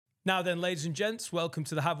Now then, ladies and gents, welcome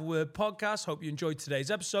to the Have a Word podcast. Hope you enjoyed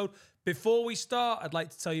today's episode. Before we start, I'd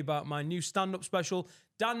like to tell you about my new stand-up special.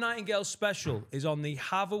 Dan Nightingale's special is on the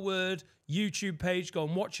Have a Word YouTube page. Go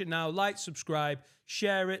and watch it now. Like, subscribe,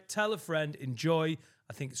 share it, tell a friend, enjoy.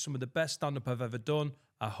 I think it's some of the best stand-up I've ever done.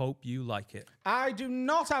 I hope you like it. I do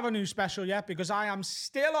not have a new special yet because I am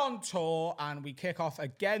still on tour and we kick off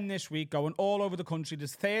again this week, going all over the country.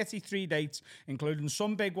 There's 33 dates, including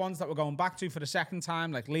some big ones that we're going back to for the second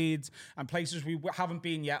time, like Leeds, and places we haven't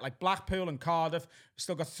been yet, like Blackpool and Cardiff. We've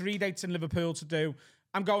still got 3 dates in Liverpool to do.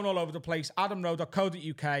 I'm going all over the place.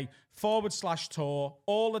 adamrowe.co.uk/tour.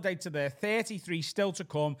 All the dates are there. 33 still to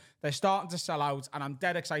come. They're starting to sell out, and I'm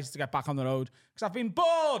dead excited to get back on the road because I've been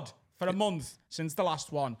bored for a month since the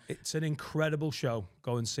last one. It's an incredible show.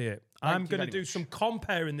 Go and see it. I'm going to do some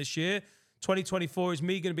comparing this year. 2024 is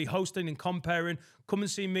me going to be hosting and comparing. Come and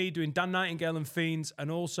see me doing Dan Nightingale and Fiends, and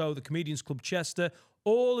also the Comedians Club Chester.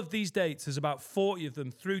 All of these dates, there's about 40 of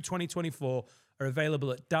them through 2024, are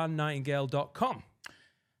available at dannightingale.com.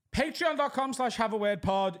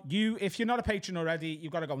 Patreon.com/haveawordpod. If you're not a patron already,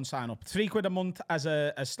 you've got to go and sign up. £3 a month as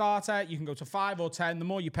a starter. You can go to 5 or 10. The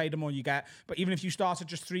more you pay, the more you get. But even if you start at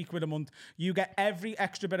just £3 a month, you get every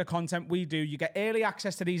extra bit of content we do. You get early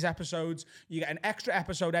access to these episodes. You get an extra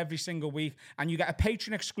episode every single week. And you get a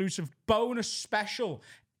patron exclusive bonus special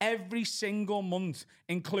every single month,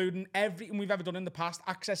 including everything we've ever done in the past.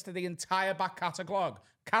 Access to the entire back catalogue.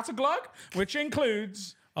 Which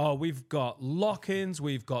includes... Oh, we've got lock-ins,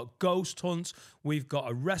 we've got ghost hunts, we've got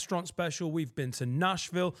a restaurant special, we've been to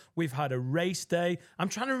Nashville, we've had a race day. I'm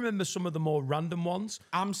trying to remember some of the more random ones.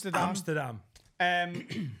 Amsterdam.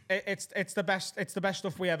 It's the best. It's the best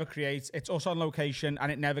stuff we ever create. It's us on location, and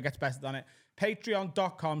it never gets better than it.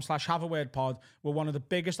 Patreon.com/haveawordpod. We're one of the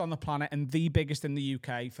biggest on the planet and the biggest in the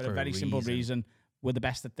UK for a very simple reason. We're the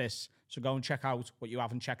best at this. So go and check out what you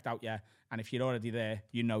haven't checked out yet. And if you're already there,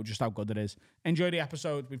 you know just how good it is. Enjoy the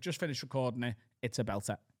episode. We've just finished recording it. It's a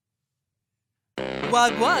belter.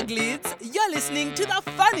 Wag leads, you're listening to the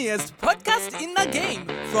funniest podcast in the game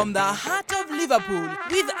from the heart of Liverpool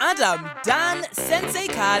with Adam, Dan, Sensei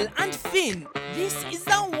Carl and Finn. This is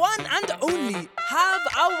the one and only Have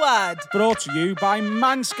a Word. Brought to you by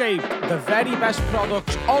Manscaped, the very best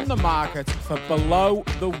products on the market for below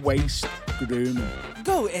the waist grooming.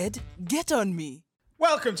 Go Ed, get on me.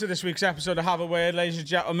 Welcome to this week's episode of Have a Word, ladies and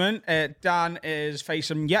gentlemen. Dan is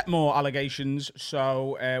facing yet more allegations,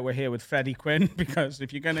 so we're here with Freddy Quinne, because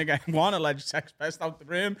if you're going to get one alleged sex pest out the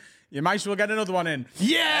room, you might as well get another one in.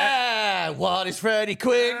 Yeah! What is Freddy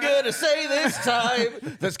Quinne going to say this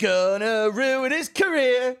time that's going to ruin his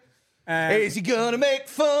career? Is he going to make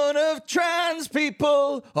fun of trans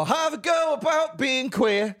people or have a go about being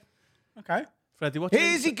queer? Okay. Freddy, what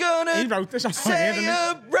is he going to say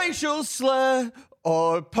a racial slur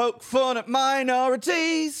or poke fun at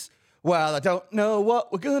minorities? Well, I don't know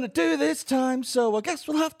what we're going to do this time, so I guess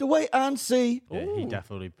we'll have to wait and see. Yeah, he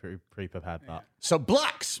definitely pre-prepared that. So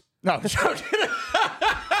blacks. No, I'm joking.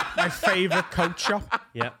 My favourite coat shop.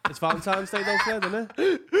 Yeah, it's Valentine's Day though, Fred, isn't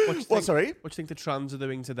it? Sorry? What do you think the trans are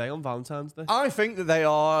doing today on Valentine's Day? I think that they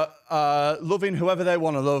are loving whoever they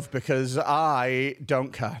want to love, because I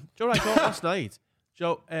don't care. Do you know what I thought last night?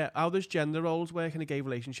 Joe, how does gender roles work in a gay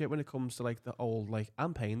relationship when it comes to like the old, like,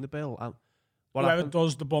 I'm paying the bill? Whoever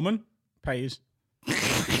does the bumming pays.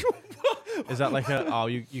 Is that like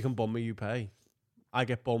you can bum me, you pay? I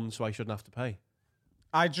get bummed, so I shouldn't have to pay.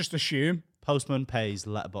 I just assume. Postman pays,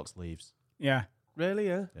 letterbox leaves. Yeah. Really,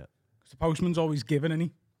 yeah? Yeah. Because the postman's always giving, isn't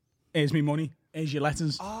he? Here's me money. Here's your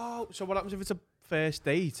letters. Oh, so what happens if it's a first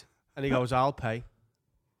date and he goes, I'll pay?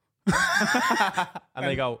 And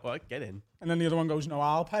they go, well, get in. And then the other one goes, no,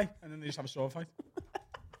 I'll pay. And then they just have a sword fight.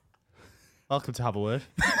 Welcome to Have a Word.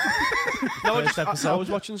 No, I was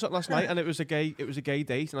watching something last night and it was a gay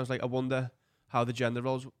date, and I was like, I wonder how the gender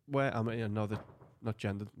roles were. I mean, no, they're not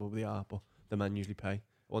gendered, well, they are, but the men usually pay.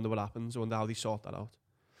 I wonder what happens. I wonder how they sort that out.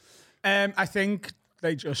 I think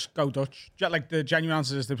they just go Dutch. Like, the genuine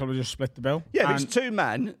answer is they probably just split the bill. Yeah, if it's 2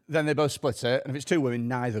 men, then they both split it. And if it's 2 women,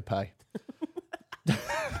 neither pay.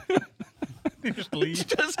 They just leave.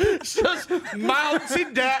 just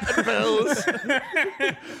mounting debt and bills.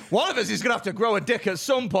 One of us is going to have to grow a dick at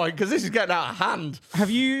some point, because this is getting out of hand. Have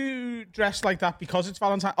you dressed like that because it's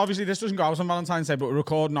Valentine's? Obviously, this doesn't go out on Valentine's Day, but we're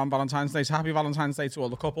recording on Valentine's Day. So happy Valentine's Day to all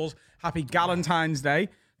the couples. Happy Galentine's Day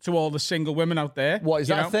to all the single women out there. What, is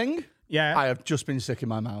that a thing? Yeah. I have just been sick in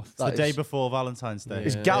my mouth. The day before Valentine's Day.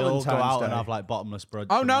 It's They all Galentine's go out Day. and have like bottomless brunch.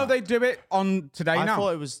 Oh and no, that. they do it on today I now.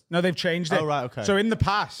 thought it was. No, they've changed it. Oh, right, okay. So in the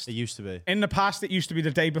past, It used to be. it used to be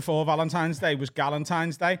the day before Valentine's Day was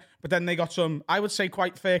Galentine's Day, but then they got some, I would say,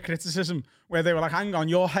 quite fair criticism where they were like, hang on,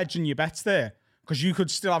 you're hedging your bets there because you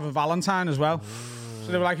could still have a Valentine as well.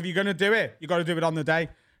 So they were like, if you're going to do it, you got to do it on the day.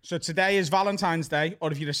 So today is Valentine's Day,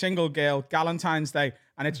 or if you're a single girl, Galentine's Day.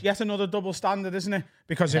 And it's yet another double standard, isn't it?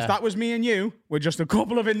 Because if that was me and you, we're just a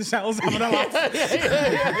couple of incels having a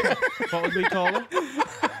laugh. What would we call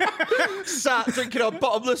it? Sat drinking our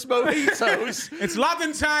bottomless mojitos. It's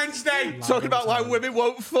Valentine's Day. Talking about why women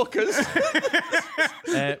won't fuck us.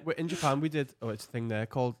 In Japan, we did. Oh, it's a thing there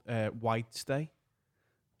called White's Day.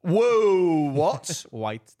 Whoa, what?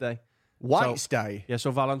 White's Day. White's Day? Yeah.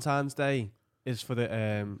 So Valentine's Day is for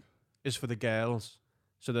the girls.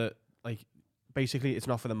 So that like basically it's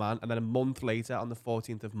not for the man. And then a month later, on the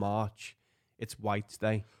 14th of March, it's White's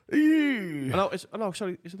Day. Oh no,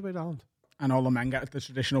 sorry, is it the way around? And all the men get the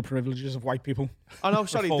traditional privileges of white people. Oh no,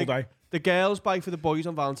 sorry. full day. The girls buy for the boys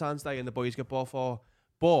on Valentine's Day, and the boys get bought for.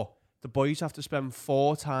 But the boys have to spend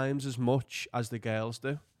 4 times as much as the girls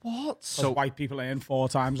do. What? So white people earn 4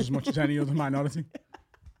 times as much as any other minority.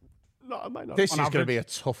 Not a minority. This is going to be a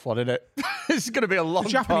tough one, isn't it? This is going to be a long The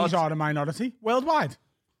Japanese pod. are a minority worldwide.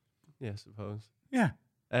 Yeah, I suppose. Yeah.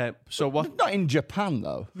 So what? Not in Japan,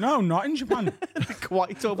 though. No, not in Japan.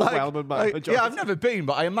 Quite overwhelming, man. Yeah, I've never been,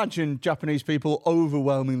 but I imagine Japanese people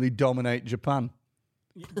overwhelmingly dominate Japan.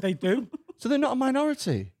 They do. So they're not a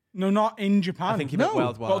minority. No, not in Japan. I think he meant No.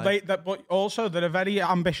 worldwide. But also they're a very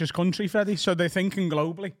ambitious country, Freddie. So they're thinking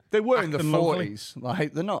globally. They were in the Acting locally. 40s.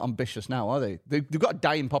 Like, they're not ambitious now, are they? They've got a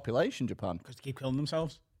dying population, Japan. Because they keep killing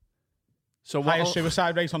themselves. So Highest what?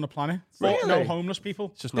 suicide rate on the planet. Really? No homeless people.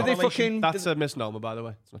 It's just Did not. they fucking... That's a misnomer, by the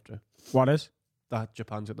way. It's not true. What is? That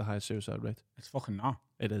Japan's got the highest suicide rate. It's fucking not.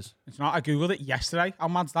 It is. It's not. I googled it yesterday. How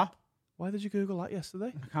mad's that? Why did you Google that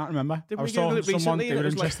yesterday? I can't remember. Did I we was Google talking it to someone. recently? They and were it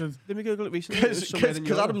was like- interested. Did we Google it recently? It was somewhere in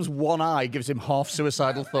Because Europe. Adam's one eye gives him half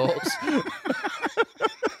suicidal thoughts.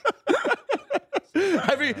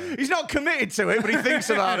 He's not committed to it, but he thinks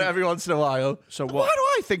about it every once in a while. So Why what? do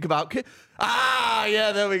I think about...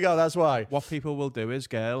 yeah, there we go. That's why. What people will do is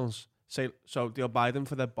girls say so they'll buy them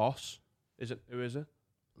for their boss. Is it? Who is it?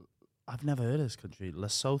 I've never heard of this country.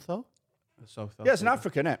 Lesotho? So Yeah, it's in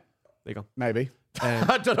Africa, isn't it? There you go. Maybe.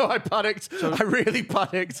 I don't know. I panicked. I really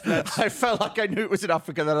panicked. I felt like I knew it was in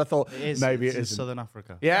Africa. Then I thought It is. maybe it's it in isn't. Southern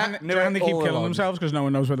Africa. Yeah, And they keep killing themselves because no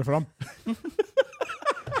one knows where they're from.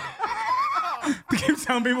 They keep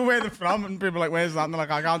telling people where they're from, and people are like, "Where's that?" And they're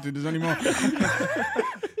like, "I can't do this anymore."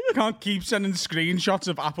 Can't keep sending screenshots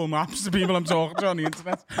of Apple Maps to people I'm talking to on the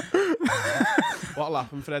internet. What'll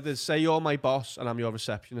happen, Fred, is say you're my boss and I'm your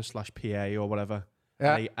receptionist / PA or whatever,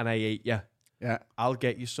 Yeah. and I eat you. Yeah. I'll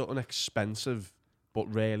get you something expensive,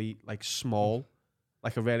 but really like small,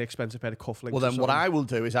 like a really expensive pair of cufflinks. Well, then what I will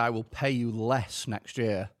do is I will pay you less next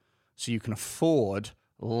year, so you can afford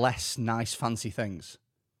less nice fancy things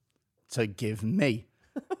to give me.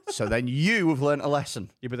 So then you have learnt a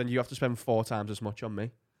lesson. Yeah, but then you have to spend 4 times as much on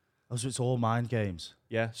me. Oh, so it's all mind games.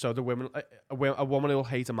 Yeah, so the women, a woman who'll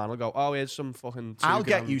hate a man will go, oh, here's some fucking. I'll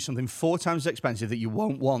get you something 4 times as expensive that you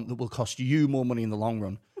won't want that will cost you more money in the long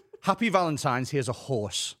run. Happy Valentine's, here's a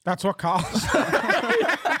horse. That's what Carl.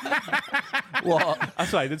 What?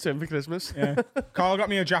 That's what I did to him for Christmas. Yeah. Carl got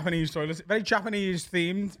me a Japanese toilet. Very Japanese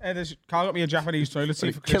themed. Carl got me a Japanese toilet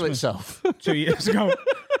seat for Kill Christmas itself. 2 years ago.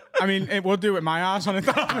 I mean, it would do with my ass on it.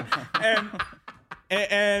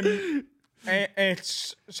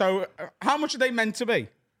 It's so. How much are they meant to be?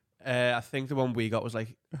 I think the one we got was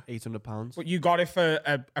like £800. But you got it for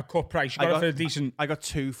a cut price. You got it for a decent. I got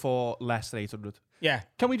 2 for less than 800. Yeah.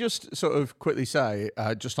 Can we just sort of quickly say,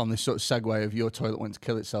 just on this sort of segue of your toilet went to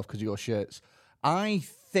kill itself because of your shits, I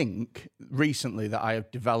think recently that I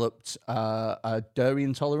have developed a dairy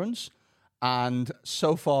intolerance, and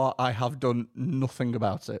so far I have done nothing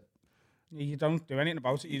about it. You don't do anything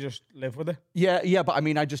about it. You just live with it. Yeah, but I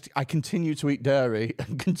mean, I continue to eat dairy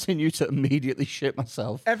and continue to immediately shit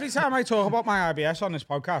myself. Every time I talk about my IBS on this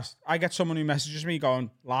podcast, I get someone who messages me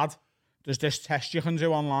going, "Lad, there's this test you can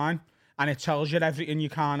do online, and it tells you everything you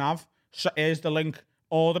can't have. So here's the link.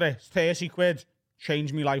 Order it. It's £30.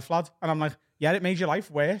 Change me life, lad." And I'm like, "Yeah, it made your life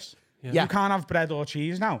worse." You can't have bread or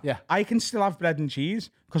cheese now. Yeah. I can still have bread and cheese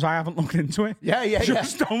because I haven't looked into it. Yeah.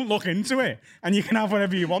 Just don't look into it, and you can have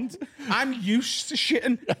whatever you want. I'm used to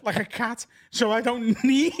shitting like a cat, so I don't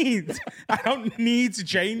need to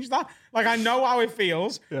change that. Like, I know how it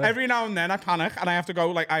feels. Yeah. Every now and then I panic and I have to go,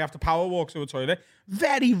 like, I have to power walk to a toilet.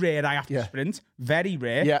 Very rare I have to sprint. Very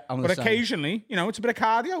rare. Yeah, but occasionally, it's a bit of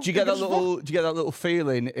cardio. Do you get that little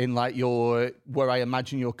feeling in like where I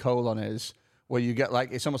imagine your colon is, where you get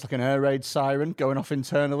like, it's almost like an air raid siren going off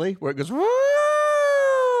internally, where it goes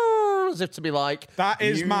as if to be like, that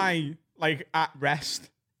is my like at rest.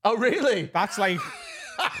 Oh really? That's like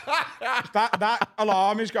that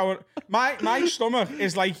alarm is going. My stomach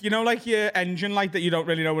is like, like your engine light that you don't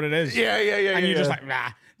really know what it is. Yeah. And you're just like,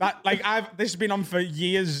 nah. That like this has been on for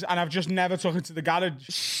years, and I've just never took it to the garage.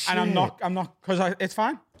 Shit. And I'm not because it's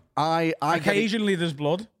fine. I occasionally there's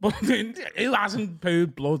blood, but who hasn't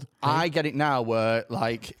pooed blood? I get it now, where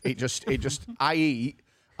like it just I eat,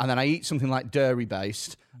 and then I eat something like dairy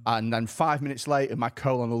based, and then 5 minutes later my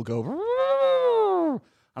colon will go,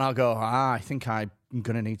 and I'll go, I think I'm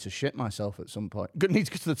gonna need to shit myself at some point. Gonna need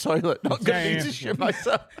to go to the toilet. Not gonna need to shit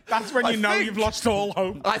myself. That's when you've lost all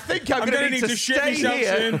hope. I think I'm gonna need to stay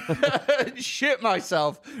here and shit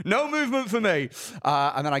myself. No movement for me.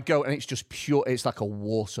 And then I go, and it's just pure. It's like a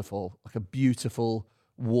waterfall, like a beautiful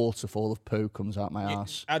waterfall of poo comes out my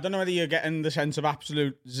ass. I don't know whether you're getting the sense of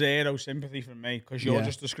absolute zero sympathy from me because you're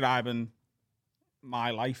just describing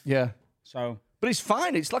my life. Yeah. So, but it's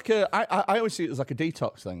fine. It's like I always see it as like a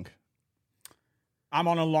detox thing. I'm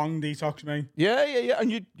on a long detox, mate. Yeah.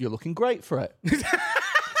 And you're looking great for it.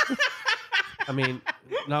 I mean,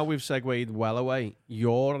 now we've segued well away.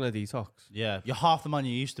 You're on a detox. Yeah, you're half the man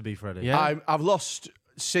you used to be, Freddy. Yeah. I've lost,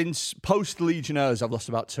 since post-Legionnaires, I've lost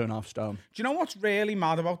about 2.5 stone. Do you know what's really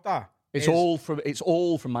mad about that? It's all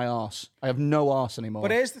from my arse. I have no arse anymore.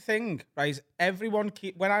 But here's the thing, right?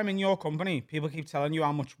 When I'm in your company, people keep telling you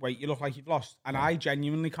how much weight you look like you've lost, and I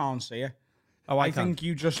genuinely can't see it. Oh, I think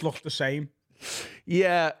you just look the same.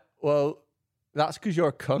 Yeah, well, that's because you're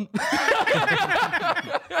a cunt.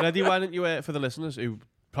 Freddy, why don't you, for the listeners who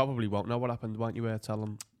probably won't know what happened, why don't you tell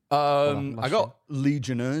them? I got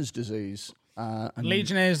Legionnaire's disease.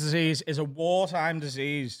 Legionnaire's disease is a wartime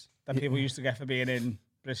disease that people used to get for being in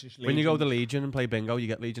British Legion. When you go to Legion and play bingo, you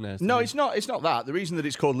get Legionnaire's. No, it's not. It's not that. The reason that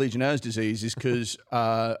it's called Legionnaire's disease is because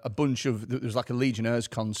there's like a Legionnaire's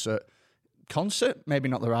concert. Concert? Maybe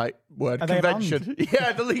not the right word. Are Convention.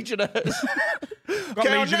 Yeah, the Legionnaires. Got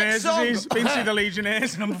Legionnaire's disease. Been to the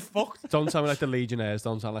Legionnaires and I'm fucked. Don't sound like the Legionnaires.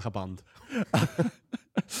 Don't sound like a band.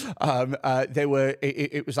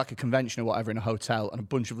 It was like a convention or whatever in a hotel, and a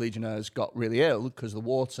bunch of Legionnaires got really ill because of the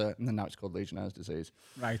water, and then now it's called Legionnaire's disease.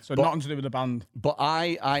 Right, so nothing to do with the band. But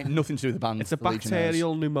I nothing to do with the band. It's a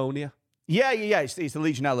bacterial pneumonia. Yeah. It's the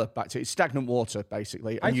Legionella bacteria. It's stagnant water,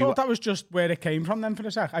 basically. I thought that was just where it came from then for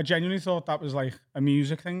a sec. I genuinely thought that was like a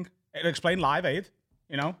music thing. It explained Live Aid,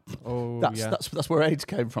 Oh, that's where AIDS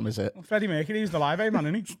came from, is it? Well, Freddie Mercury's the Live Aid man,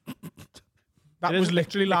 isn't he? That was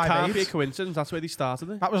literally Live It can't Aids. be a coincidence. That's where they started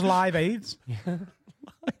it. That was Live Aids.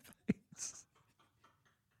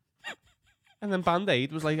 And then Band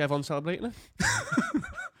Aid was like everyone celebrating it.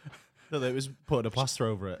 No, it was putting a plaster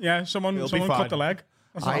over it. Yeah, someone cut the leg.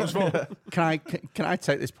 That's what it was for. Can I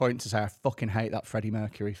take this point to say I fucking hate that Freddie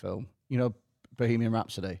Mercury film? Bohemian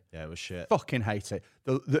Rhapsody. Yeah, it was shit. Fucking hate it.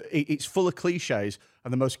 It's full of cliches,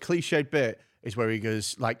 and the most cliched bit is where he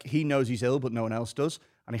goes, like, he knows he's ill, but no one else does.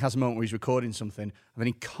 And he has a moment where he's recording something, and then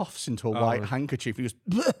he coughs into a white handkerchief. He goes,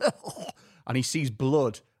 and he sees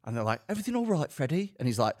blood, and they're like, "Everything all right, Freddie?" And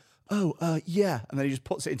he's like, yeah. And then he just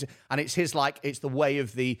puts it into, and it's it's the way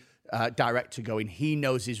of the director going, he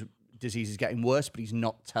knows his disease is getting worse, but he's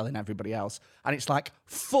not telling everybody else. And it's like,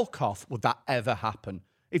 fuck off, would that ever happen?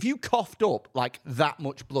 If you coughed up like that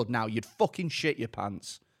much blood now, you'd fucking shit your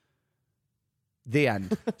pants. The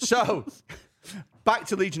end. So, back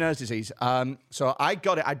to Legionnaire's disease. So I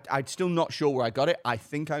got it. I'm still not sure where I got it. I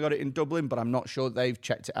think I got it in Dublin, but I'm not sure they've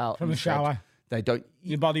checked it out. From the shower. They don't.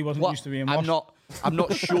 Your body wasn't used to being washed. I'm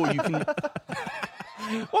not sure you can.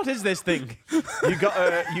 What is this thing?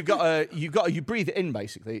 You breathe it in,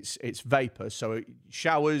 basically. It's vapor. So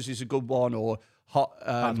showers is a good one, or hot.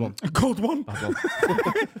 Bad one. A good one. Bad one.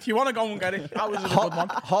 If you want to go and get it, showers is a good one.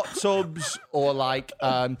 Hot tubs, or like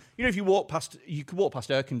if you could walk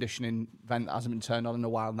past air conditioning vent that hasn't been turned on in a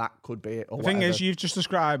while, and that could be it. Or the thing is, you've just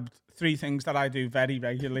described 3 things that I do very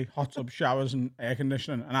regularly: hot tub, showers, and air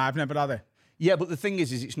conditioning, and I've never had it. Yeah, but the thing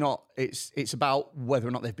is it's not. It's about whether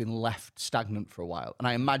or not they've been left stagnant for a while. And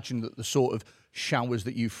I imagine that the sort of showers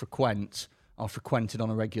that you frequent are frequented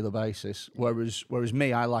on a regular basis. Whereas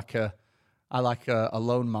me, I like a I like a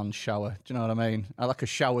lone man's shower. Do you know what I mean? I like a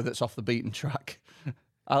shower that's off the beaten track.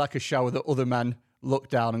 I like a shower that other men look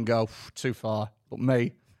down and go, too far. But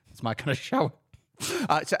me, it's my kind of shower.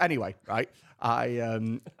 So anyway, right?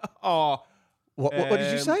 What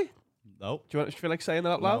did you say? Nope. Do you feel like saying that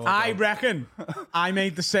out loud? I reckon I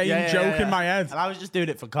made the same joke in my head. And I was just doing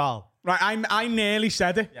it for Carl. Right, I nearly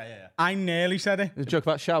said it. Yeah. I nearly said it. The joke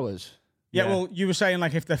about showers. Yeah, well, you were saying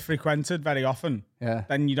like if they're frequented very often,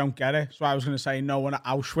 then you don't get it. So I was going to say no one at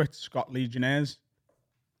Auschwitz got Legionnaires.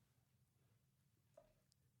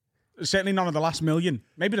 Certainly none of the last million.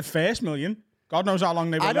 Maybe the first million. God knows how long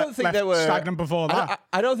they were left stagnant before that.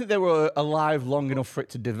 I don't think they were alive long enough for it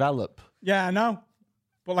to develop. Yeah, I know.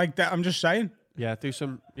 But like that, I'm just saying. Yeah, do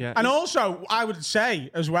some. Yeah. And also, I would say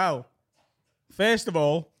as well, first of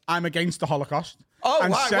all, I'm against the Holocaust. Oh,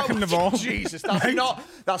 and wow, second of all, Jesus,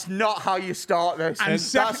 that's not how you start this. And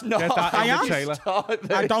That's not how you start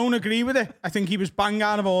this. I don't agree with it. I think he was bang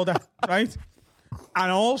out of order, right?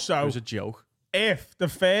 And also, It was a joke. if the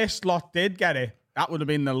first lot did get it, that would have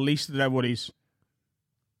been the least of their worries.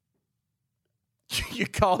 You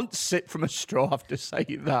can't sip from a straw after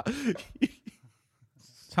saying that.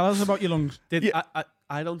 Tell us about your lungs.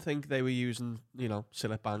 I don't think they were using,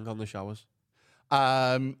 Sillet Bang on the showers.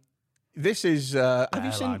 This is. Have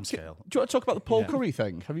you seen? Lime scale. Do you want to talk about the Paul Curry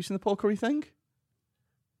thing? Have you seen the Paul Curry thing?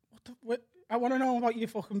 I want to know about your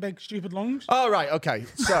fucking big stupid lungs. Oh right, okay.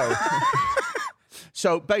 So,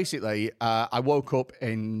 so basically, I woke up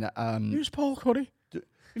in. Who's Paul Curry? Have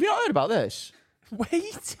you not heard about this?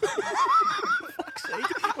 Wait. Fuck's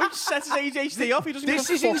sake. When he sets his ADHD off, he doesn't This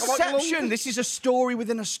is give a fuck about your lungs. Inception. This is a story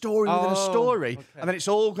within a story within a story, okay. and then it's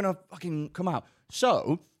all gonna fucking come out.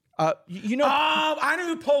 So, you know. Oh, I know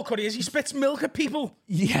who Paul Curry is. He spits milk at people.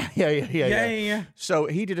 Yeah. So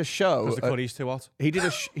he did a show. Because the curry's too hot. He did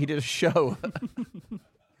a show.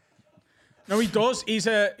 No, he does. He's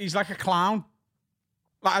like a clown.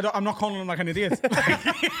 Like I'm not calling him like an idiot.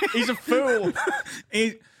 He's a fool.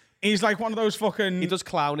 He's like one of those fucking. He does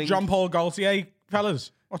clowning. Jean-Paul Gaultier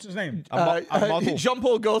fellas. What's his name? A model.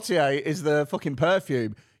 Jean-Paul Gaultier is the fucking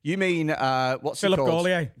perfume. You mean what's Philip he called?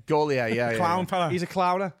 Gaultier. Gaultier, yeah. Clown fella. He's a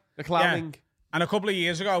clowner. A clowning. And a couple of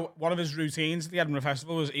years ago, one of his routines at the Edinburgh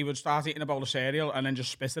Festival was he would start eating a bowl of cereal and then just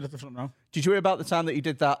spit it at the front row. Did you hear about the time that he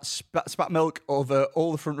did that spat milk over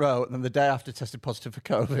all the front row and then the day after tested positive for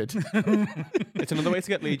COVID? It's another way to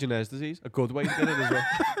get Legionnaire's disease. A good way to get it as well.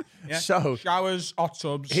 Yeah. So showers, hot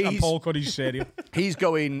tubs, and Paul Curry's cereal. He's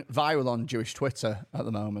going viral on Jewish Twitter at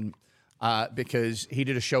the moment because he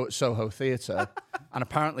did a show at Soho Theatre and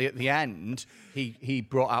apparently at the end he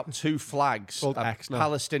brought out two flags, a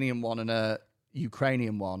Palestinian one and a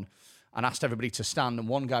Ukrainian one, and asked everybody to stand, and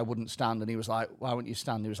one guy wouldn't stand, and he was like, why wouldn't you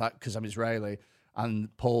stand? He was like, because I'm Israeli.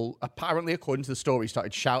 And Paul, apparently according to the story,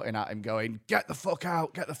 started shouting at him going, get the fuck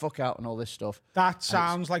out, and all this stuff. That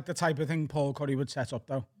sounds like the type of thing Paul Curry would set up,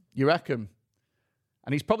 though. You reckon?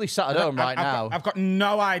 And he's probably sat at home right now. I've got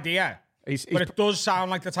no idea, but it does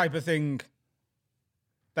sound like the type of thing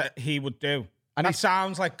that he would do. And it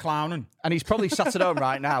sounds like clowning. And he's probably sat at home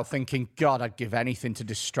right now thinking, God, I'd give anything to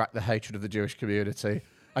distract the hatred of the Jewish community.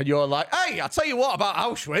 And you're like, hey, I'll tell you what about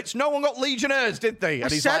Auschwitz. No one got Legionnaires, did they? And I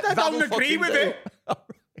he's said like, I don't agree with it.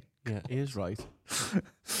 Yeah, he is right.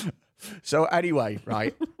 So anyway,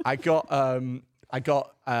 right, I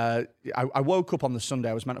woke up on the Sunday.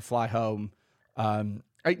 I was meant to fly home. I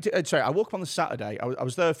woke up on the Saturday. I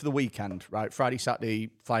was there for the weekend, right? Friday, Saturday,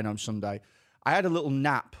 flying home Sunday. I had a little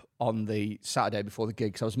nap on the Saturday before the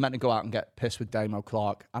gig, so I was meant to go out and get pissed with Damo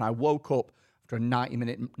Clark, and I woke up after a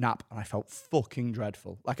 90-minute nap, and I felt fucking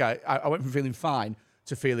dreadful. Like, I went from feeling fine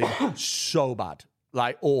to feeling so bad,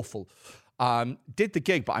 like awful. Did the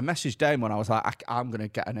gig, but I messaged Damo, and I was like, I'm going to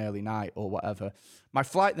get an early night or whatever. My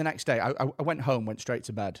flight the next day, I went home, went straight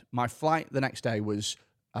to bed. My flight the next day was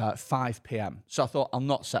 5 p.m, so I thought, I'll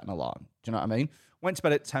not set an alarm. Do you know what I mean? Went to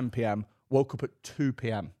bed at 10 p.m, woke up at 2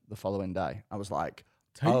 p.m. the following day. I was like,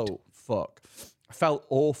 oh, fuck. I felt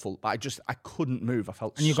awful, but I couldn't move. I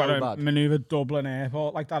felt so bad. And you got to manoeuvre Dublin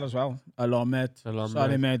Airport like that as well. Hello, mate.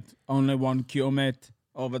 Sorry, mate. Only 1 queue, mate.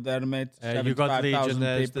 Over there, mate. You got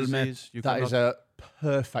Legionnaires disease. That is a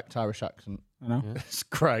perfect Irish accent. I know. Yeah. It's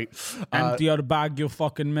great. Empty your bag, you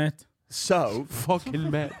fucking mate. So,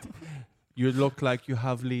 fucking mate. You look like you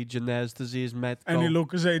have Legionnaire's disease, mate. Any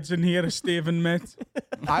Lucasides in here, Stephen, mate?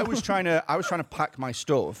 I was trying to pack my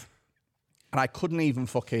stuff, and I couldn't even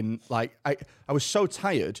fucking I was so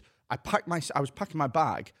tired. I was packing my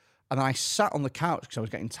bag, and then I sat on the couch because I was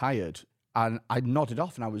getting tired, and I nodded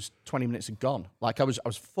off, and I was 20 minutes gone. Like I was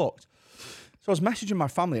fucked. So I was messaging my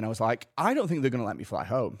family, and I was like, I don't think they're going to let me fly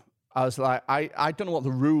home. I was like, I don't know what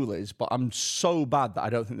the rule is, but I'm so bad that I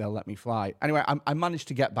don't think they'll let me fly. Anyway, I managed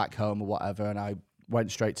to get back home or whatever, and I went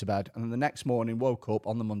straight to bed. And then the next morning, woke up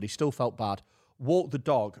on the Monday, still felt bad, walked the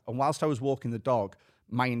dog, and whilst I was walking the dog,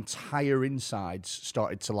 my entire insides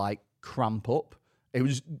started to like cramp up. It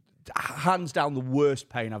was hands down the worst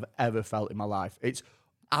pain I've ever felt in my life.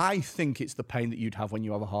 I think it's the pain that you'd have when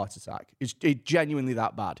you have a heart attack. It's genuinely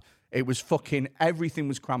that bad. It was fucking, everything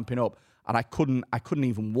was cramping up, and I couldn't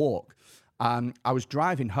even walk. I was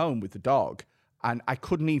driving home with the dog, and I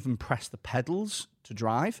couldn't even press the pedals to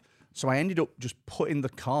drive. So I ended up just putting the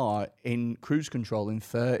car in cruise control in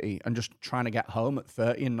 30 and just trying to get home at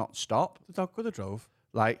 30 and not stop. The dog could have drove.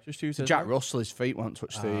 Like, Just use Jack Russell, his feet won't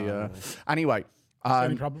touch the... Anyway,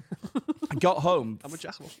 Any problem? I got home. I'm a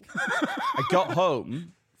Jack Russell. I got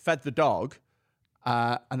home, fed the dog,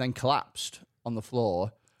 and then collapsed on the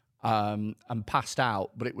floor and passed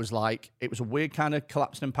out. But it was a weird kind of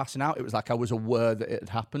collapsing and passing out. It was like I was aware that it had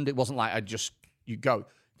happened. It wasn't like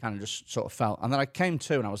kind of just sort of felt. And then I came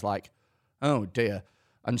to and I was like, oh dear.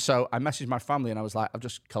 And so I messaged my family and I was like, I've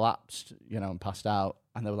just collapsed, and passed out.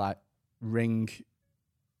 And they were like, ring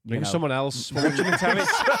someone else. We're watching the telly.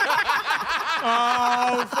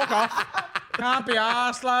 Oh, fuck off. Can't be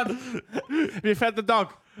arsed, lad. Have you fed the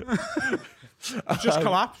dog? Just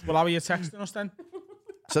collapsed. Well, how are you texting us then?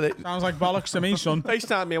 So they, Sounds like bollocks to me, son.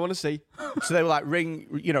 FaceTime me, I want to see. so they were like, ring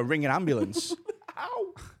an ambulance.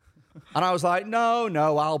 Ow. And I was like, no,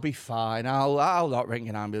 I'll be fine. I'll not ring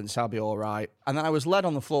an ambulance. I'll be all right. And then I was led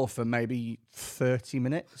on the floor for maybe 30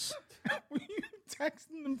 minutes. Were you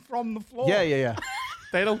texting them from the floor? Yeah.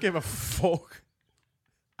 They don't give a fuck.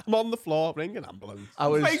 I'm on the floor, ring an ambulance. I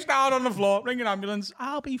was, Face down on the floor, ring an ambulance.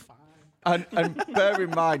 I'll be fine. and bear in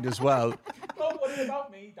mind as well, Don't worry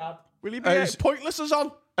about me, Dad. Will you be pointless as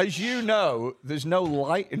on? as you know, there's no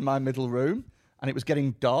light in my middle room, and it was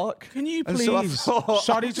getting dark. Can you And so I please? thought-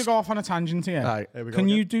 Sorry to go off on a tangent here. Right, here we go Can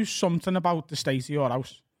again. you do something about the state of your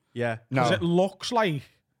house? Yeah. No. Because it looks like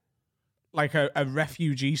a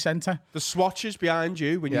refugee centre. The swatches behind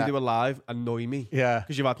you when Yeah. you do a live annoy me. Yeah.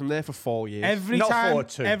 Because you've had them there for 4 years. Every Not time, 4,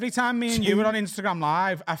 2. every time me and you were on Instagram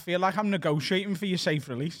Live, I feel like I'm negotiating for your safe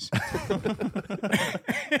release.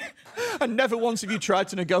 And never once have you tried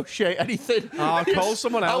to negotiate anything. I'll call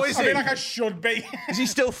someone else. How is I he? feel like I should be. Is he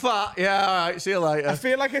still fat? Yeah, all right, see you later. I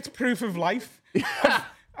feel like it's proof of life.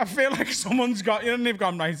 I feel like someone's got you and they've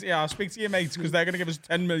gone, right, yeah, I'll speak to your mates because they're going to give us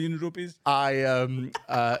 10 million rupees. I'm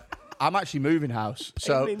actually moving house.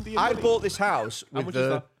 So Indian I money. bought this house much with is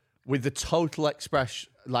that? the total express,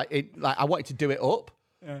 like I wanted to do it up,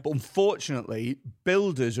 but unfortunately,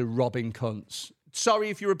 builders are robbing cunts. Sorry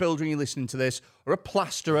if you're a builder and you're listening to this, or a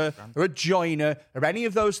plasterer, or a joiner, or any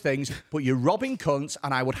of those things, but you're robbing cunts,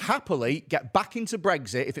 and I would happily get back into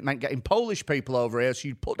Brexit if it meant getting Polish people over here, so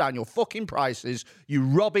you'd put down your fucking prices, you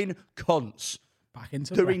robbing cunts. Back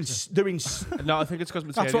into They're in, Brexit. they're in, No, I think it's because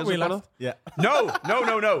materials what we have gone left. up. Yeah.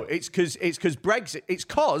 no. It's because Brexit. It's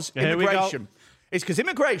because Here we go. immigration. It's because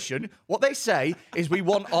immigration. What they say is we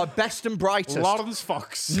want our best and brightest. Lawrence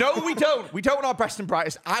Fox. No, we don't. We don't want our best and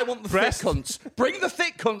brightest. I want the Breast. thick cunts. Bring the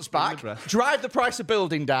thick cunts back. breast. Drive the price of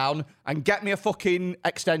building down and get me a fucking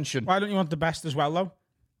extension. Why don't you want the best as well, though?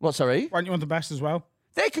 What? Sorry. Why don't you want the best as well?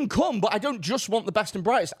 They can come, but I don't just want the best and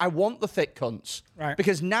brightest. I want the thick cunts. Right.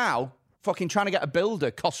 Because now, fucking trying to get a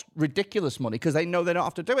builder costs ridiculous money because they know they don't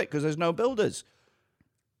have to do it because there's no builders.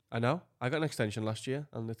 I know. I got an extension last year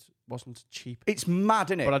and it wasn't cheap. It's mad,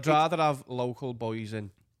 innit? But I'd rather have local boys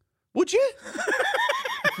in. Would you?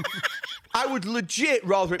 I would legit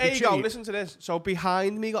rather it be There you cheap. go, listen to this. So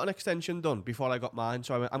behind me got an extension done before I got mine.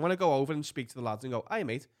 So I'm going to go over and speak to the lads and go, hey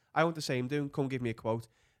mate, I want the same doing. Come give me a quote.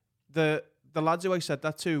 The lads who I said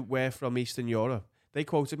that to were from Eastern Europe. They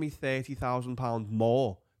quoted me £30,000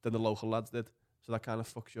 more than the local lads did. So that kind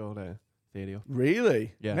of fucks your theory up.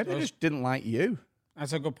 Really? Yeah. Maybe they just didn't like you.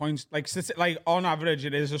 That's a good point. Like on average,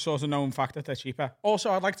 it is a sort of known fact that they're cheaper. Also,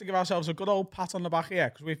 I'd like to give ourselves a good old pat on the back here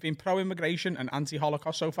because we've been pro-immigration and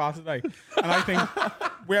anti-Holocaust so far today. And I think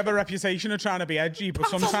we have a reputation of trying to be edgy, but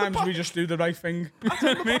sometimes we just do the right thing. You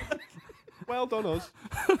know what I mean? Well done, us.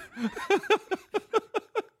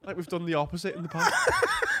 Like we've done the opposite in the past.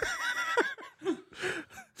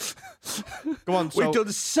 Go on, so, We've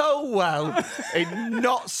done so well in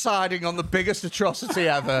not siding on the biggest atrocity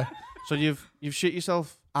ever. so you've shit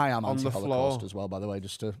yourself. I am on the anti-Holocaust floor. as well, by the way,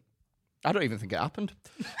 just to... I don't even think it happened.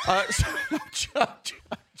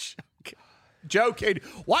 Joking.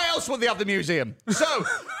 Why else would they have the museum? So...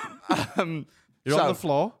 You're on the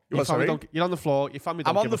floor. What, sorry? You're on the floor. Your family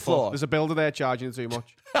don't I'm on give the a fuck. floor. There's a builder there charging you too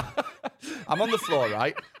much. I'm on the floor,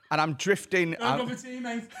 right? and I'm drifting. I'll go for tea,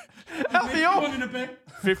 mate. Help me up. In a bit.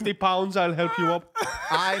 £50, I'll help you up.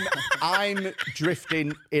 I'm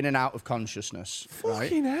drifting in and out of consciousness. Right?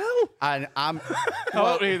 Fucking hell. And I'm. I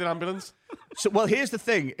don't need an ambulance. So, well, here's the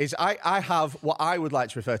thing: is I have what I would like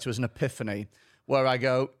to refer to as an epiphany, where I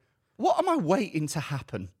go, "What am I waiting to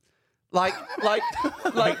happen? Like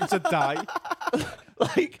To die.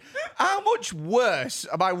 like, how much worse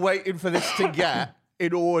am I waiting for this to get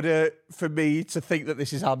in order for me to think that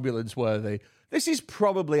this is ambulance worthy? This is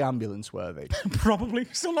probably ambulance worthy. Probably.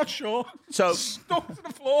 Still not sure. So Stuck to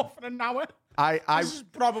the floor for an hour. This is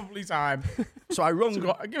probably time. So I rung.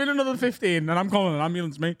 Give it another 15 and I'm calling an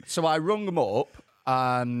ambulance, mate. So I rung them up,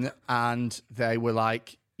 and they were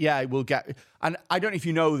like, "Yeah, we'll get." And I don't know if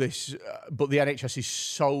you know this, but the NHS is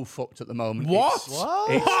so fucked at the moment. What?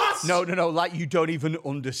 No. Like, you don't even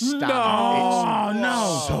understand.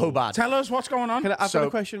 No. It's so bad. Tell us what's going on. I've got a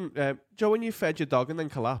question. Joe, when you fed your dog and then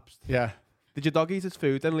collapsed, Yeah. did your dog eat its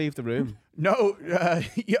food then leave the room? No.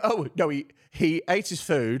 He ate his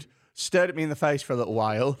food, stared at me in the face for a little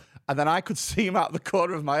while, and then I could see him out of the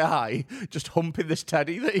corner of my eye just humping this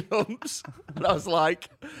teddy that he humps. And I was like,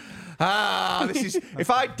 this is... If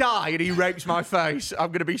I die and he rapes my face, I'm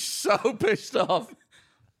going to be so pissed off.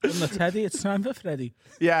 From the teddy, it's time for Freddy.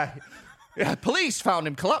 Yeah. Police found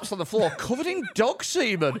him collapsed on the floor, covered in dog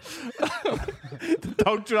semen. The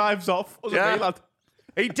dog drives off. Was Yeah. it me, lad?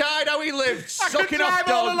 He died how he lived, sucking off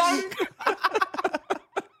dogs.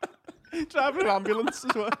 Driving an ambulance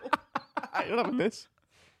as well. You're having this.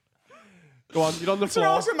 Go on, you're on the It's an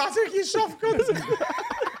floor. automatic, you soft cunt.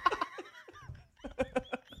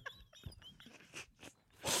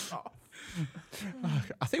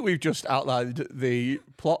 I think we've just outlined the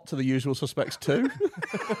plot to The Usual Suspects 2.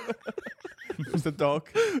 It's the dog.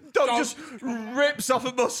 Dog just rips off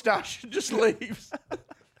a mustache and just leaves.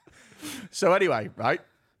 So anyway, right,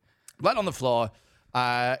 went on the floor.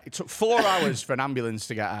 It took 4 hours for an ambulance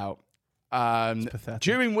to get out.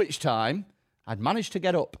 During which time, I'd managed to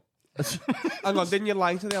get up. Hang on, didn't you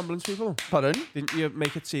lie to the ambulance people? Pardon? Didn't you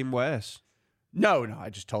make it seem worse? No, I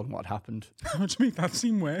just told them what had happened. What do you mean? That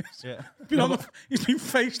seemed worse. Yeah. He's been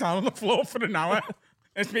face down on the floor for an hour.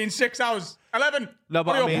 It's been 6 hours. 11. No,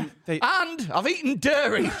 but Hurry I up. mean, And I've eaten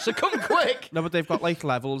dairy, so come quick. no, but they've got like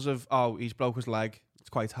levels of, oh, he's broke his leg. It's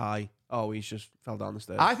quite high. Oh, he's just fell down the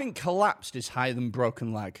stairs. I think collapsed is higher than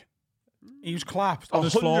broken leg. He was collapsed on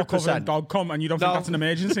his floor, covered in 100%. dog cum, and you don't think No. that's an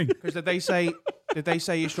emergency? Because did they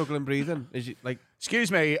say you're struggling breathing? Is it like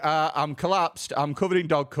Excuse me, I'm collapsed, I'm covered in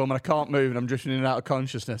dog cum, and I can't move, and I'm drifting in and out of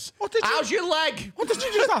consciousness. How's your leg? What did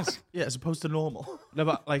you just ask? Yeah, as opposed to normal. no?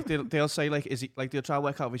 But like they'll say like, is it like they'll try and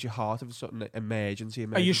work out if it's your heart, if it's something emergency.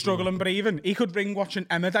 Are you struggling breathing? He could ring watching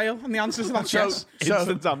Emmerdale, and the answer to that's yes.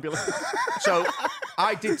 Instant ambulance. So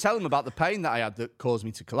I did tell him about the pain that I had that caused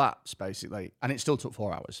me to collapse, basically, and it still took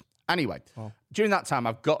 4 hours. Anyway, during that time,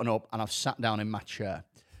 I've gotten up and I've sat down in my chair.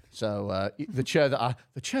 So the chair that I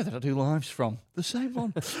do lives from, the same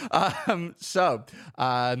one. Can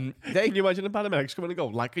you imagine the paramedics coming and go,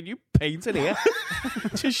 like, can you paint in here?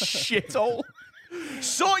 Just shit all.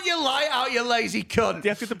 Sort your light out, you lazy cunt. They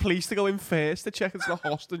have to get the police to go in first to check it's the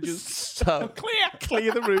hostages. So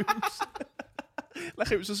Clear the rooms.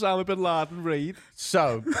 Like it was Osama bin Laden raid.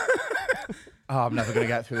 So, I'm never going to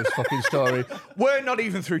get through this fucking story. We're not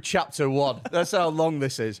even through chapter 1. That's how long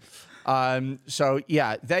this is. So,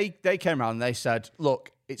 yeah, they came around and they said,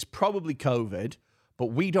 look, it's probably COVID, but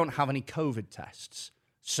we don't have any COVID tests.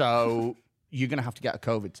 So you're going to have to get a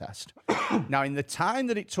COVID test. Now, in the time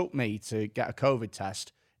that it took me to get a COVID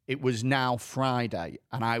test, it was now Friday,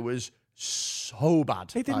 and I was so bad.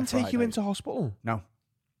 They didn't take you into hospital. No.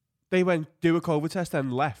 They went, do a COVID test,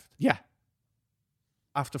 and left. Yeah.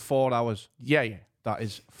 After 4 hours. Yeah. That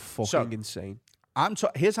is fucking insane.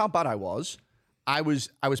 Here's how bad I was. I was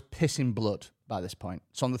pissing blood by this point.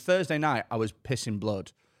 So on the Thursday night, I was pissing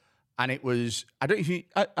blood, and it was. I don't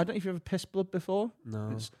know if you ever pissed blood before.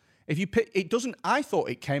 No. If you it doesn't. I thought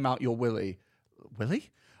it came out your willy.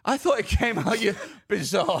 Willy? I thought it came out your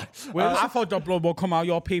bizarre. I thought the blood would come out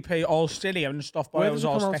your PP all silly and stuff, but Where it does was it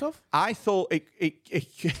all come out stick. of? I thought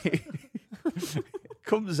it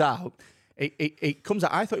comes out. It comes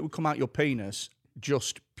out. I thought it would come out your penis,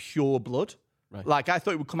 just pure blood. Right. Like I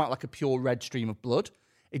thought it would come out like a pure red stream of blood.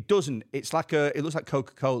 It doesn't. It's like it looks like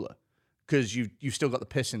Coca-Cola because you've still got the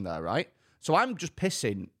piss in there, right? So I'm just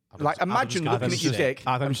pissing. Like imagine looking at your dick.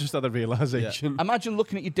 Adam's just had a realization. Imagine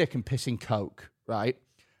looking at your dick and pissing Coke, right?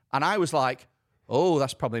 And I was like, oh,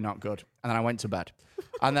 that's probably not good. And then I went to bed.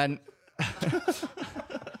 And then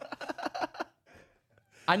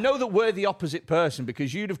I know that we're the opposite person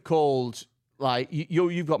because you'd have called Like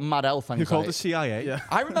you've got mad health You anxiety. called the CIA? Yeah.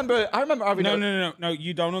 I remember having No.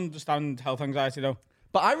 You don't understand health anxiety though.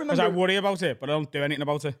 But I Because I remember worry about it, but I don't do anything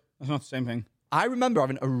about it. That's not the same thing. I remember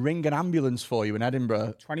having to ring an ambulance for you in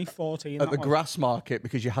Edinburgh 2014. at the that was. grass market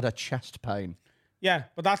because you had a chest pain. Yeah,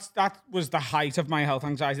 but that was the height of my health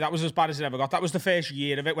anxiety. That was as bad as it ever got. That was the first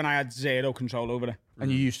year of it when I had zero control over it.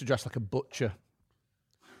 And you used to dress like a butcher.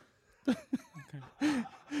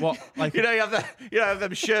 What? Like You have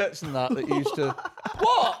them shirts and that you used to.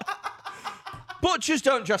 What? Butchers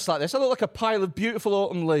don't dress like this. I look like a pile of beautiful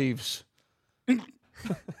autumn leaves.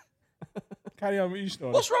 Carry on with your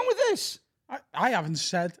story. What's wrong with this? I haven't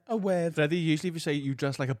said a word. Freddy, usually if you say you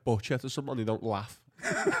dress like a butcher to someone, they don't laugh.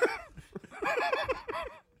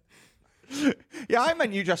 Yeah, I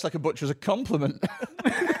meant you dress like a butcher as a compliment.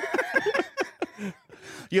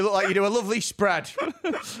 You look like you do a lovely spread.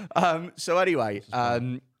 So anyway,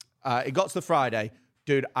 it got to the Friday.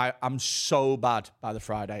 Dude, I'm so bad by the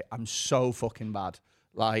Friday. I'm so fucking bad.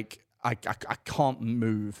 Like, I can't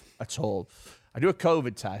move at all. I do a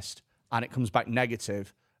COVID test, and it comes back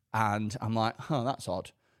negative, and I'm like, that's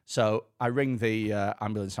odd. So I ring the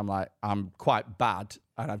ambulance. I'm like, I'm quite bad,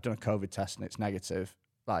 and I've done a COVID test, and it's negative.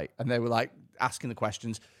 Like, and they were like asking the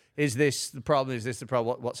questions. Is this the problem? Is this the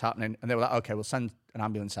problem? What's happening? And they were like, okay, we'll send an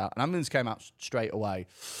ambulance out. An ambulance came out straight away.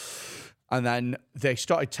 And then they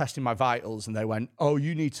started testing my vitals, and they went, oh,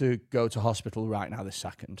 you need to go to hospital right now this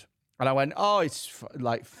second. And I went, oh, it's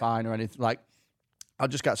like fine or anything. Like, I'll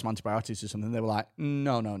just get some antibiotics or something. They were like,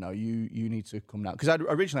 no, you need to come now. Because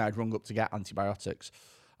originally I'd rung up to get antibiotics.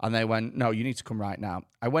 And they went, no, you need to come right now.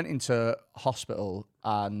 I went into hospital,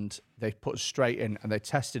 and they put us straight in, and they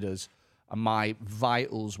tested us, and my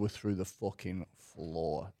vitals were through the fucking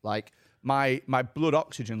floor. Like, my blood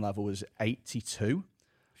oxygen level was 82.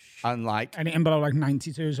 And like... Anything below like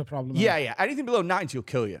 92 is a problem. Yeah. Anything below 90 will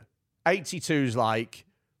kill you. 82 is like...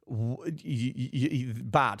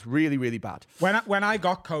 bad, really, really bad. When I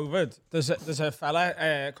got COVID, there's a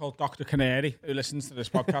fella called Dr. Canary who listens to this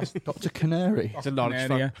podcast. Dr. Canary. It's a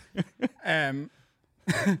Norwich fan.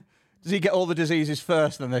 Does he get all the diseases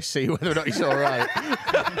first, and then they see whether or not he's all right?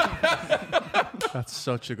 That's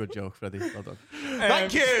such a good joke, Freddy. Well done.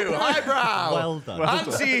 Thank you. Highbrow. Well done.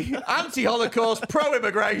 Anti-Holocaust,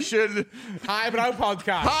 pro-immigration, Highbrow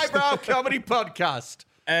podcast. highbrow comedy podcast.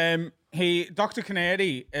 Dr.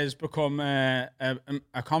 Canary has become a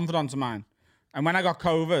confidant of mine. And when I got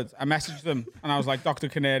COVID, I messaged him and I was like, Dr.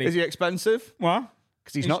 Canary. Is he expensive? What?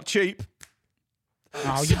 Because he's not cheap.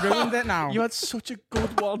 Oh, you ruined it now. You had such a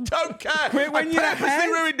good one. Don't care. Quit when I you're purposely ahead.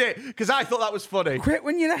 ruined it because I thought that was funny. Quit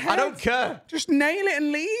when you're ahead. I don't care. Just nail it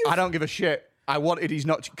and leave. I don't give a shit. I wanted he's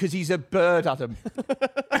not because he's a bird, Adam.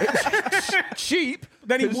 Cheap.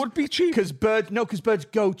 Then he would be cheap. Because birds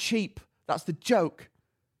go cheap. That's the joke.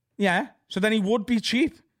 Yeah. So then he would be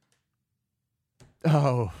cheap.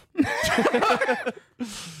 Oh.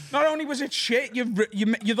 Not only was it shit, you've done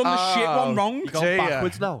the shit one wrong. You're going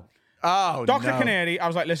backwards now. Oh, Dr. no. Canary, I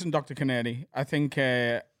was like, listen, Dr. Canary, I think,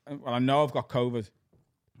 I know I've got COVID.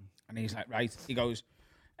 And he's like, right. He goes,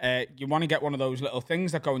 you want to get one of those little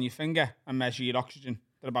things that go in your finger and measure your oxygen.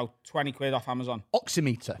 They're about 20 quid off Amazon.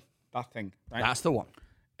 Oximeter. That thing, right? That's the one.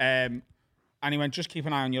 And he went, just keep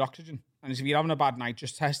an eye on your oxygen. And he said, if you're having a bad night,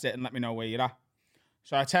 just test it and let me know where you're at.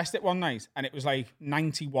 So I tested it one night and it was like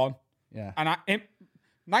 91. Yeah. And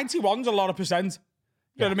 91's a lot of percent.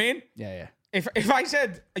 You know what I mean? Yeah. If I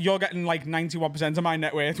said you're getting like 91% of my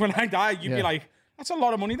net worth when I die, you'd be like, that's a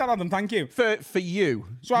lot of money, that Adam, thank you. For you.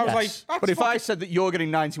 So I was like, that's but if I fucking- said that you're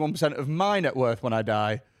getting 91% of my net worth when I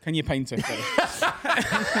die, Can you paint it?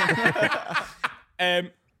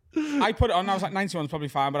 I put it on, I was like, 91's probably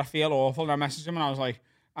fine, but I feel awful. And I messaged him and I was like,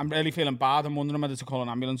 I'm really feeling bad. I'm wondering whether to call an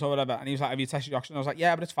ambulance or whatever. And he was like, have you tested your oxygen? I was like,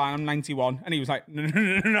 yeah, but it's fine. I'm 91. And he was like,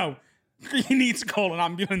 no. You need to call an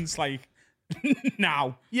ambulance, like,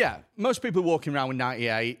 now. yeah, most people walking around with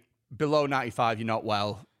 98, below 95, you're not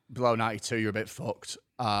well. Below 92, you're a bit fucked.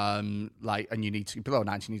 And you need to, below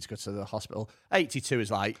 90, you need to go to the hospital. 82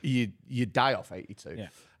 is like, you die off 82. Yeah.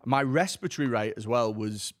 My respiratory rate as well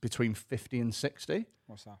was between 50 and 60.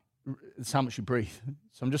 What's that? It's how much you breathe.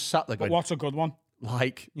 So I'm just sat there But going, what's a good one?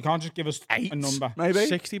 like, You can't just give us 8, a number. maybe?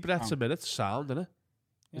 60 breaths a minute, sound, isn't it?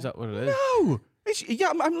 Is that what it is? No.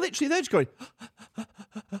 I'm literally there just going,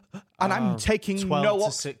 and I'm taking 12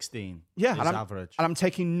 to 16 Yeah, is and average. And I'm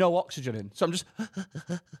taking no oxygen in. So I'm just,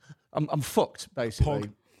 I'm fucked, basically.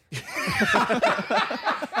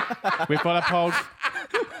 We've got a pod.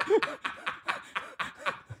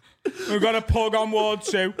 We've got a pug on ward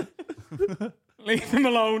 2. Leave him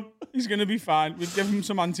alone. He's going to be fine. We'll give him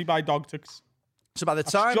some antibiotics. So by the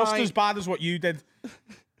time Just as bad as what you did.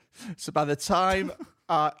 So by the time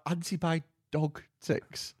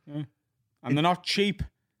antibiotics. And they're not cheap.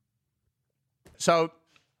 So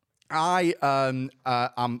I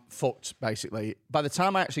am fucked, basically. By the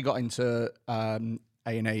time I actually got into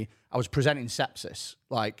A&E, I was presenting sepsis,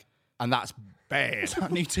 and that's bad. A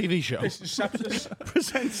new TV show. This is sepsis.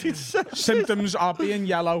 Presenting sepsis. Symptoms are being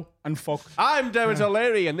yellow and fucked. I'm Derek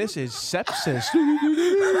O'Leary, and this is Sepsis.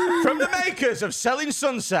 From the makers of Selling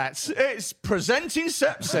Sunsets, it's presenting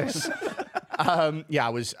sepsis. Yeah,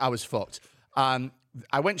 I was fucked. I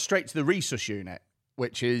went straight to the resus unit,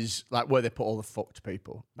 which is where they put all the fucked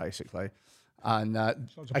people, basically. And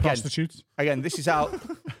Prostitutes. again, this is how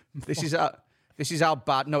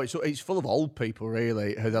bad. No, it's full of old people,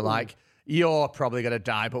 really, who they're like, you're probably going to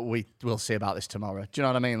die, but we'll see about this tomorrow. Do you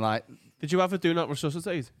know what I mean? Did you ever do not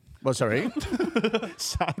resuscitate? Well, sorry.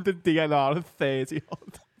 Signed the DNR at 30.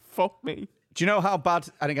 Fuck me. Do you know how bad?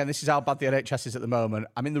 And again, this is how bad the NHS is at the moment.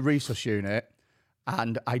 I'm in the resus unit,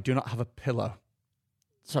 and I do not have a pillow,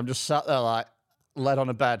 so I'm just sat there laid on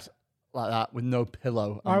a bed like that with no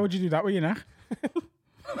pillow. Why would you do that with your neck?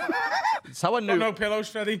 That's how I knew. No pillows,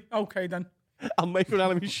 Freddy. Okay, then. I'll make it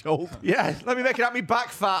out of my shoulder. Yeah, let me make it at me back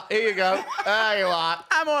fat. Here you go. There you are.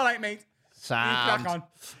 I'm all right, mate. Sound. Back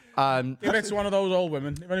on. Give it to one of those old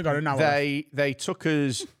women. They've only got an hour. They took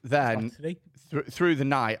us then Today. through the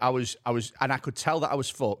night. I was, and I could tell that I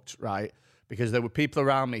was fucked, right? Because there were people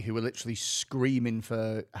around me who were literally screaming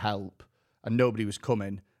for help, and nobody was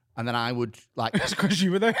coming. And then I would That's because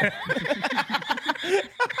you were there.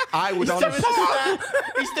 I would honestly.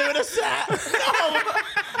 He's doing a set.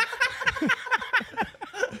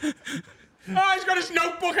 Oh, he's got his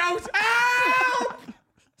notebook out. Help!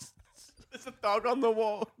 There's a dog on the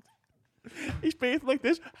wall. He's breathing like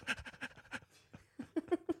this.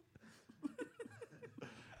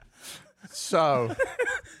 So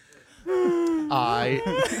I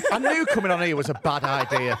knew coming on here was a bad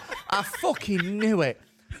idea. I fucking knew it.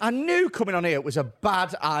 I knew coming on here was a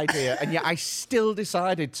bad idea, and yet I still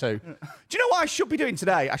decided to. Do you know what I should be doing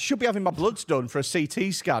today? I should be having my bloods done for a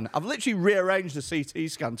CT scan. I've literally rearranged the CT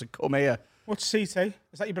scan to come here. What's CT?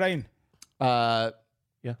 Is that your brain? Yeah.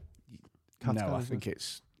 No, I think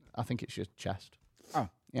it's your chest. Oh.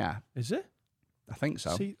 Yeah, Is it? I think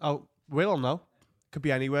so. See, we'll know. Could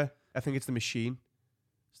be anywhere. I think it's the machine.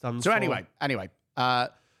 Stands So for- anyway,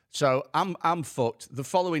 so I'm fucked. The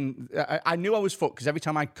following, I knew I was fucked because every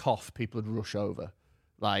time I cough, people would rush over,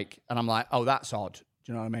 and I'm like, oh, that's odd. Do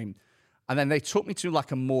you know what I mean? And then they took me to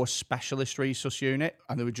a more specialist resus unit,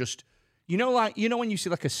 and they were just, you know when you see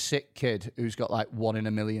a sick kid who's got 1 in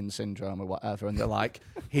a million syndrome or whatever, and they're like,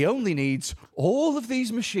 he only needs all of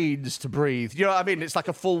these machines to breathe. You know what I mean? It's like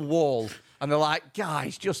a full wall, and they're like,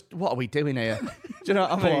 guys, just what are we doing here? Do you know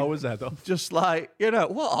what I mean? Blow his head off. Just what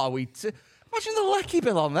are we? Imagine the lecky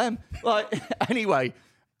bill on them. Anyway,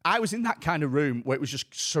 I was in that kind of room where it was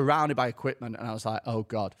just surrounded by equipment, and I was like, oh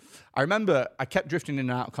God. I remember I kept drifting in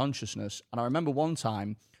and out of consciousness, and I remember one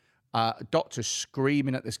time a doctor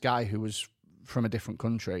screaming at this guy who was from a different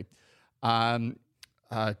country.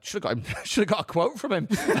 Should have got a quote from him.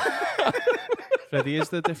 Freddy, is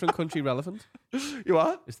the different country relevant? You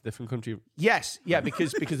are? Is the different country... Yes, yeah,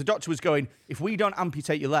 because the doctor was going, if we don't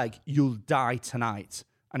amputate your leg, you'll die tonight.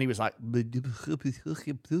 And he was like, and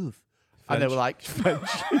they were like, French.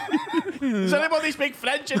 Does anybody speak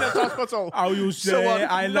French in this hospital? I use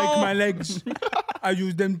I like my legs. I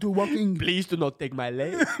use them to walking. Please do not take my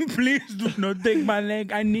leg. Please do not take my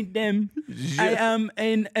leg. I need them. I am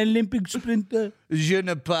an Olympic sprinter. Je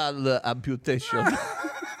ne parle amputation.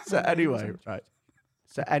 So anyway, right.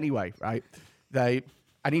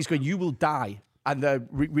 And he's going, you will die. And they're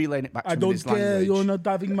relaying it back to I him in don't his care. language. You're not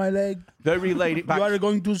having my leg. They're relaying it back. You are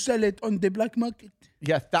going to sell it on the black market.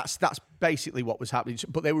 Yeah, that's basically what was happening.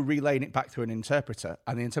 But they were relaying it back through an interpreter.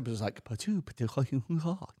 And the interpreter was like, and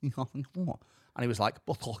he was like, I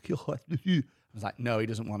was like, no, he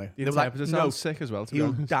doesn't want to. The They were like, interpreter no, sounds sick as well, to be he'll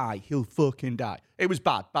honest. die. He'll fucking die. It was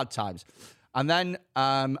bad times. And then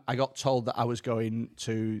I got told that I was going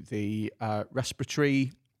to the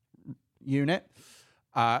respiratory unit.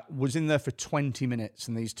 Was in there for 20 minutes,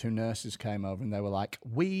 and these two nurses came over, and they were like,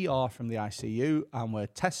 we are from the ICU, and we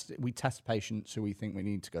test patients who we think we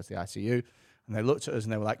need to go to the ICU. And they looked at us,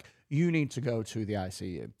 and they were like, you need to go to the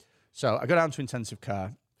ICU. So I go down to intensive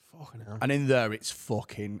care. Fucking hell. And in there, it's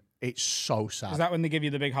so sad. Is that when they give you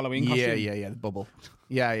the big Halloween costume? Yeah, the bubble.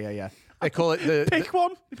 Yeah. They call it the... Pick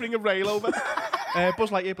one. You bring a rail over. Buzz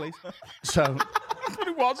Lightyear, please. So... That's what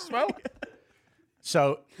it was as well.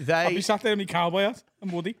 So I'll be they... sat there in my cowboy hat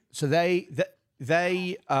and Woody. So they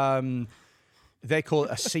call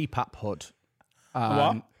it a CPAP hood.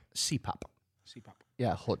 What? CPAP. CPAP.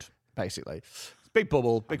 hood, basically. It's big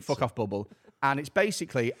bubble, big fuck off bubble. And it's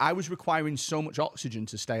basically, I was requiring so much oxygen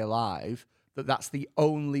to stay alive that's the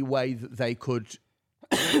only way that they could,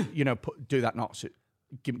 do that. Not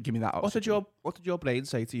give me that oxygen. What did your brain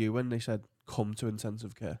say to you when they said come to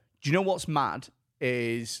intensive care? Do you know what's mad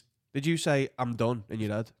is? Did you say I'm done in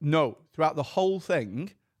your head? No. Throughout the whole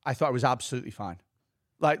thing, I thought I was absolutely fine.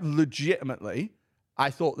 Like legitimately,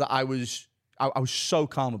 I thought that I was so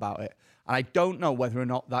calm about it. And I don't know whether or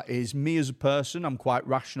not that is me as a person. I'm quite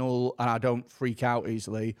rational and I don't freak out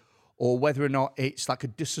easily, or whether or not it's like a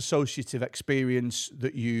dissociative experience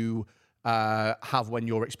that you have when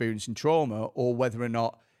you're experiencing trauma, or whether or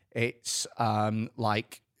not it's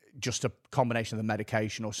like just a combination of the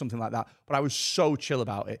medication or something like that. But I was so chill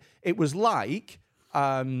about it. It was like...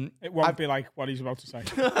 it won't be like what he's about to say.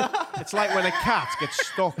 It's like when a cat gets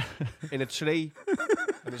stuck in a tree.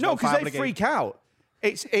 No, because they freak out.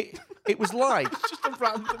 It was like just a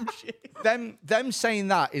random shit. Them saying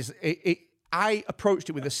that is I approached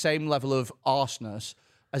it with the same level of arseness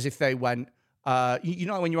as if they went. You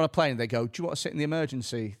know, when you're on a plane, they go, "Do you want to sit in the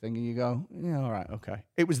emergency thing?" And you go, "Yeah, all right, okay."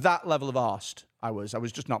 It was that level of arsed. I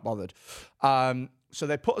was just not bothered. So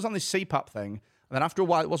they put us on this CPAP thing, and then after a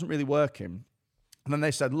while, it wasn't really working. And then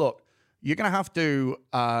they said, "Look, you're going to have to.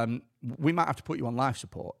 We might have to put you on life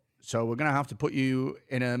support. So we're going to have to put you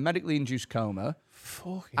in a medically induced coma."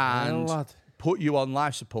 Fucking and hell, lad. Put you on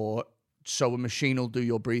life support so a machine will do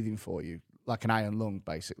your breathing for you, like an iron lung,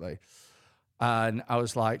 basically. And I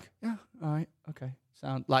was like, yeah, all right, okay.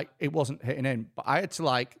 Sound like it wasn't hitting in. But I had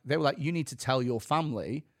to they were like, you need to tell your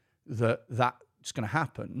family that that's going to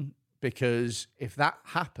happen, because if that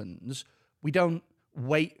happens, we don't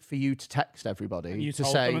wait for you to text everybody you to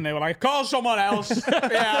told say... them and they were like, call someone else.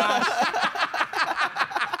 Yeah.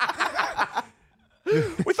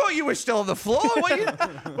 We thought you were still on the floor. What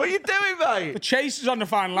are you doing, mate? The chase is on the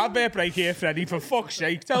final advert break here, Freddy. For fuck's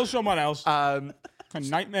sake, tell someone else. A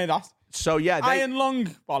nightmare that. So yeah, iron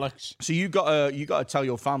lung bollocks. So you gotta tell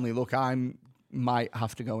your family, look, I might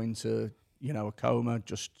have to go into a coma,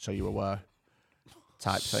 just so you're aware,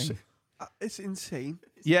 type thing. It's insane.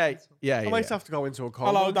 Yeah. I might have to go into a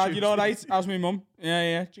coma. Hello, Dad. You all right? How's my mum?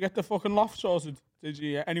 Yeah. Did you get the fucking loft sorted? Did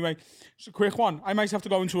you? Yeah. Anyway, just a quick one. I might have to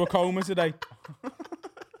go into a coma today.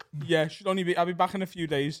 Yeah, I'll be back in a few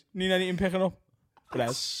days. Need anything picking up?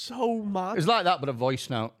 That's so mad. It's like that, but a voice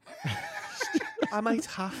note. I might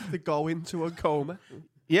have to go into a coma.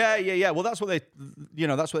 Yeah. Well, that's what they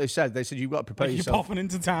said. They said you've got to prepare yourself. You're popping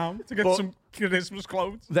into town to get some Christmas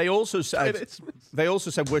clothes. They also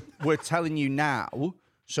said we're telling you now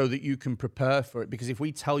so that you can prepare for it, because if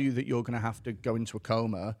we tell you that you're going to have to go into a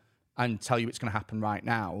coma and tell you it's going to happen right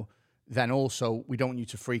now, then also we don't want you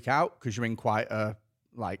to freak out, because you're in quite a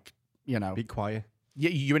be quiet.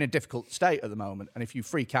 You're in a difficult state at the moment, and if you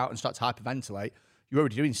freak out and start to hyperventilate, you're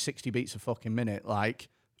already doing 60 beats a fucking minute. Like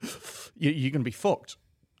you're going to be fucked.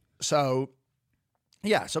 So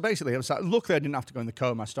yeah. So basically, I was like, luckily I didn't have to go in the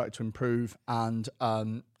coma. I started to improve, and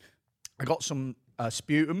I got some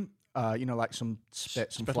sputum. Like some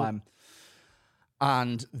spit, some phlegm.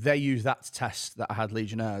 And they used that to test that I had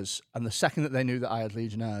Legionnaires. And the second that they knew that I had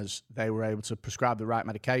Legionnaires, they were able to prescribe the right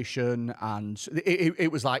medication. And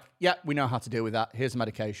it was like, yeah, we know how to deal with that. Here's the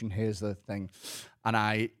medication. Here's the thing. And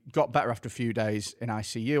I got better after a few days in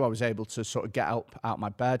ICU. I was able to sort of get out my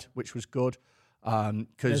bed, which was good.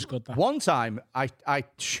 Because one time I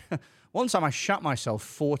shat myself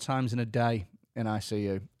 4 times in a day in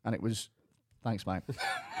ICU. And it was... Thanks, mate.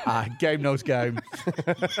 Game knows game.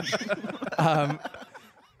 And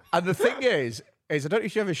the thing is I don't know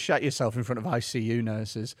if you ever shat yourself in front of ICU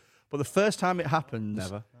nurses, but the first time it happens...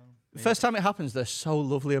 Never. The first time it happens, they're so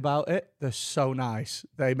lovely about it. They're so nice.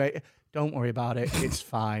 Don't worry about it. It's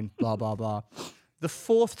fine. Blah, blah, blah. The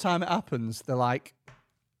 4th time it happens, they're like,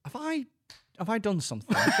 have I done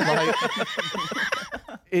something? Like,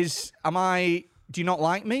 do you not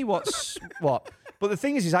like me? What? But the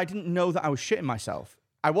thing is I didn't know that I was shitting myself.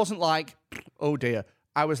 I wasn't like, oh dear.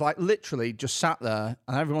 I was like literally just sat there,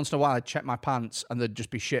 and every once in a while I'd check my pants and they'd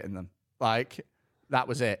just be shitting them. Like, that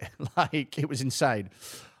was it. Like, it was insane.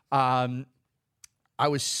 I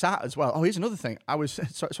was sat as well. Oh, here's another thing. I was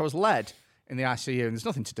led in the ICU, and there's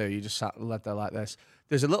nothing to do. You just sat led there like this.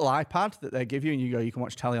 There's a little iPad that they give you, and you can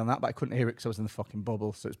watch telly on that, but I couldn't hear it because I was in the fucking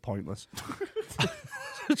bubble, so it's pointless.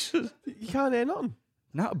 You can't hear nothing.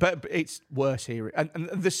 No, but it's worse here. And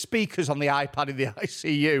the speakers on the iPad in the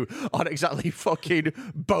ICU aren't exactly fucking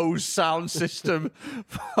Bose sound system,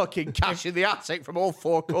 fucking cash in the attic from all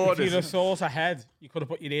 4 corners. If you'd have thought ahead, you could have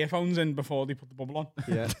put your earphones in before they put the bubble on.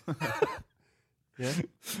 Yeah. Yeah.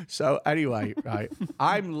 So anyway, right,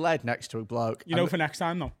 I'm led next to a bloke. You know, for next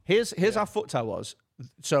time, though. Here's how fucked I was.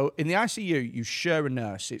 So in the ICU, you share a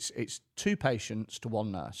nurse. It's 2 patients to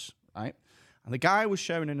 1 nurse, right? And the guy I was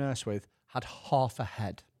sharing a nurse with had half a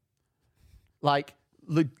head. Like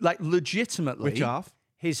legitimately. Which half?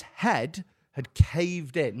 His head had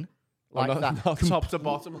caved in like that. Not top to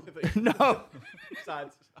bottom. No.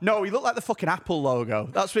 No, he looked like the fucking Apple logo.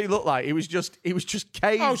 That's what he looked like. He was just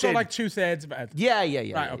caved Oh, so in. like 2/3 of it. Yeah.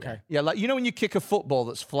 Right, okay. Yeah, like, you know when you kick a football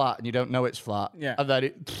that's flat and you don't know it's flat? Yeah. And then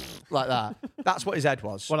it, like that. That's what his head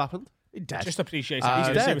was. What happened? He's dead. Just appreciate it.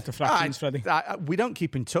 He's dead with deflections, Freddy. We don't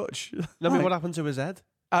keep in touch. No, I mean, what happened to his head?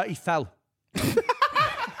 He fell.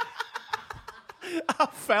 I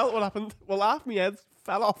felt what happened. Well, half my head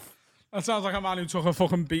fell off. That sounds like a man who took a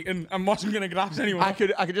fucking beating and wasn't going to grab anyone. I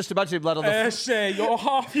could just imagine him led on the Say,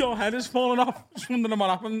 half your head has fallen off. Just wondering what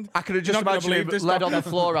happened. I could have just imagined him led on the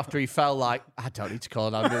floor after he fell, like, I don't need to call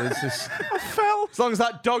an ambulance. I fell. As long as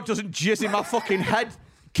that dog doesn't jizz in my fucking head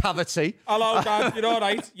cavity. Hello, Dad. You're all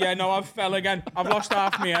right? Yeah, no, I've fell again. I've lost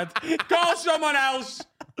half my head. Call someone else.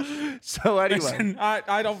 So anyway. Listen,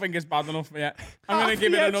 I don't think it's bad enough yet. I'm going to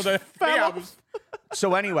give it another 3 hours.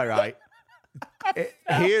 So anyway, right.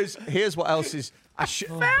 Here's what else is. I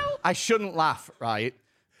shouldn't laugh, right?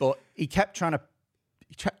 But he kept trying to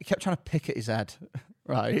pick at his head,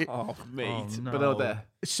 right? Oh, mate. Oh, no. Below there.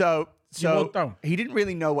 So looked down? he didn't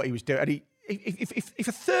really know what he was doing. And if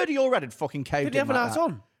a 30-year-old had fucking caved Did he have in an like hat that-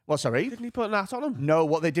 on? What, sorry? Didn't he put an hat on him? No,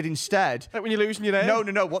 what they did instead. Like when you're losing your hair?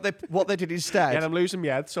 No. What they did instead. Yeah, I'm losing my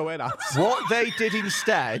head, so wear hats. What they did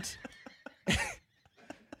instead.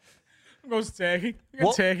 Goes turkey.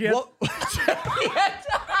 Turkey head.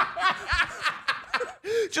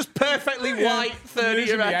 Just perfectly white I'm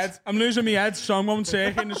 30-year head. I'm losing my head, so I'm going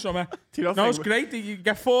turkey in the summer. Do you not No, it's think- great that you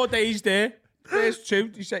get 4 days there. First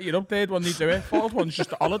 2, you set you up. Third one, they do it. Fourth one's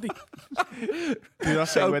just a holiday. Do you not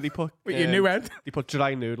think where they put With your new head. They put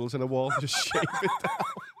dry noodles in a wall and just shape it down.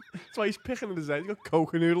 That's why he's picking at his head. He's got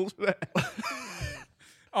coca noodles with it.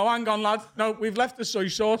 Oh, hang on, lad. No, we've left the soy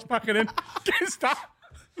sauce packing in. Guess that.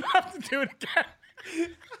 We have to do it again.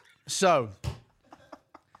 So,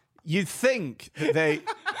 you'd think that they...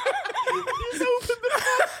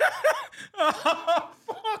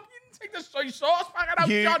 Fucking take the soy sauce packet out,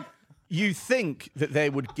 John. You think that they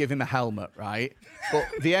would give him a helmet, right? But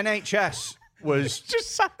the NHS was...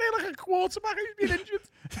 Just sat there like a quarterback who's been injured.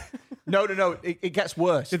 No. It gets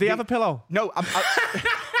worse. Did he have a pillow? No,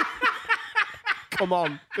 Come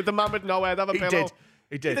on. Did the man with no head have a pillow?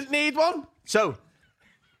 He did. Didn't need one? So,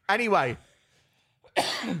 anyway,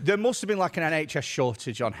 there must have been like an NHS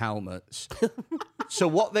shortage on helmets. So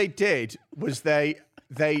what they did was they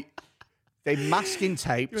masking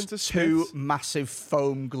taped went to 2 Smith's? massive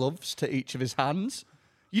foam gloves to each of his hands.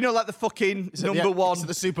 You know, like the fucking number one. To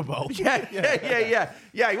the Super Bowl. Yeah.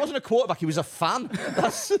 He wasn't a quarterback. He was a fan.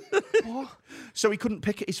 So he couldn't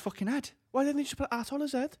pick at his fucking head Why didn't he just put a hat on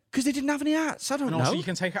his head? because they didn't have any hats. I don't know. So you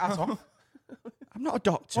can take it out off. I'm not a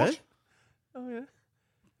doctor. What? Oh, yeah.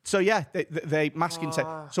 So yeah, they masking tape.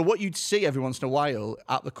 So what you'd see every once in a while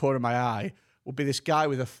at the corner of my eye would be this guy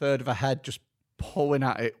with a third of a head just pulling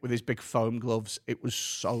at it with his big foam gloves. It was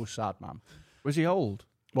so sad, man. Was he old?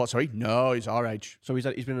 What? Sorry? No, he's our age. So he's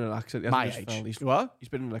been in an accident. He My hasn't just age. fell. What? He's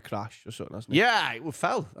been in a crash or something, hasn't he? Yeah, it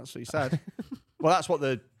fell. That's what he said. Well, that's what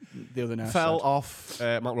the other nurse Fell said.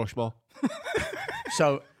 off Mount Rushmore.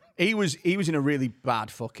 So he was in a really bad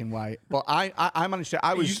fucking way. But I managed to.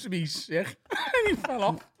 He used to be sick. He fell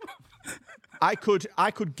off. I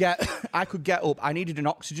could get up. I needed an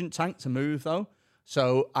oxygen tank to move though.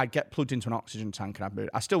 So I'd get plugged into an oxygen tank and I'd move.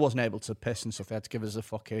 I still wasn't able to piss and stuff. They had to give us a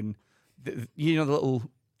fucking, the little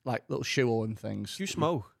shoe and things. Do you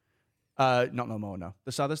smoke? Not no more, no.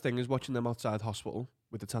 The saddest thing is watching them outside hospital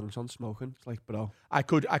with the tanks on smoking. It's like, bro. I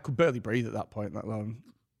could barely breathe at that point, let alone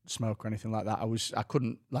smoke or anything like that. I was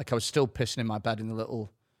still pissing in my bed in the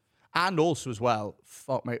little, and also as well,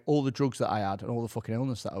 fuck mate, all the drugs that I had and all the fucking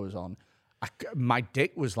illness that I was on, my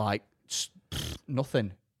dick was like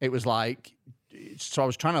nothing. It was like, so I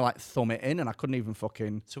was trying to like thumb it in and I couldn't even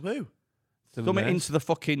fucking To who? thumb it into the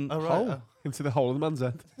fucking Oh, right. hole. Oh. Into the hole of the man's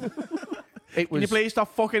head. It Can you was. please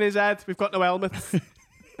stop fucking his head? We've got no helmet.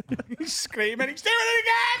 He's screaming. He's doing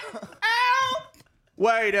it again. Help!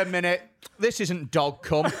 Wait a minute. This isn't dog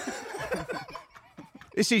cum.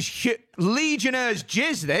 This is Legionnaires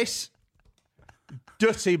jizz, this.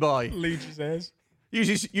 Dirty boy. Legion says.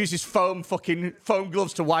 Uses foam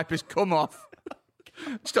gloves to wipe his cum off.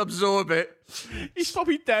 Just absorb it. He's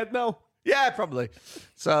probably dead now. Yeah, probably.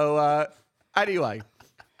 So, anyway,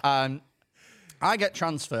 I get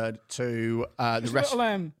transferred to the rest.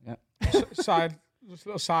 Little, Yeah. Just a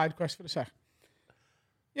little side quest for a sec.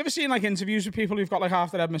 You ever seen like interviews with people who've got like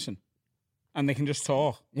half their head missing, and they can just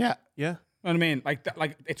talk? Yeah. Yeah. You know what I mean?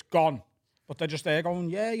 Like it's gone, but they're just there going,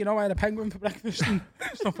 yeah, you know, I had a penguin for breakfast and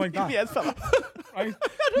stuff like that. Yeah, fella. Right?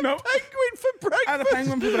 No, penguin for breakfast. I had a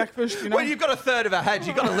penguin for breakfast. You know, When you've got a third of a head,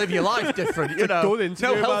 you've got to live your life different. You know, good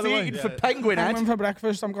interview, no by the healthy way. eating for penguin head. penguin for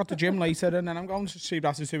breakfast. I've got the gym later, and then I'm going to see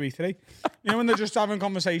Ratatouille 3. You know, when they're just having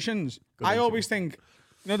conversations, I always think,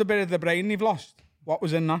 you know, the bit of the brain they've lost. What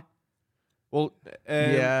was in that? Well,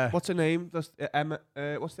 Yeah. what's her name? That's Emma.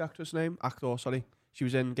 What's the actress name? Actor, sorry. She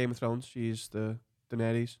was in Game of Thrones. She's the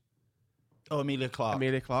Daenerys. Oh, Emilia Clarke.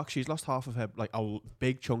 Amelia Clark. She's lost half of her, like a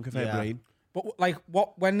big chunk of her brain. But like,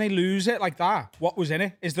 what when they lose it like that? What was in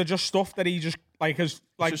it? Is there just stuff that he just like has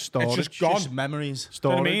like just it's just gone? Just memories. You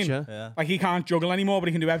know what I Storage, mean? yeah. Like he can't juggle anymore, but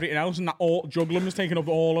he can do everything else, and that all juggling was taking up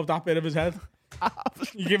all of that bit of his head.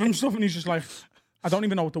 You give him stuff, and he's just like, I don't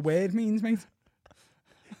even know what the word means, mate.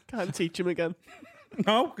 Can't teach him again.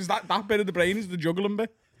 No, because that bit of the brain is the juggling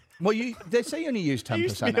bit. Well, they say you only use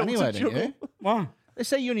 10% anyway, don't you? What? They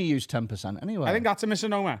say you only use 10% anyway. I think that's a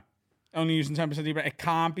misnomer. Only using 10% of your brain. It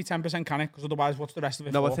can't be 10%, can it? Because otherwise, what's the rest of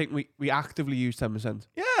it No, for? I think we actively use 10%.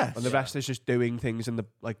 Yeah. And the rest is just doing things in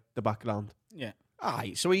the background. Yeah.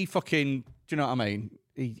 Aye, so he fucking, do you know what I mean?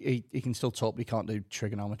 He can still talk, but he can't do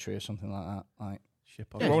trigonometry or something like that. Like, Shit.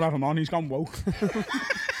 We won't have him on. He's gone woke.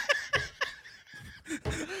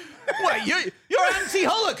 wait, you're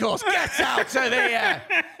anti-Holocaust. Get out of here.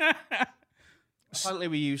 Apparently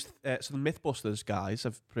we used, so the Mythbusters guys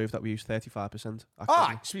have proved that we use 35%.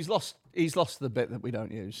 Aye, so he's lost the bit that we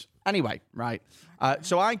don't use. Anyway, right.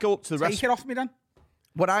 So I go up to the Take rest. it off me then.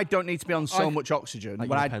 When I don't need to be on so much oxygen, Like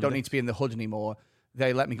when I your don't appendix. need to be in the hood anymore,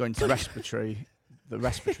 they let me go into the respiratory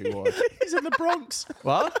ward. He's in the Bronx.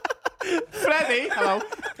 What? Freddy, hello.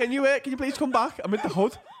 Can you please come back? I'm in the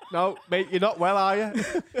hood. No, mate, you're not well, are you?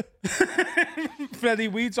 Freddy,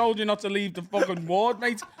 we told you not to leave the fucking ward,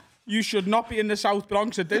 mate. You should not be in the South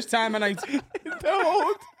Bronx at this time of night.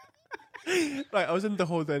 The hood. Right, I was in the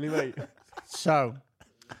hood anyway. So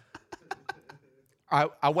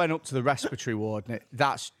I went up to the respiratory ward, and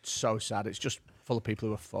that's so sad. It's just full of people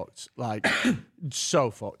who are fucked, like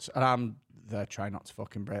so fucked, and I'm there trying not to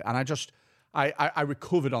fucking breathe. And I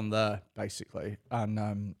recovered on there basically,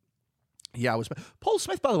 and yeah, I was Paul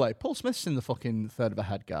Smith, by the way. Paul Smith's in the fucking third of a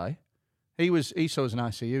head guy. He saw us in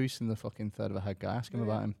ICU. He's in the fucking third of a head guy. Ask him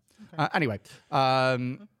about him. Okay. Anyway,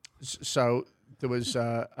 so there was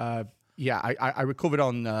I recovered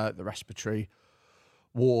on the respiratory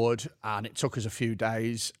ward, and it took us a few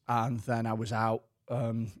days, and then I was out.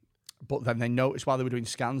 But then they noticed while they were doing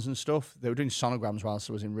scans and stuff, they were doing sonograms whilst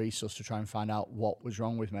I was in resus to try and find out what was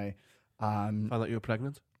wrong with me. Found out you were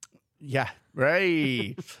pregnant? Yeah,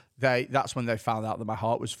 right. That's when they found out that my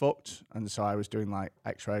heart was fucked, and so I was doing like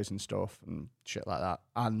X-rays and stuff and shit like that.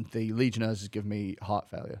 And the Legionnaires has given me heart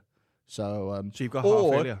failure. So you've got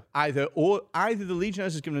heart failure? Either the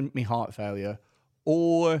Legionnaires has given me heart failure,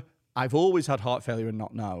 or I've always had heart failure and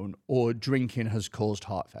not known, or drinking has caused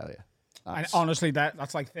heart failure. And honestly,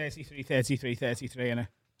 that's like 33, innit?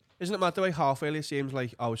 Isn't it mad the way heart failure seems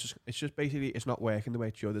like, it's just basically, it's not working the way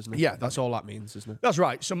it should, isn't it? Yeah, That's all that means, isn't it? That's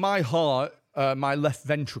right. So my heart, my left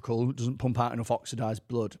ventricle doesn't pump out enough oxidized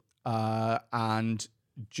blood. And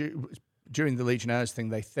during the Legionnaires thing,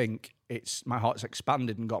 they think my heart's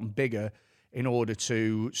expanded and gotten bigger in order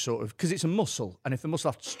to sort of, because it's a muscle. And if the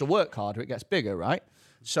muscle has to work harder, it gets bigger, right?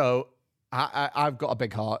 So I've got a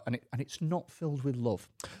big heart, and it's not filled with love.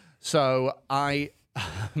 So I...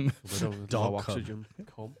 Dog oxygen.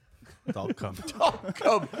 Come. Dog come. Dog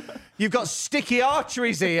come. You've got sticky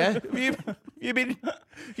arteries here. You've been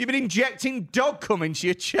injecting dog cum into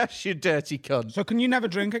your chest, you dirty cunt. So can you never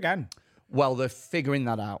drink again? Well, they're figuring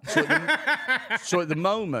that out. So at the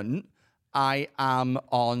moment, I am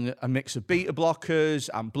on a mix of beta blockers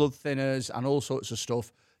and blood thinners and all sorts of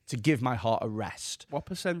stuff to give my heart a rest. What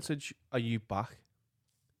percentage are you back?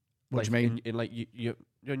 What do you mean? In like you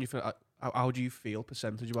feel, how do you feel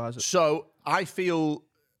percentage wise? So I feel.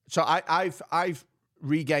 So I've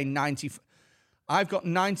regained 90. I've got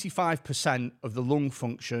 95% of the lung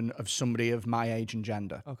function of somebody of my age and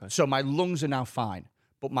gender. Okay. So my lungs are now fine,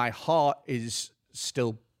 but my heart is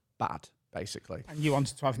still bad, basically. And you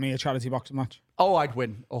wanted to have me a charity boxing match? Oh, I'd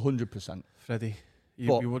win 100%. Freddie,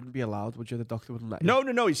 you wouldn't be allowed, would you? The doctor wouldn't let you.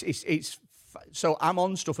 No. It's so I'm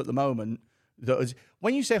on stuff at the moment that is,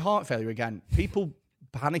 when you say heart failure again, people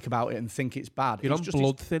panic about it and think it's bad. You're it's on just,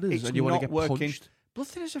 blood thinners and you want to get punched. Blood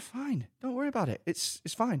thinners are fine. Don't worry about it. It's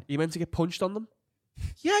fine. You meant to get punched on them?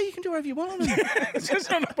 Yeah, you can do whatever you want on them. It's just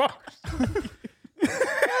on a box.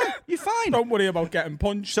 You're fine. Don't worry about getting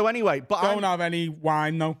punched. So anyway, but Don't have any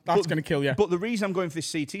wine, though. That's going to kill you. But the reason I'm going for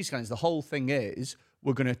this CT scan is the whole thing is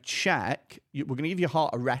we're going to check, we're going to give your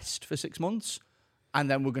heart a rest for 6 months, and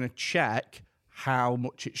then we're going to check how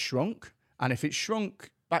much it's shrunk. And if it's shrunk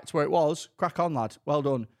back to where it was, crack on, lad. Well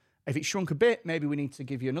done. If it's shrunk a bit, maybe we need to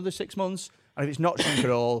give you another 6 months. And if it's not shrunk at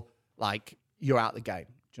all, like, you're out the game.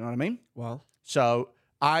 Do you know what I mean? Well, So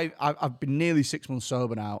I've been nearly 6 months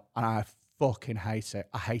sober now, and I fucking hate it.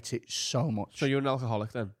 I hate it so much. so you're an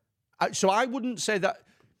alcoholic then? So I wouldn't say that.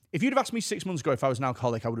 If you'd have asked me 6 months ago if I was an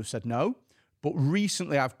alcoholic, I would have said no. But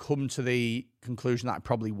recently I've come to the conclusion that I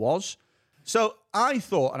probably was. So I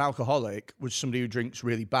thought an alcoholic was somebody who drinks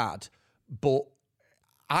really bad. But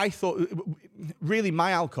I thought, really,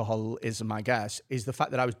 my alcoholism, I guess, is the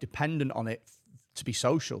fact that I was dependent on it to be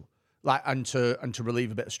social, like, and to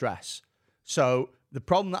relieve a bit of stress. So the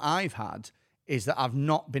problem that I've had is that I've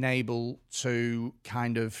not been able to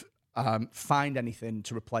kind of find anything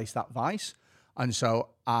to replace that vice. And so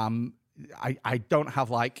I don't have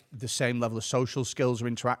like the same level of social skills or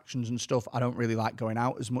interactions and stuff. I don't really like going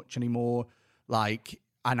out as much anymore. Like,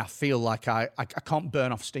 and I feel like I can't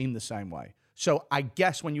burn off steam the same way. So I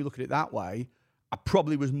guess when you look at it that way, I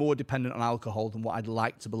probably was more dependent on alcohol than what I'd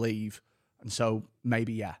like to believe. And so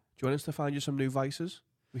maybe, yeah. Do you want us to find you some new vices?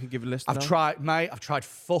 We can give you a list. I've tried, mate. I've tried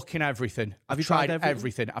fucking everything. Have you tried tried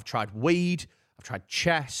everything? I've tried weed. I've tried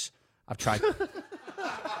chess. I've tried.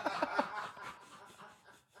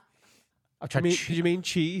 I've tried. Did you mean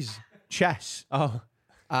cheese? Chess? Oh,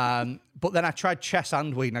 But then I tried chess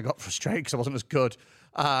and weed, and I got frustrated because I wasn't as good.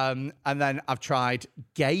 And then I've tried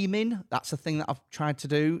gaming. That's a thing that I've tried to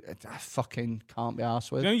do. I fucking can't be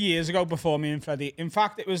arsed with. You know, years ago, before me and Freddy, in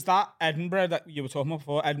fact, it was that Edinburgh that you were talking about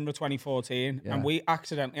before, Edinburgh 2014, and we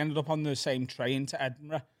accidentally ended up on the same train to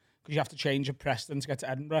Edinburgh because you have to change at Preston to get to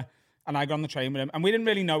Edinburgh. And I got on the train with him, and we didn't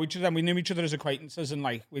really know each other. We knew each other as acquaintances, and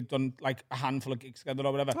like we'd done like a handful of gigs together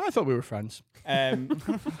or whatever. I thought we were friends.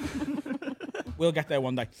 We'll get there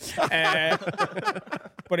one day.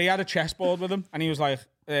 But he had a chessboard with him, and he was like,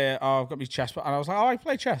 "Oh, I've got my chessboard," and I was like, "Oh, I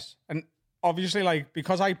play chess." And obviously, like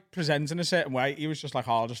because I present in a certain way, he was just like,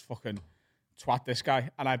 "Oh, I'll just fucking twat this guy,"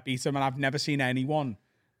 and I beat him. And I've never seen anyone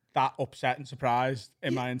that upset and surprised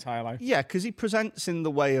in my entire life. Yeah, because he presents in the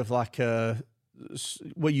way of like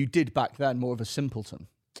well, you did back then, more of a simpleton.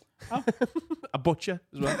 a butcher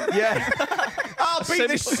as well. Yeah. I'll beat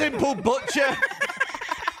this simple butcher.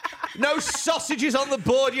 No sausages on the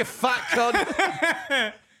board, you fat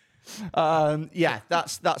cunt. Yeah,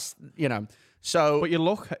 that's you know. So, But you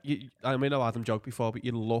look. I mean, I've had them joke before, but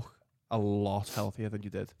you look a lot healthier than you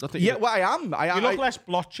did. Not that yeah, well, I am. You look less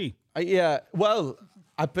blotchy. Yeah. Well,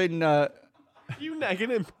 I've been. you negging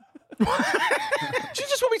him. Do you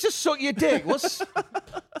just want me to suck your dick? What's the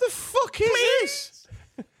fuck is this?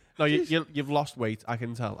 No, you've lost weight. I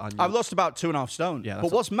can tell. And I've lost about 2.5 stone. Yeah,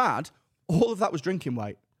 but what's mad? All of that was drinking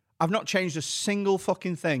weight. I've not changed a single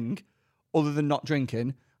fucking thing other than not drinking,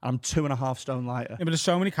 and I'm 2.5 stone lighter. Yeah, but there's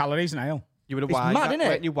so many calories in ale. You would have It's wine. mad, innit?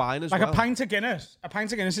 Weren't you wine as Like well? a pint of Guinness. A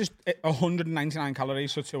pint of Guinness is 199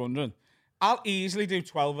 calories, so 200. I'll easily do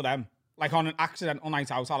 12 of them. Like on an accidental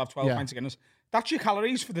night out, I'll have 12 pints of Guinness. That's your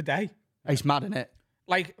calories for the day. It's mad, innit?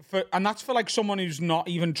 Like and that's for like someone who's not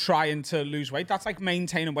even trying to lose weight. That's like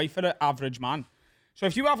maintaining weight for an average man. So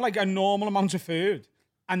if you have like a normal amount of food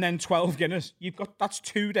and then 12 Guinness, that's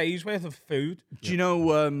 2 days worth of food. Do you know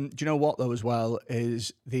what though as well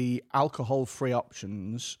is the alcohol-free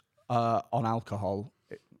options on alcohol?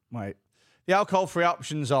 The alcohol-free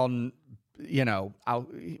options on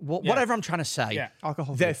whatever I'm trying to say. Yeah.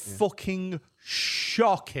 Alcohol. They're fucking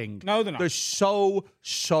shocking. No, they're not. They're so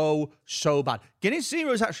bad. Guinness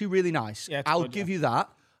Zero is actually really nice. Yeah, it's I'll good, give you that.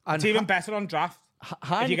 And It's even better on draft.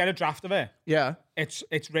 If you get a draft of it, yeah, it's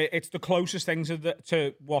the closest thing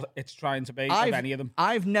to what it's trying to be of any of them.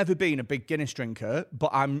 I've never been a big Guinness drinker,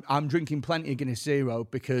 but I'm drinking plenty of Guinness Zero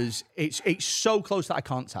because it's so close that I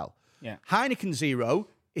can't tell. Yeah. Heineken Zero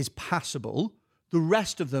is passable. The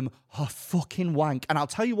rest of them are fucking wank. And I'll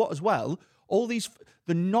tell you what as well,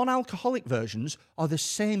 the non-alcoholic versions are the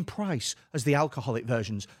same price as the alcoholic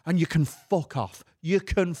versions. And you can fuck off. You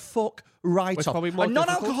can fuck right It's off. probably more A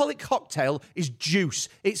non-alcoholic cocktail is juice.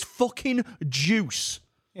 It's fucking juice.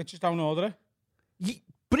 Yeah, just don't order it.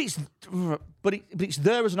 But it's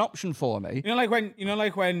there as an option for me. You know,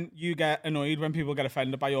 like when you get annoyed when people get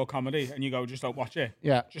offended by your comedy, and you go, just don't watch it.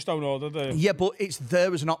 Yeah. Just don't order the. Yeah, but it's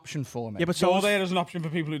there as an option for me. Yeah, but So so there is an option for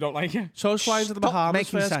people who don't like it. so is flying to the Stop Bahamas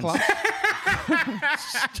making first sense.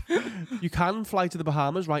 class. You can fly to the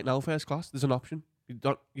Bahamas right now, first class. There's an option.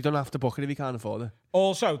 You don't have to book it if you can't afford it.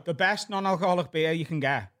 Also, the best non-alcoholic beer you can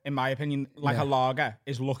get, in my opinion, like a lager,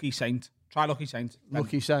 is Lucky Saint. Try Lucky Saint.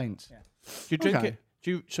 Lucky Saint. Yeah. Do you drink Okay. it?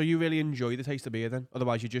 So you really enjoy the taste of beer then?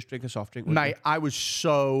 Otherwise, you just drink a soft drink. Mate, I was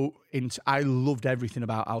so into. I loved everything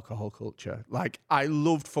about alcohol culture. Like, I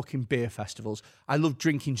loved fucking beer festivals. I loved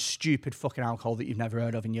drinking stupid fucking alcohol that you've never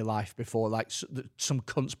heard of in your life before, like some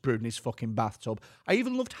cunt's brewed in his fucking bathtub. I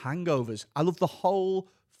even loved hangovers. I loved the whole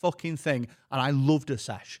fucking thing, and I loved a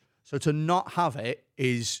sesh. So to not have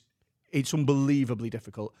it's unbelievably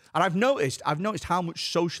difficult. And I've noticed how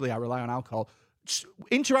much socially I rely on alcohol.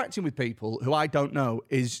 Interacting with people who I don't know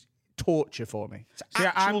is torture for me. It's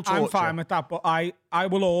actual torture. I'm fine with that, but I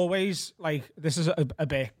will always, like, this is a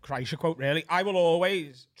bit Kreischer quote, really. I will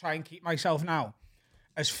always try and keep myself now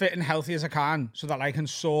as fit and healthy as I can so that I can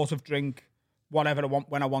sort of drink whatever I want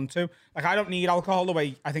when I want to. Like, I don't need alcohol the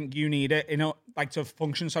way I think you need it, like to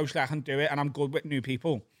function socially. I can do it, and I'm good with new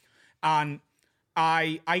people. And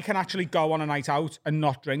I can actually go on a night out and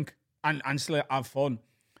not drink and still have fun.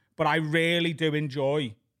 But I really do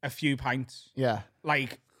enjoy a few pints. Yeah.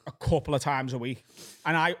 Like a couple of times a week.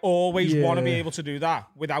 And I always want to be able to do that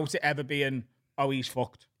without it ever being, oh, he's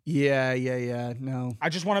fucked. Yeah. No. I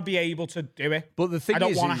just want to be able to do it. But the thing I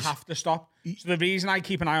don't is want to have to stop. So the reason I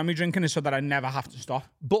keep an eye on me drinking is so that I never have to stop.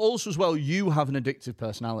 But also as well, you have an addictive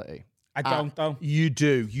personality. I don't, though. You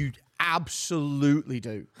do. You absolutely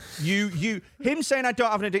do. Him saying I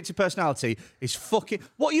don't have an addictive personality is fucking.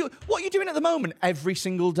 What are you doing at the moment every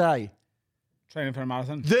single day? Training for a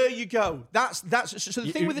marathon. There you go. That's so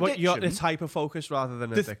the thing with addiction. It's hyper focus rather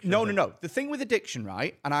than addiction. No. The thing with addiction,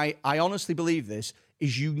 right? And I honestly believe this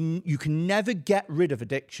is you can never get rid of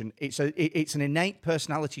addiction. It's an innate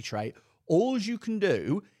personality trait. All you can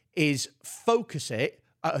do is focus it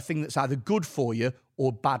at a thing that's either good for you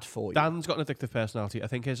or bad for you. Dan's got an addictive personality. I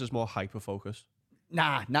think his is more hyper focus.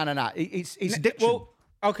 Nah. It's addiction. Well,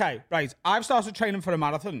 okay, right. I've started training for a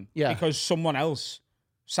marathon because someone else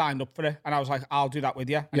signed up for it, and I was like, I'll do that with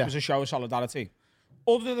you. And it was a show of solidarity.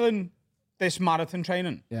 Other than this marathon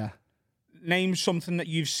training, name something that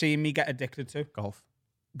you've seen me get addicted to.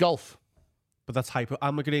 Golf. But that's hyper.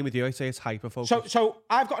 I'm agreeing with you. I'd say it's hyper focus. So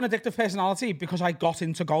I've got an addictive personality because I got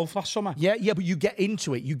into golf last summer. Yeah, but you get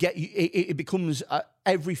into it. It becomes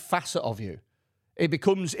every facet of you. It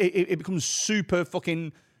becomes super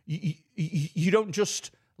fucking. You don't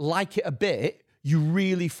just like it a bit. You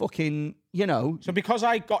really fucking, So because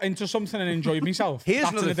I got into something and enjoyed myself, Here's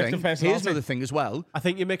that's another an addictive thing. personality. Here's another thing as well. I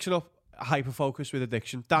think you're mixing up hyper focus with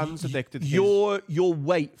addiction. Dan's addicted. To Your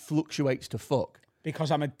weight fluctuates to fuck.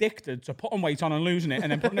 Because I'm addicted to putting weight on and losing it,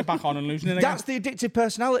 and then putting it back on and losing it again. That's the addictive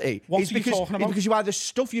personality. What are you talking about? It's because you either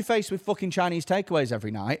stuff your face with fucking Chinese takeaways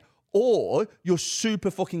every night, or you're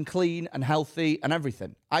super fucking clean and healthy and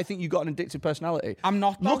everything. I think you got an addictive personality. I'm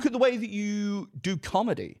not, though. Look at the way that you do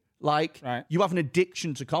comedy. Like, you have an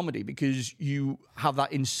addiction to comedy because you have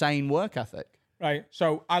that insane work ethic. Right.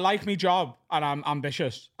 So I like my job, and I'm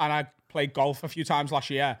ambitious, and I played golf a few times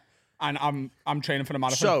last year. And I'm training for the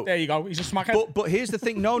marathon. So, there you go. He's a smackhead. But here's the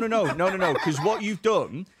thing. No. Because what you've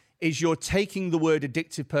done is you're taking the word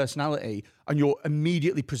addictive personality and you're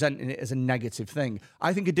immediately presenting it as a negative thing.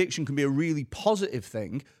 I think addiction can be a really positive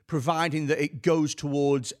thing, providing that it goes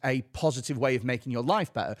towards a positive way of making your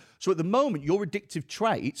life better. So at the moment, your addictive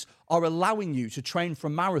traits are allowing you to train for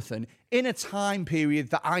a marathon in a time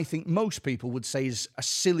period that I think most people would say is a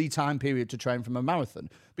silly time period to train from a marathon.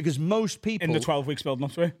 Because most people... In the 12 weeks building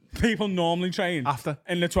up to it. People normally train after.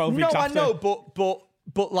 In the 12 weeks after. No, I know,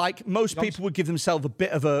 but like most people would give themselves a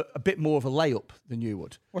bit more of a layup than you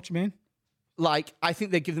would. What do you mean? Like, I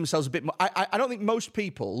think they give themselves a bit more. I don't think most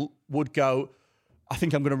people would go, I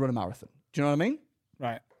think I'm going to run a marathon. Do you know what I mean?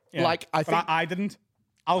 Right. Yeah. Like, I didn't.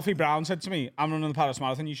 Alfie Brown said to me, I'm running the Paris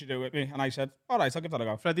Marathon, you should do it with me. And I said, all right, I'll give that a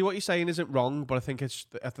go. Freddie, what you're saying isn't wrong, but I think it's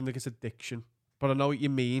addiction. But I know what you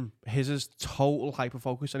mean. His is total hyper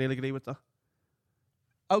focus, and he'll agree with that.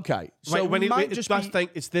 Okay, so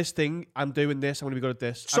it's this thing. I'm doing this. I'm going to be good at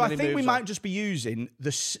this. So I think we might just be using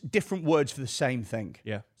the different words for the same thing.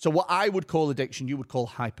 Yeah. So what I would call addiction, you would call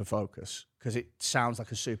hyperfocus because it sounds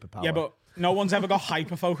like a superpower. Yeah, but no one's ever got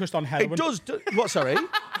hyper focused on heroin. It does. What? Sorry.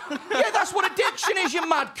 Yeah, that's what addiction is, you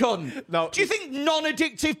mad cunt. No. Do you think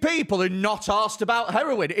non-addictive people are not asked about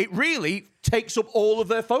heroin? It really takes up all of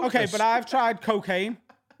their focus. Okay, but I've tried cocaine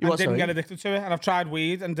and didn't get addicted to it, and I've tried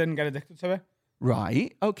weed and didn't get addicted to it.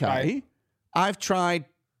 Right, okay. Right. I've tried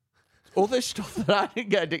other stuff that I didn't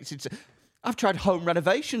get addicted to. I've tried home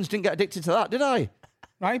renovations, didn't get addicted to that, did I?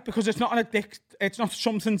 Right, because it's not it's not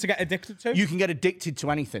something to get addicted to. You can get addicted to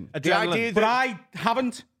anything. The idea that I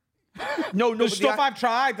haven't. No, There's stuff I've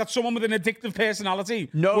tried that someone with an addictive personality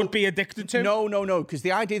would be addicted to. No, because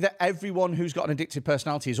the idea that everyone who's got an addictive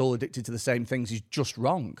personality is all addicted to the same things is just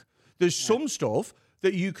wrong. There's some stuff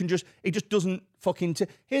that you can it just doesn't fucking...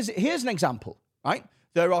 Here's an example, right?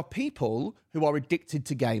 There are people who are addicted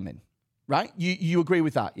to gaming, right? You agree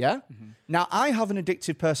with that, yeah? Mm-hmm. Now, I have an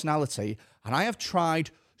addictive personality, and I have tried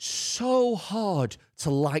so hard to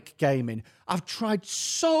like gaming. I've tried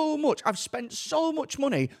so much. I've spent so much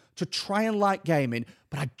money to try and like gaming,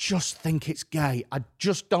 but I just think it's gay. I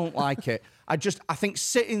just don't like it. I think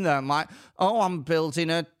sitting there, I'm like, oh, I'm building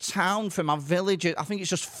a town for my village. I think it's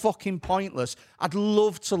just fucking pointless. I'd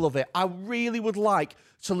love to love it. I really would like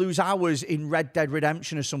to lose hours in Red Dead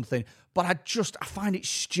Redemption or something, but I find it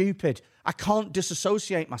stupid. I can't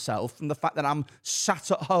disassociate myself from the fact that I'm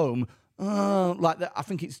sat at home like that. I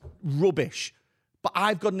think it's rubbish. But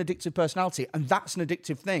I've got an addictive personality, and that's an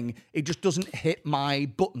addictive thing. It just doesn't hit my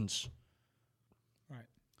buttons. Right.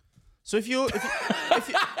 So if you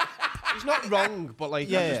he's not wrong, but like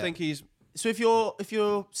I just think he's. So if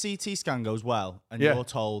your CT scan goes well and you're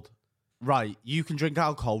told, right, you can drink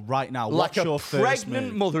alcohol right now. Like what's your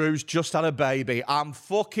pregnant mother who's just had a baby, I'm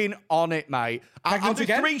fucking on it, mate. I'll do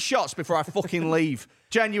 3 shots before I fucking leave.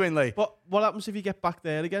 Genuinely. But what happens if you get back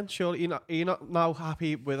there again? Surely you're not now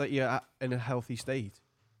happy with that you're in a healthy state.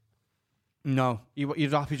 No. You're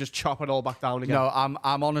happy just chop it all back down again. No,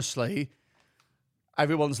 I'm honestly...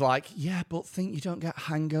 Everyone's like, yeah, but think you don't get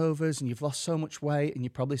hangovers and you've lost so much weight and you're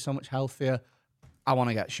probably so much healthier. I want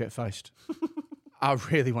to get shit-faced. I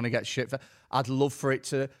really want to get shit-faced. I'd love for it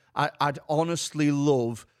to... I'd honestly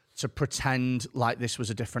love to pretend like this was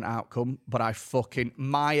a different outcome, but I fucking...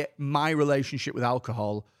 My relationship with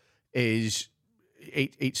alcohol is...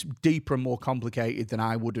 It's deeper and more complicated than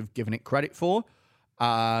I would have given it credit for.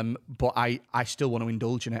 But I still want to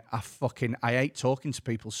indulge in it. I hate talking to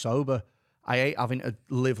people sober. I hate having to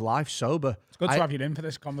live life sober. It's good to have you in for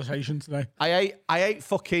this conversation today. I hate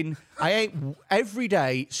every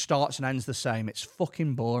day starts and ends the same. It's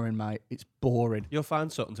fucking boring, mate. It's boring. You'll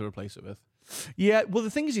find something to replace it with. Yeah, well, the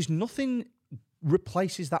thing is nothing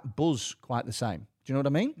replaces that buzz quite the same. Do you know what I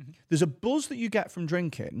mean? Mm-hmm. There's a buzz that you get from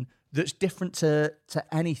drinking that's different to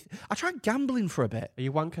anything. I tried gambling for a bit. Are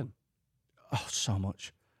you wanking? Oh, so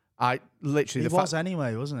much. I literally... He was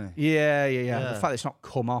anyway, wasn't he? Yeah. The fact that it's not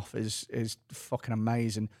come off is fucking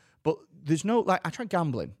amazing. But there's no... Like, I tried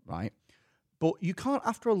gambling, right? But you can't...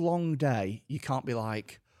 After a long day, you can't be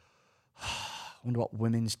like, I wonder what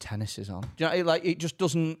women's tennis is on. Do you know, it just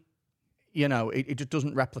doesn't... You know, it just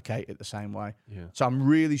doesn't replicate it the same way. Yeah. So I'm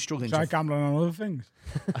really struggling to... Try gambling on other things.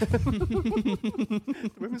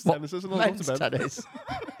 Women's tennis isn't on. Men's tennis.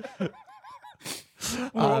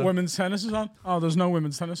 What women's tennis is on? Oh, there's no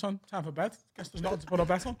women's tennis on. Time for bed. Guess there's nothing to put a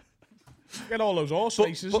bet on. Get all those horse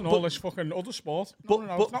races and all this fucking other sport.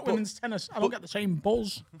 No, it's not women's tennis. I don't get the same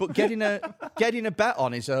buzz. But getting a bet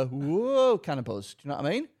on is a whoa kind of buzz. Do you know what I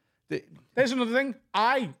mean? There's another thing.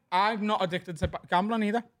 I'm not addicted to gambling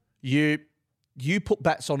either. You put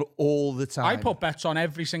bets on all the time. I put bets on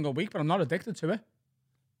every single week, but I'm not addicted to it.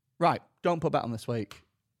 Right. Don't put bet on this week.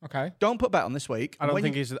 Okay. Don't put bet on this week. I don't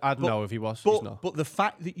think I'd know if he was. He's not. But the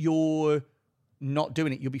fact that you're not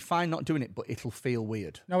doing it, you'll be fine not doing it, but it'll feel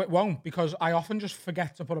weird. No, it won't, because I often just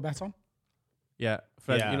forget to put a bet on. Yeah,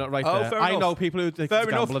 Fred, you're not right there. Fair I enough. know people who are addicted to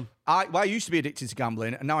gambling. I used to be addicted to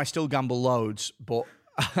gambling, and now I still gamble loads, but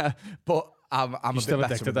I'm a bit still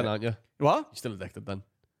better addicted then, aren't you? What? You're still addicted then.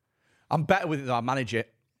 I'm better with it than I manage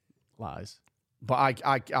it. Lies. But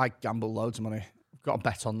I gamble loads of money. I've got a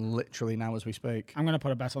bet on literally now as we speak. I'm going to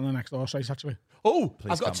put a bet on the next horse race, actually. Oh,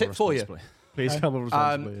 I've got a tip for you. Please gamble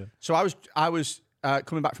responsibly. Yeah. So I was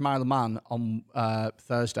coming back from Isle of Man on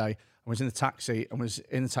Thursday. I was in the taxi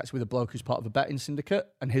with a bloke who's part of a betting syndicate,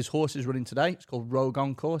 and his horse is running today. It's called Rogue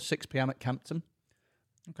Encore, 6 p.m. at Kempton.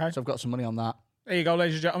 Okay. So I've got some money on that. There you go,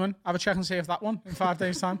 ladies and gentlemen. Have a check and see if that one in 5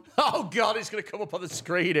 days' time. Oh, God, it's going to come up on the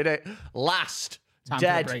screen, innit? Last. Time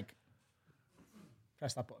dead. For a break.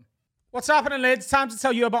 Press that button. What's happening, lads? Time to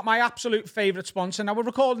tell you about my absolute favourite sponsor. Now, we're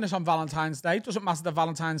recording this on Valentine's Day. It doesn't matter that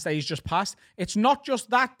Valentine's Day is just past. It's not just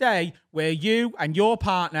that day where you and your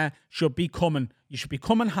partner should be coming. You should be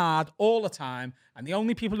coming hard all the time. And the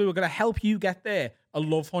only people who are going to help you get there are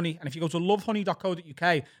Love Honey. And if you go to lovehoney.co.uk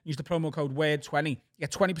and use the promo code WORD20, you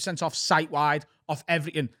get 20% off site-wide, off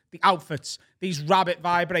everything. The outfits, these rabbit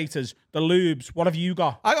vibrators, the lubes. What have you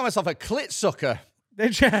got? I got myself a clit sucker.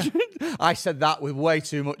 Did you? I said that with way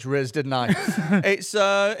too much riz, didn't I? It's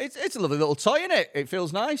a lovely little toy, isn't it? It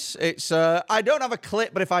feels nice. It's I don't have a clit,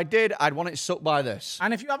 but if I did, I'd want it sucked by this.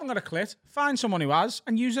 And if you haven't got a clit, find someone who has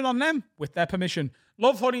and use it on them with their permission.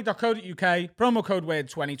 Lovehoney.co.uk, promo code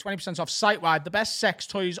WEIRD20, 20% off site-wide, the best sex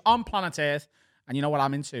toys on planet Earth. And you know what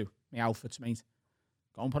I'm into? My outfits, mate.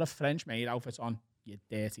 Go and put a French maid outfit on, you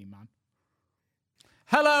dirty man.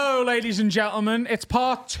 Hello, ladies and gentlemen. It's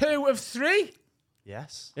part 2 of 3.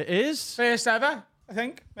 Yes. It is. First ever, I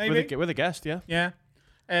think, maybe. With a guest, yeah. Yeah.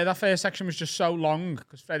 That first section was just so long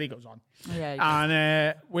because Freddy goes on. Yeah.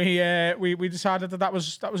 And we decided that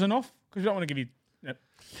was enough because we don't want to give you...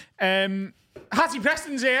 Hatty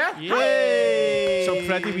Preston's here. Yay! So,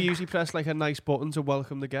 Freddy, we usually press like a nice button to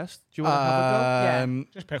welcome the guest. Do you want to have a go? Yeah.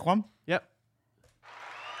 Just pick one. Yep.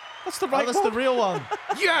 That's the right That's one. the real one.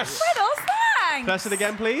 Yes! Riddles, thanks. Press it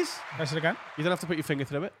again, please. Press it again. You don't have to put your finger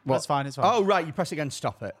through it. That's fine. It's fine. Oh, right. You press again,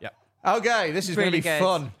 stop it. Yeah. Okay, this is going to Really be good.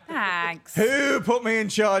 fun. Thanks. Who put me in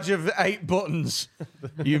charge of 8 buttons?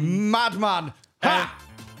 You madman. Ha!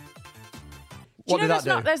 Do What you know did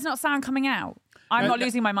that do? there's not sound coming out? I'm not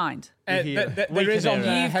losing my mind. There is on the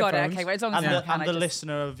You've got it. headphones. Okay, well, as long as And I the, can, and I the just...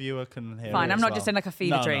 listener or viewer can hear Fine, it I'm as not well. just in like a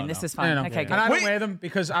fever No, dream. no, This no. is fine. No, no. Okay, And good. I don't Wait. wear them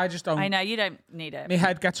because I just don't... I know, you don't need it. My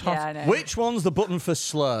head gets hot. Yeah, I know. Which one's the button for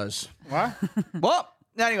slurs? What? What?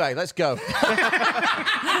 Anyway, let's go.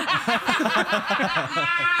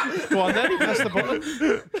 Go on then, you press the button.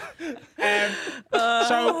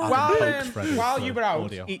 So while you were out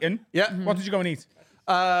audio. eating, Yeah. what did you go and eat?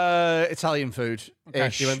 Italian food.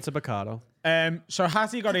 You went to Bacaro. So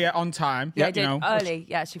Hattie got here on time. Yeah, I you did know, early.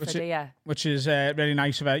 Yeah, actually, Freddy, yeah. which is really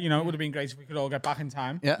nice of her. You know, it would have been great if we could all get back in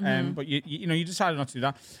time. Yeah. But you decided not to do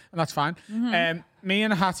that, and that's fine. Mm-hmm. Me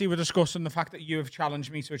and Hattie were discussing the fact that you have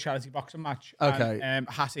challenged me to a charity boxing match. Okay. And,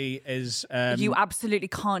 Hattie is. You absolutely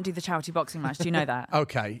can't do the charity boxing match. Do you know that?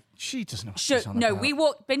 Okay. She doesn't know what Sure, she's on no, about. we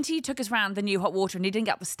walked. Binty took us round the new hot water, and he didn't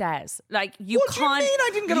get up the stairs. Like you What do you can't. mean I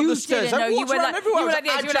didn't get up you the stairs? didn't. I No, walked you were around like everywhere. you were I like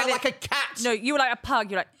was this. You were agile like like a cat. No, you were like a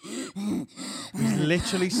pug. You're like.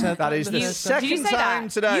 Literally said That is the Did you second say time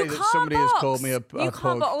that? today You that can't somebody has box. called me a You pug.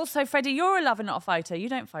 can't, but also, Freddie, you're a lover, not a fighter. You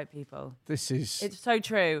don't fight people. This is. It's so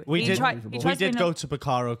true. We He did, tried- he we tries to did be go not- to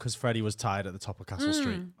Bacaro because Freddie was tired at the top of Castle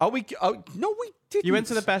Street. Are we? Oh, no, we didn't. You went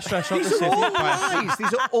to the best restaurant in These the are city. all lies.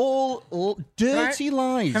 These are all dirty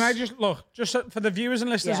lies. Can I just look, just so, for the viewers and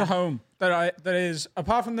listeners Yeah. at home, there is,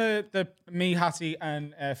 apart from the me, Hattie,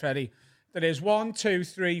 and Freddie, there is 1, 2,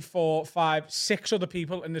 3, 4, 5, 6 other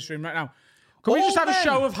people in this room right now. Can we All just have men? a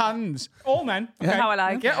show of hands? All men. Okay. How I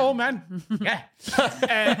like Yeah, it. all men. Yeah.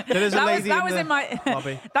 There is a lady That was in in my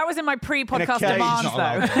lobby. that was in my pre-podcast cage.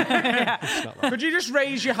 demands, though. Could you just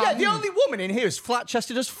raise your Yeah, hand? the only woman in here is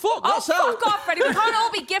flat-chested as fuck. Oh, That's how. fuck off, Freddie. We can't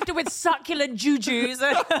all be gifted with succulent jujus.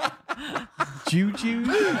 Juju.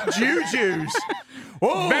 Jujus.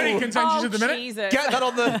 Whoa. Very contentious at the minute. Jesus. Get that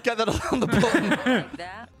on the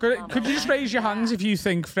button. Could you just raise your hands if you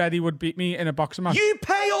think Freddie would beat me in a boxing match? You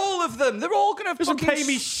pay all of them. They're all gonna Doesn't fucking pay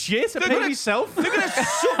me shit. I They're pay gonna- myself. They're gonna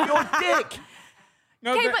suck your dick.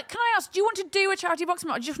 No, Okay, but can I ask, do you want to do a charity boxing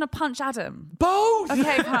match or do you just want to punch Adam? Both.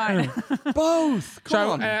 Okay, fine. Both. Come So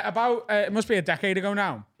on. about it must be a decade ago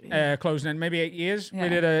now, closing in maybe 8 years. Yeah. We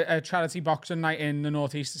did a charity boxing night in the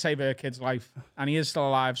northeast to save a kid's life, and he is still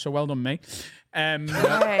alive. So well done, me.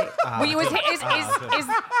 Right. Well, is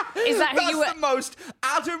that who That's you were? the most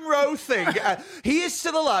Adam Rowe thing. He is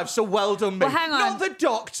still alive, so well done, me. Well, hang on. Not the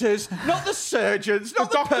doctors, not the surgeons, not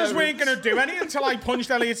the Doctors weren't parents. going to do any until I punched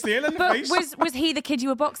Elliot Steele in the But face. was he the kid you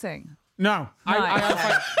were boxing? No,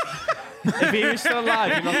 Right. If he was still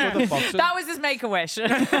alive, you're not going to boxing. That was his make-a-wish. I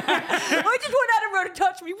just want Adam Rowe to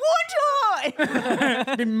touch me one time.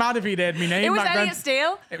 I'd be mad if he'd heard me name It was back Elliot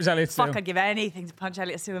then. Face. It was Elliot Steele. Fuck, I'd give anything to punch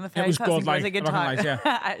Elliot Steele in the face. was That good, was like, a good I'm not time. gonna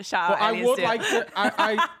lie, Shout But out I Elliot would Steele. like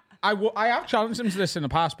to. I have challenged him to this in the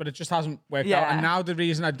past, but it just hasn't worked out. Yeah. And now the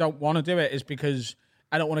reason I don't want to do it is because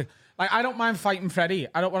I don't want to. Like, I don't mind fighting Freddy.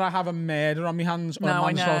 I don't want to have a murder on my hands or No, a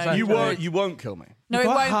I know. manslaughter. You won't kill me. No, You it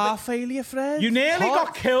got won't. heart failure, Fred. You nearly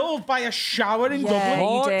got killed by a shower in Yeah. Dublin. You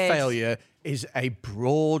Heart did. failure is a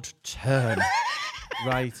broad term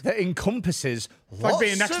Right. that encompasses like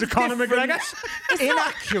being next to Conor McGregor.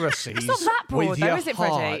 inaccuracies. It's not that broad, with though, your is it,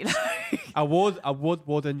 Freddie? heart. I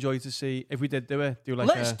would enjoy to see if we did do it. Do like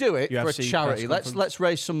Let's a do it for a UFC charity. press Let's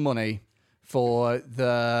raise some money for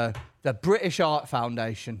the British Art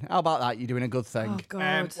Foundation. How about that? You're doing a good thing. Oh,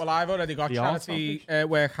 God. Well, I've already got The Art charity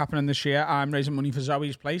work happening this year. I'm raising money for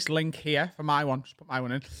Zoe's place. Link here for my one. Just put my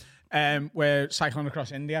one in. We're cycling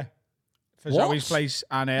across India for Zoe's place.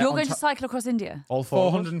 And You're going to cycle across India? All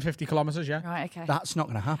 450 kilometres, yeah. Right, okay. That's not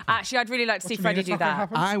going to happen. Actually, I'd really like to see Freddy do that.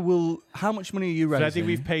 I will. How much money are you raising? Freddie,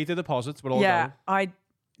 we've paid the deposits. We're all Yeah, going.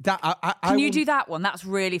 Can you do that one? That's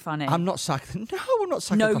really funny. I'm not cycling. No, I'm not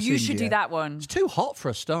cycling. No, across you should India. do that one. It's too hot for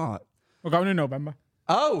a start. We're going in November.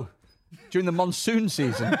 Oh, during the monsoon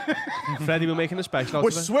season. Freddie, we're making a special out We're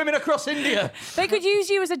of it. swimming across India. They could use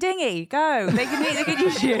you as a dinghy. Go. They could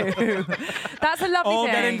use you. That's a lovely All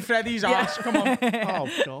thing. get in Freddy's ass. Come on. Oh,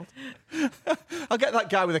 God. I'll get that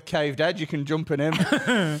guy with a caved edge. You can jump in him.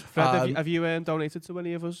 Fred, have you donated to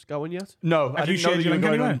any of us going yet? No, I you didn't know shared that your you were link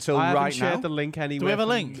going anyway? on until I haven't right shared now. the link anywhere. Do we have a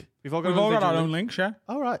link? We've all We've all got our own link. links, yeah.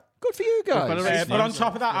 All right. Good for you got a guys. race But on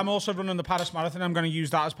top of that, I'm also running the Paris Marathon. I'm going to use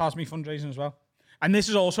that as part of my fundraising as well. And this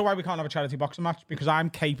is also why we can't have a charity boxing match, because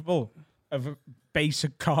I'm capable of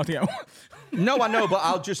basic cardio. No, I know, but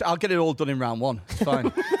I'll get it all done in round one. It's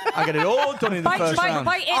fine. I'll get it all done in the first round.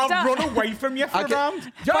 Bite it I'll done. run away from you for a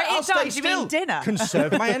round. Yeah, Bite it I'll done. stay Do you mean still. dinner?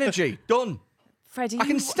 Conserve my energy. Done. Freddie, I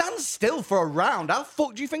can stand still for a round. How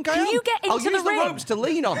fuck do you think I am? Can you get I'll into use the ring? ropes to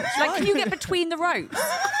lean on. It's like, fine. can you get between the ropes?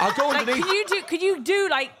 I'll go Like, underneath. could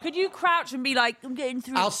you crouch and be like, I'm getting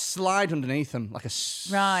through? I'll slide underneath them like a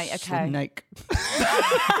Right, okay. snake.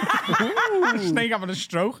 Snake having a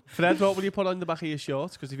stroke. Fred, what will you put on the back of your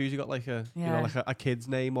shorts? Because you've usually got like a, Yeah. like a kid's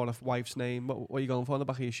name or a wife's name. What are you going for on the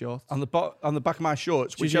back of your shorts? On the back of my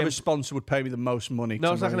shorts, Should you whichever em- sponsor would pay me the most money. No,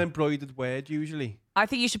 to it's like an wear. embroidered word usually. I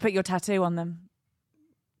think you should put your tattoo on them.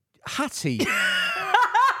 Hatty. Do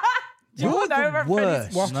you You're want to know the about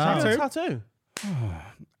Freddy's- worst. What tattoo? Tattoo.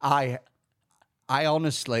 I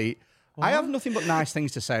honestly, I have nothing but nice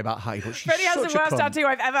things to say about Hattie, but she's Freddie has such the a worst cunt. tattoo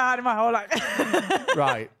I've ever had in my whole life.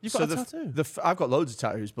 Right. You've got a tattoo? I've got loads of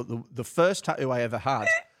tattoos, but the first tattoo I ever had,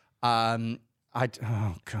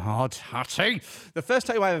 oh God, Hattie. The first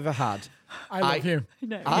tattoo I ever had, I love you.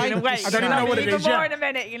 I Wait, I don't even know what it even is more yet. in a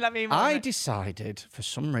minute. You love me more. I decided for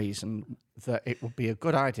some reason that it would be a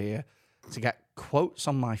good idea to get quotes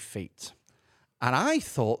on my feet. And I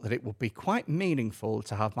thought that it would be quite meaningful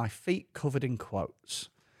to have my feet covered in quotes.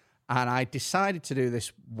 And I decided to do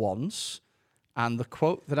this once. And the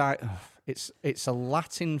quote that it's a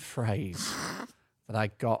Latin phrase that I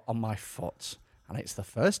got on my foot. And it's the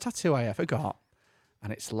first tattoo I ever got.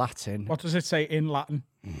 And it's Latin. What does it say in Latin?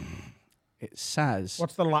 It says,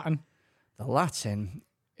 What's the Latin? the Latin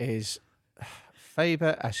is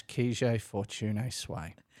Faber esquige fortune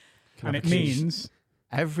sui. And it means...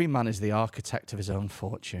 Every man is the architect of his own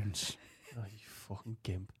fortunes. Oh, you fucking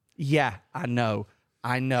gimp. Yeah, I know.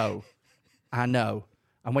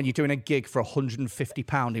 And when you're doing a gig for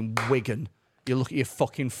 £150 in Wigan, you look at your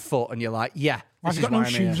fucking foot and you're like, yeah, I've this is got why no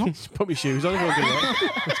I'm shoes here. on. Just put my shoes on. If I'm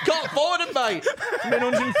good. Got forward, mate. I'm in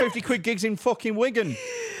 150 quid gigs in fucking Wigan.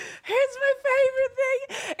 It's my favourite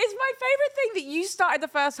thing. It's my favourite thing that you started the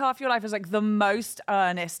first half of your life as like the most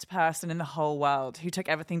earnest person in the whole world who took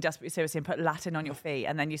everything desperately seriously and put Latin on your feet,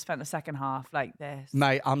 and then you spent the second half like this.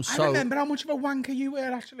 Mate, I'm I so... remember how much of a wanker you were,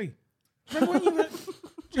 actually. Do you remember when you were...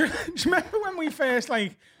 Do you remember when we first,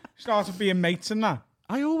 like, started being mates and that?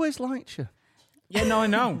 I always liked you. Yeah, no, I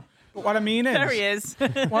know. But what I mean is... There he is.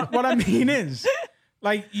 What I mean is,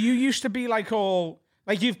 like, you used to be like all...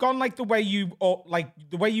 Like, you've gone like the way you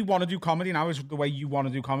want to do comedy now is the way you want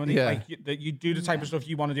to do comedy. Yeah. Like, you do the type of stuff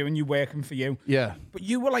you want to do and you're working for you. Yeah. But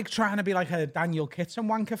you were like trying to be like a Daniel Kitson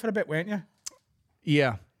wanker for a bit, weren't you?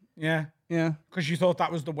 Yeah. Yeah. Yeah. Because you thought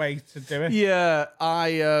that was the way to do it. Yeah,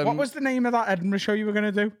 What was the name of that Edinburgh show you were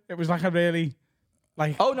going to do? It was like a really...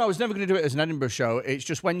 Like, Oh, no, I was never going to do it as an Edinburgh show. It's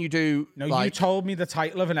just when you do... no, like, you told me the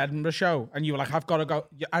title of an Edinburgh show, and you were like, "I've got to go."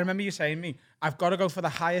 I remember you saying to me, "I've got to go for the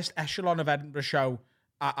highest echelon of Edinburgh show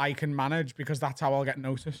I can manage because that's how I'll get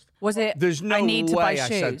noticed." Was it? There's no I need to buy way I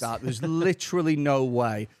shoes. said that. There's literally no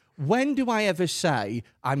way. When do I ever say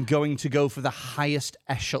I'm going to go for the highest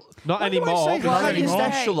echelon? Not When do I anymore. say Not highest anymore.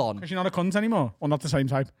 echelon. Because you're not a cunt anymore, or not the same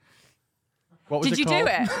type. What was Did you called?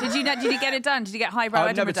 do it? Did you get it done? Did you get highbrow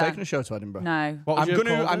I've never Edinburgh taken done? a show to Edinburgh. No. What was I'm your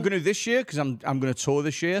gonna called? this year because I'm gonna tour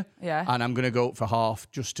this year. Yeah. And I'm gonna go up for half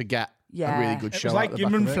just to get a Yeah. really good It show. was like out the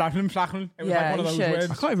back Gimlin of it. Flachlin. It was Yeah, like one of you those should.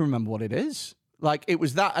 words. I can't even remember what it is. Like it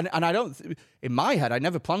was that, and I don't. In my head, I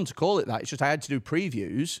never planned to call it that. It's just I had to do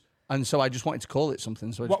previews, and so I just wanted to call it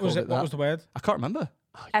something. So I just What was called it? What that. was the word? I can't remember.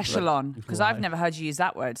 Echelon, because I've never heard you use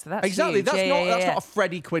that word. So that's Exactly. huge. That's Yeah, not yeah. a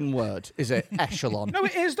Freddie Quinne word, is it? Echelon. No,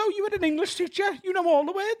 it is though. You were an English teacher. You know all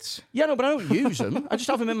the words. Yeah, no, but I don't use them. I just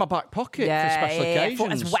have them in my back pocket Yeah, for special yeah,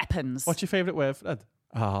 occasions. as weapons. What's your favourite word, Fred?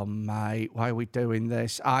 Oh, mate, why are we doing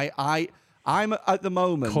this? I'm at the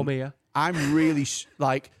moment. Come here. I'm really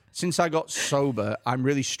like since I got sober, I'm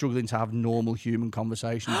really struggling to have normal human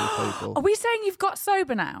conversations with people. Are we saying you've got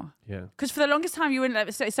sober now? Yeah. Because for the longest time you wouldn't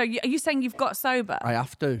let so are you saying you've got sober? I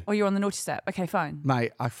have to. Or you're on the naughty step? Okay, fine.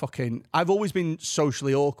 Mate, I've always been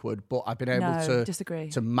socially awkward, but I've been able No, disagree.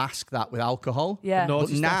 to mask that with alcohol. Yeah. No. But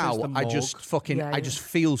Naughty step is now the I morgue. just fucking, Yeah, I just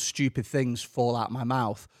feel stupid things fall out my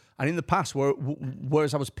mouth. And in the past,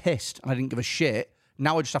 whereas I was pissed and I didn't give a shit,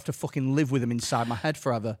 now I just have to fucking live with them inside my head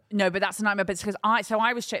forever. No, but that's a nightmare. But it's because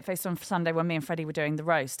I was shit-faced on Sunday when me and Freddy were doing the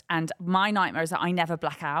roast, and my nightmare is that I never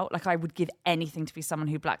black out. Like I would give anything to be someone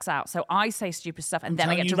who blacks out. So I say stupid stuff, and then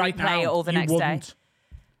I get to replay it all the next day.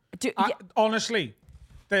 Honestly,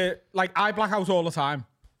 I black out all the time.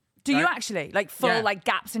 Do you actually like full like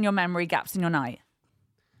gaps in your memory, gaps in your night?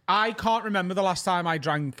 I can't remember the last time I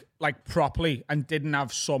drank like properly and didn't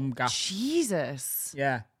have some gaps. Jesus,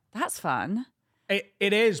 Yeah. that's fun.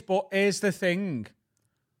 It is, but here's the thing.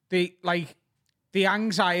 The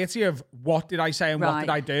anxiety of what did I say and what did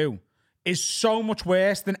I do is so much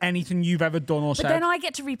worse than anything you've ever done or said. But then I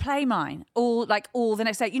get to replay mine all the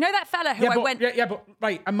next day. You know that fella who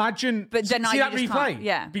imagine But then see you that just replay? can't,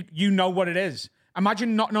 yeah. You know what it is.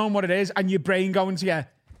 Imagine not knowing what it is and your brain going to you,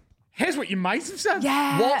 here's what you might have said.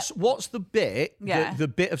 Yeah. What's the bit, Yeah. the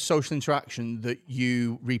bit of social interaction that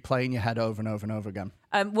you replay in your head over and over and over again?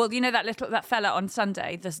 Well, you know that fella on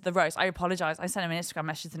Sunday, the roast. I apologise. I sent him an Instagram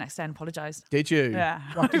message the next day and apologised. Did you? Yeah,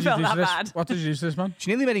 What did I you felt do that to this? bad. What did you do to this man?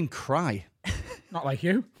 She nearly made him cry. Not like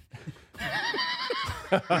you.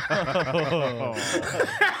 Oh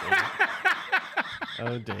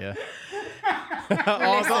dear. Listen,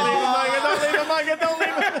 Don't leave him, Mike. Don't leave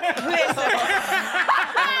him. Listen,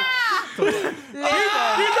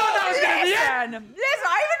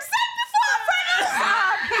 I even said before,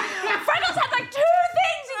 Freddie's had like 2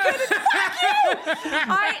 things he couldn't.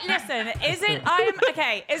 Listen,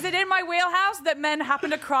 is it in my wheelhouse that men happen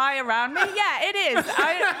to cry around me? Yeah, it is.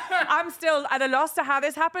 I'm still at a loss to how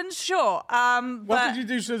this happens, sure. What did you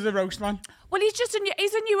do to the roast man? Well, he's a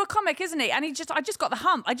newer comic, isn't he? And I just got the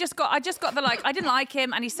hump. I just got the like. I didn't like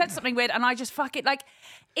him, and he said something weird, and I just fuck it. Like,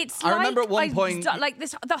 it's. I remember at one point, like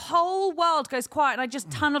this, the whole world goes quiet, and I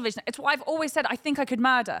just tunnel vision. It's what I've always said. I think I could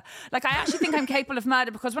murder. Like, I actually think I'm capable of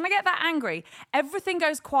murder because when I get that angry, everything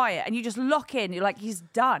goes quiet, and you just lock in. You're like, he's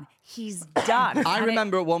done. He's done. I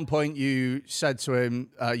remember at one point you said to him,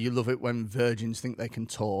 you love it when virgins think they can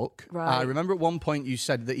talk. Right. I remember at one point you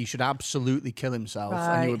said that he should absolutely kill himself,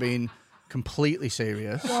 and you were being completely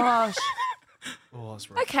serious. Gosh. Oh, that's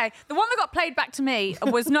right. Okay, the one that got played back to me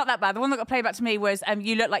was not that bad. The one that got played back to me was,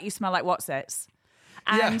 you look like you smell like Wotsits.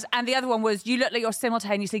 And the other one was, you look like you're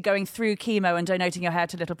simultaneously going through chemo and donating your hair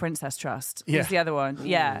to Little Princess Trust. Yeah. Was the other one.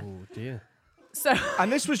 Yeah. Oh dear. So And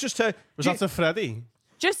this was just a... Was that to Freddy?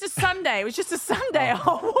 just a Sunday. It was just a Sunday at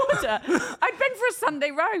hot water. I'd been for a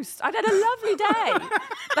Sunday roast. I'd had a lovely day.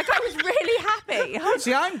 Like, I was really happy.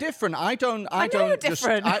 See, I'm different. I don't you're just...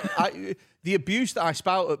 different. The abuse that I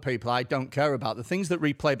spout at people, I don't care about. The things that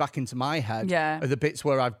replay back into my head are the bits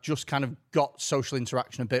where I've just kind of got social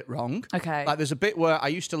interaction a bit wrong. Okay. Like, there's a bit where I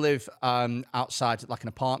used to live outside like an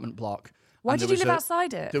apartment block. Why and did there you live was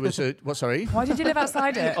outside it? There was a... What, sorry? Why did you live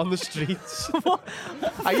outside it? On the streets.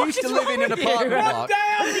 I used to live in an apartment block.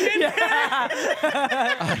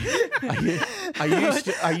 I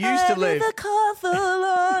used to live... a castle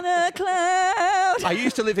on a cloud. I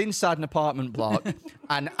used to live inside an apartment block,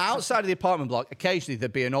 and outside of the apartment block, occasionally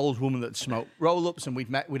there'd be an old woman that smoked roll-ups, and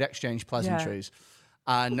we'd exchange pleasantries.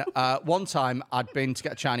 And one time I'd been to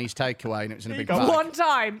get a Chinese takeaway, and it was in a big bag. One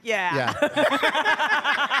time, yeah.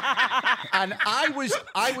 And I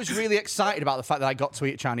was really excited about the fact that I got to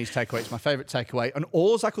eat Chinese takeaway. It's my favourite takeaway. And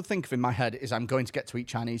all I could think of in my head is I'm going to get to eat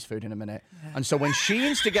Chinese food in a minute. And so when she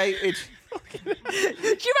instigated... Can you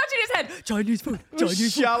imagine his head? Chinese food,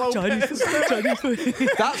 Chinese Shallow food, Chinese food, Chinese food.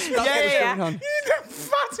 That's what was going on. He's the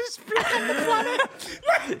fattest bloke on the planet.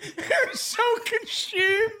 Like, he was so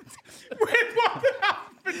consumed with what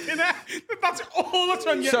happened in there. That's all that's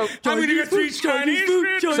on you. So- I'm going to get three Chinese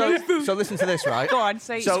food. So listen to this, right? Go on,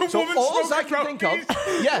 say. So woman all I smoking can think of...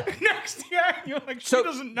 rotis. Yeah. Next year, you're like, she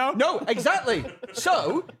doesn't know. No, exactly.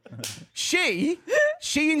 So she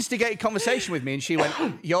instigated conversation with me, and she went,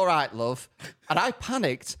 "You're right, love." And I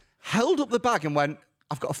panicked, held up the bag, and went,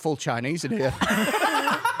 "I've got a full Chinese in here."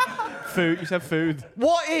 Food. You said food.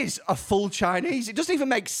 What is a full Chinese? It doesn't even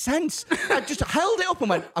make sense. I just held it up and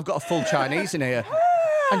went, "I've got a full Chinese in here."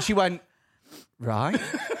 And she went, "Right."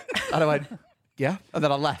 And I went, "Yeah." And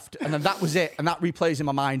then I left. And then that was it. And that replays in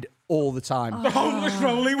my mind all the time. The homeless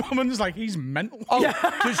lonely woman's like, he's mental. Oh,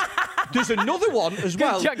 There's another one as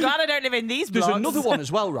well. Glad I don't live in these blocks. There's another one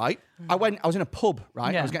as well, right? I was in a pub,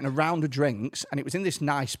 right? I was getting a round of drinks, and it was in this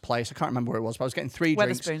nice place. I can't remember where it was, but I was getting 3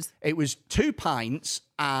 drinks. Wetherspoons. It was 2 pints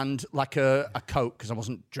and like a Coke because I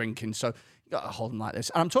wasn't drinking. So you got to hold them like this.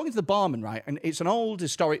 And I'm talking to the barman, right? And it's an old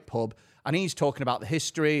historic pub, and he's talking about the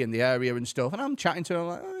history and the area and stuff. And I'm chatting to him, I'm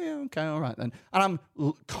like, oh yeah, okay, all right then. And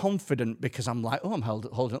I'm confident because I'm like, oh, I'm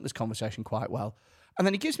holding up this conversation quite well. And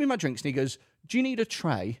then he gives me my drinks and he goes, do you need a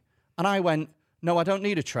tray? And I went, no, I don't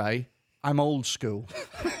need a tray. I'm old school.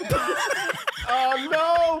 Oh,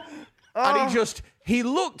 no. And he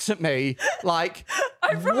looked at me like,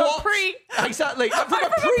 I'm from what? a pre... Exactly. I'm from a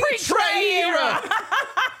pre-tray era.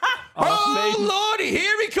 Oh, Lordy,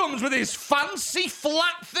 here he comes with his fancy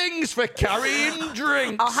flat things for carrying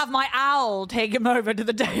drinks. I'll have my owl take him over to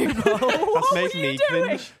the table. That's making me doing?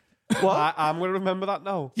 cringe. What? I'm going to remember that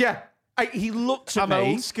now. Yeah. He looked at I'm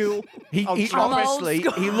me. old school. He honestly,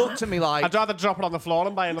 he looked at me like... I'd rather drop it on the floor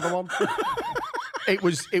and buy another one. It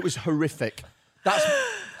was horrific. That's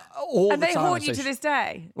all And the they time. haunt you to this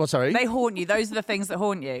day. What, sorry? They haunt you. Those are the things that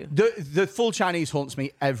haunt you. The full Chinese haunts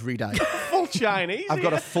me every day. Full Chinese. I've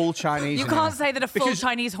got a full Chinese. You in can't me. say that a full Because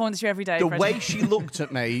Chinese haunts you every day. The Fred. way she looked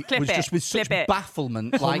at me Clip was it, just with such clip it.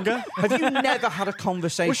 bafflement. Like, have you never had a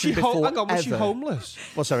conversation Was she, before? hang on, was she ever? homeless?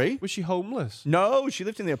 What, sorry? Was she homeless? No, she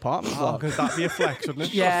lived in the apartment Oh, block. because that'd be a flex, wouldn't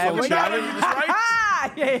it? Yeah, Full well,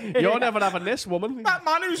 Chinese. You're never having this, woman. That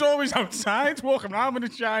man who's always outside walking around with a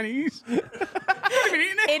Chinese. What have you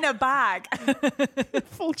eating it? in a bag.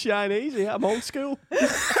 Full Chinese, yeah. I'm old school.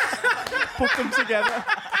 Put them together.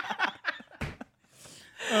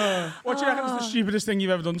 What do you reckon is the stupidest thing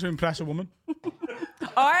you've ever done to impress a woman?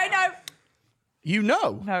 I know. You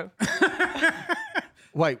know? No.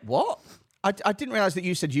 Wait, what? I didn't realise that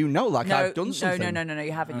you said you know, like No, I've done something. no,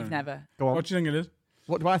 you haven't. You've never. Go on. What do you think it is?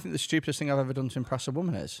 What do I think the stupidest thing I've ever done to impress a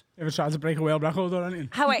woman is? You ever tried to break a world record or anything?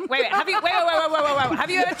 How, wait. Have you? Wait. Have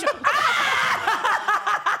you ever?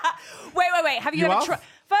 Wait. Have you, You ever have? tried?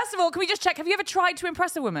 First of all, can we just check? Have you ever tried to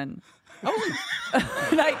impress a woman?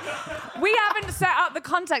 Like, we haven't set up the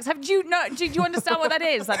context. Do you understand what that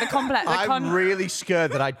is? Like the complex. I'm really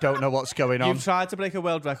scared that I don't know what's going on. You've tried to break a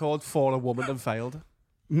world record for a woman and failed.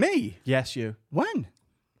 Me? Yes, you. When?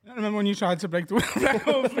 I remember when you tried to break the world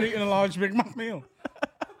record for eating a large Big Mac meal.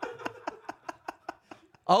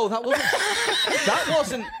 Oh, that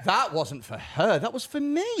wasn't for her. That was for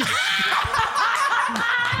me.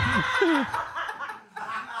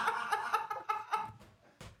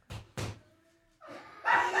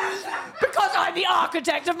 Because I'm the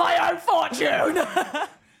architect of my own fortune. You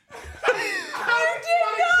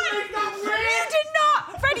did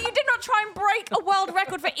not. Freddie, you did not try and break a world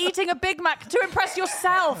record for eating a Big Mac to impress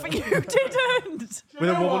yourself. You didn't. With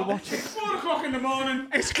a woman watching. It's 4 o'clock in the morning.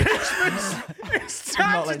 It's Christmas. It's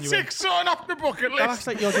time to tick something off the bucket list. That's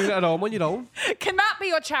like you're doing it at home on your own. Can that be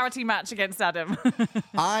your charity match against Adam?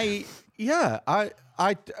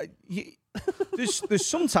 There's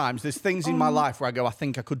sometimes there's things in my life where I go, I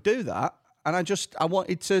think I could do that, and I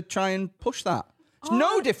wanted to try and push that. It's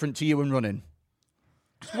no different to you and running.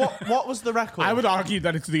 What was the record? I would argue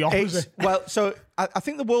that it's the opposite. So I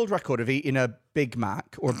think the world record of eating a Big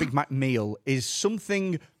Mac or a Big Mac meal is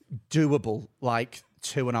something doable, like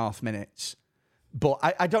 2.5 minutes. But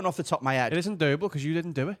I don't know off the top of my head. It isn't doable because you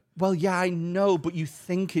didn't do it. Well, yeah, I know, but you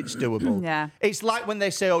think it's doable. Yeah. It's like when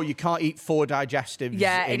they say, oh, you can't eat 4 digestives.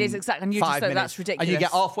 Yeah, it in is exactly. And you just 5 say minutes. that's ridiculous. And you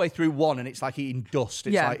get halfway through one and it's like eating dust.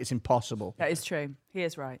 It's Yeah. like, it's impossible. That is true. He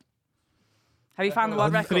is right. Have you found the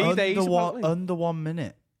world record? 3 days, apparently. Under 1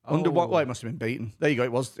 minute. Under what? Well, it must have been beaten. There you go.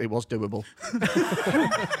 It was doable.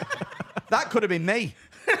 That could have been me.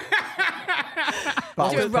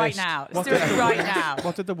 But Do it right now. Let's do it right now.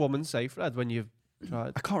 What did the woman say, Fred, when you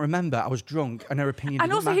tried? I can't remember. I was drunk and her opinion And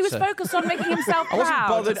didn't also, he was matter. focused on making himself proud.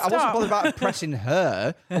 I wasn't Stop. bothered about impressing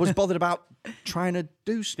her. I was bothered about trying to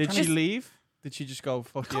do stuff. Did she leave? Did she just go,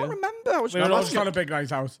 fuck I can't you? remember. I was We were all I just on a big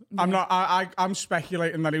night out. I'm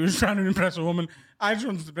speculating that he was trying to impress a woman. I just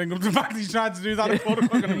wanted to bring up the fact he tried to do that at 4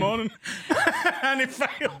 o'clock in the morning. And it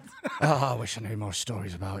failed. Oh, I wish I knew more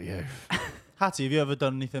stories about you. Hattie, have you ever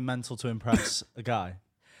done anything mental to impress a guy?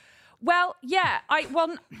 Well, yeah, I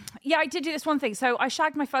did do this one thing. So I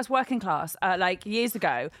shagged my first working class like years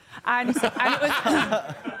ago, and it was.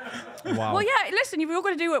 Wow. Well, yeah. Listen, you've all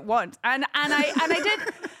got to do it once, and I did,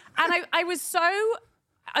 and I was so.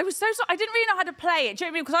 I didn't really know how to play it. Do you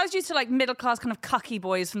know what I mean? Because I was used to like middle class kind of cucky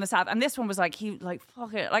boys from the south, and this one was like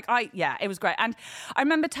fuck it, it was great. And I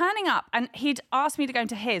remember turning up, and he'd asked me to go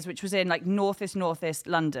into his, which was in like northeast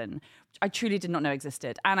London, which I truly did not know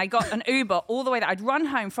existed. And I got an Uber all the way there. I'd run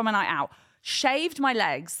home from a night out, shaved my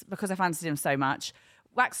legs because I fancied him so much.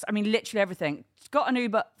 waxed, I mean, literally everything. Got an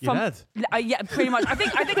Uber Your from... head? Yeah, pretty much. I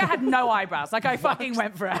think I had no eyebrows. Like, I fucking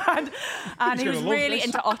went for it. And he was really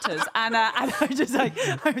into otters. And I just like,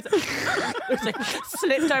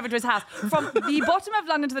 slipped over to his house. From the bottom of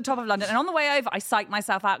London to the top of London. And on the way over, I psyched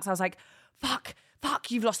myself out because I was like, fuck,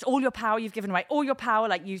 you've lost all your power. You've given away all your power.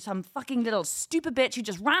 Like, you some fucking little stupid bitch who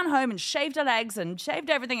just ran home and shaved her legs and shaved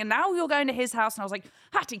everything. And now you're going to his house. And I was like,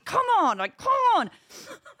 Hatty, come on. Like, come on.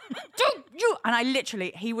 And I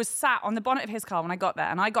literally, he was sat on the bonnet of his car when I got there.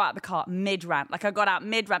 And I got out of the car mid-rant. Like, I got out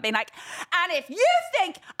mid-rant being like, and if you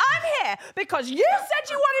think I'm here because you said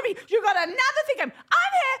you wanted me, you got another thing. I'm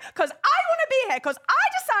here because I want to be here because I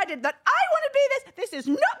decided that I want to be this. This is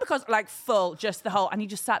not because, like, full, just the whole. And he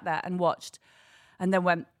just sat there and watched. And then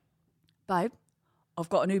went, babe, I've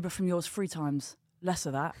got an Uber from yours 3 times. Less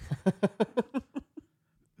of that.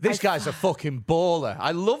 This guy's a fucking baller.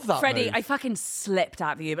 I love that Freddy, move. I fucking slipped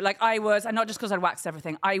out of the Uber. Like, I was, and not just because I'd waxed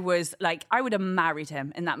everything, I was like, I would have married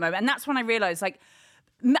him in that moment. And that's when I realised, like,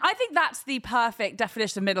 I think that's the perfect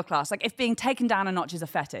definition of middle class. Like, if being taken down a notch is a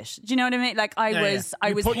fetish. Do you know what I mean? Like, I was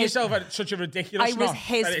put his, yourself at such a ridiculous I was notch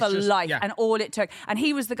his that for it's just- life, yeah. and all it took. And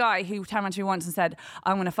he was the guy who turned around to me once and said,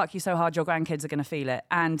 "I'm going to fuck you so hard, your grandkids are going to feel it."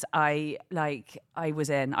 And I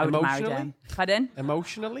was in. I would have married him. Pardon?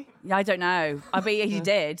 Emotionally? Yeah, I don't know. I bet he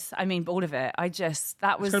did. I mean, all of it.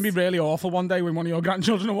 That was. It's going to be really awful one day when one of your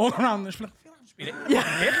grandchildren are walking around and just be like,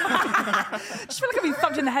 I just feel like I've been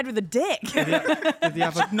thumped in the head with a dick. Did he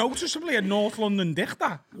have a, noticeably a North London dick,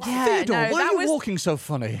 that. Yeah, Theodore, no, why that are you was. walking so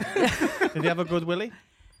funny? did he have a good willy?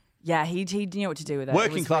 Yeah, he knew what to do with it. It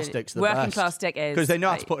Working was class really- dick's the working best. class dick is Because they know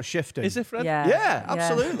how to like- put a shift in. Is it, Fred? Yeah,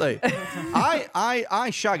 absolutely. I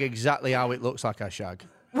shag exactly how it looks like I shag.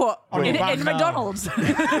 What in back now. McDonald's?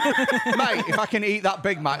 Mate, if I can eat that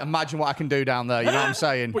Big Mac, imagine what I can do down there. You know what I'm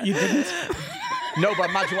saying? But you didn't. No, but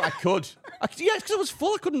imagine what I could. Yeah, because I was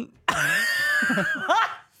full. I couldn't.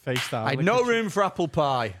 Face down. I had no room for apple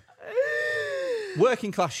pie.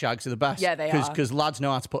 Working class shags are the best. Yeah, they are. Because lads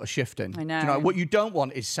know how to put a shift in. I know. Do you know. What you don't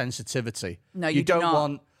want is sensitivity. No, you do don't not.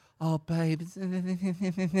 want, oh, babe.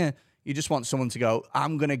 You just want someone to go,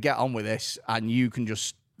 I'm going to get on with this, and you can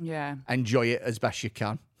just Yeah. enjoy it as best you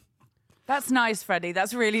can. That's nice, Freddie.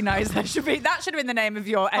 That's really nice. That should have been the name of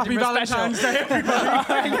your Happy Edinburgh Valentine's special. Day,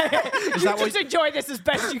 everybody. Just enjoy this as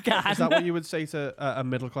best you can. Is that what you would say to a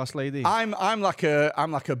middle class lady? I'm like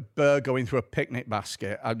a bird going through a picnic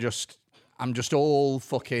basket. I'm just all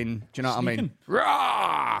fucking. Do you know what I mean?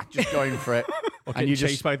 Rah! Just going for it, and you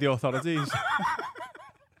chased by the authorities.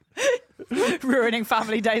 Ruining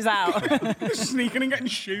family days out. Sneaking and getting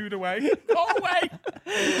shooed away. Go away.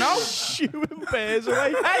 No. Shooing bears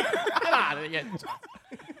away. Hey, get out of here. I don't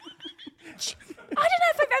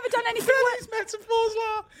know if I've ever done anything worse. Metaphors,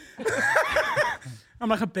 la. I'm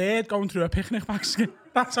like a bird going through a picnic basket.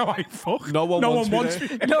 That's how I fuck. No one wants me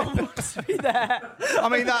me. No one wants to be there. I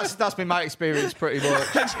mean, that's been my experience pretty much.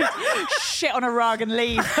 Shit on a rug and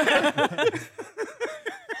leave.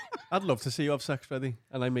 I'd love to see you have sex, Freddy,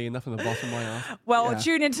 and I mean that from the bottom of my heart. Well,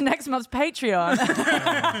 tune into next month's Patreon.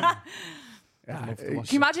 I'd love to watch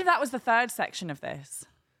Can you imagine if that was the third section of this?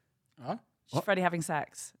 Huh? Just Freddie having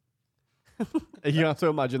sex. it. You have to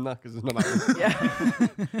imagine that because it's not happening.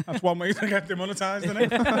 Yeah. That's one way to get demonetized, isn't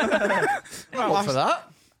it? What for that?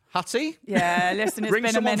 Hatty? Yeah, listen, it's Bring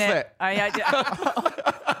been a someone minute. fit. Okay,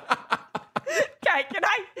 can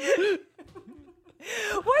I?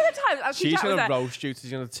 One of the times, actually, She's Jack was going to there. roast you.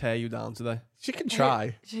 She's going to tear you down today. She can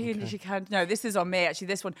try. She can. No, this is on me, actually,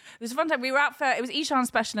 this one. It was a fun time. We were out for, it was Ishan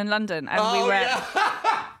Special in London. And we were,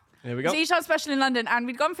 Here we It go. was Ishan Special in London, and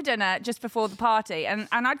we'd gone for dinner just before the party. And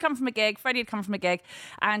I'd come from a gig, Freddie had come from a gig.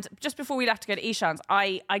 And just before we'd have to go to Ishan's,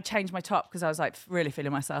 I changed my top because I was like really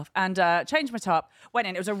feeling myself. And changed my top, went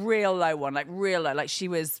in. It was a real low one, like real low. Like she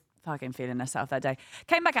was fucking feeling herself that day.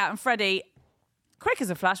 Came back out, and Freddie, quick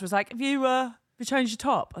as a flash, was like, Have you changed your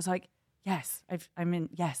top? I was like, Yes, I've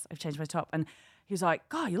changed my top. And he was like,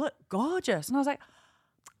 God, you look gorgeous. And I was like,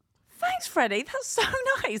 Thanks, Freddie. That's so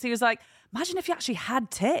nice. He was like, Imagine if you actually had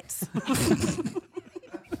tits.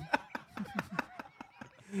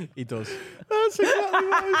 He does. That's exactly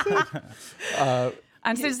what I said.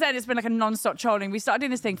 And since then, it's been like a non-stop trolling. We started doing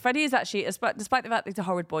this thing. Freddie is actually, despite the fact that he's a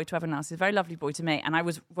horrid boy to everyone else, he's a very lovely boy to me. And I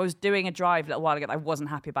was doing a drive a little while ago that I wasn't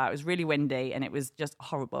happy about. It was really windy and it was just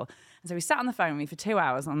horrible. And so he sat on the phone with me for 2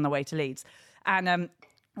 hours on the way to Leeds. And,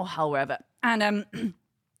 or Hull, wherever. And I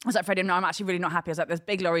was like, Freddie, no, I'm actually really not happy. I was like, there's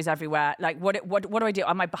big lorries everywhere. Like, what do I do?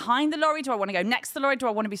 Am I behind the lorry? Do I want to go next to the lorry? Do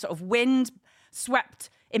I want to be sort of wind swept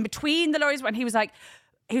in between the lorries? And he was like,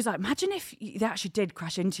 imagine if they actually did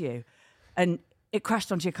crash into you and it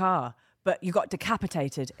crashed onto your car, but you got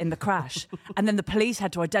decapitated in the crash. And then the police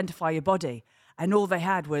had to identify your body. And all they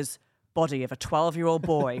had was body of a 12-year-old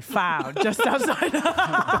boy found just outside.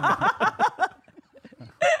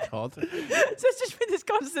 God. So it's just been this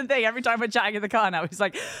constant thing. Every time we're chatting in the car now, he's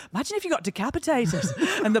like, imagine if you got decapitated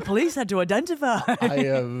and the police had to identify.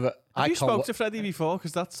 Have you spoke to Freddy before?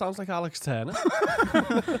 Because that sounds like Alex Turner.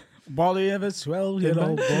 Body of a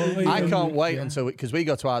 12-year-old boy. I can't wait until because we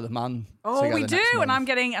go to Isle of Man. Oh, we together do, next and month.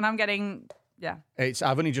 I'm getting, yeah.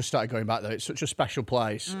 I've only just started going back there. It's such a special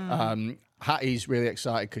place. Hatty's really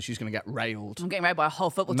excited because she's going to get railed. I'm getting railed by a whole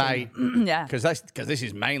football Mate, team. Yeah. Because this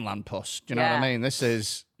is mainland puss. Do you know what I mean? This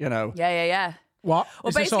is, Yeah. What? Well,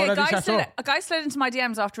 Is this basically, already a guy slid into my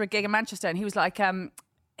DMs after a gig in Manchester, and he was like,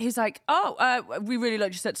 "Oh, we really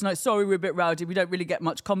liked your set tonight. Sorry, we're a bit rowdy. We don't really get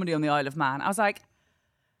much comedy on the Isle of Man." I was like,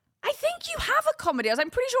 "I think you have a comedy." I'm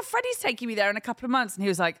pretty sure Freddie's taking me there in a couple of months, and he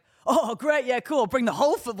was like, "Oh, great, yeah, cool. Bring the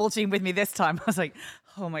whole football team with me this time." I was like,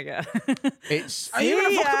 "Oh my god." Are you going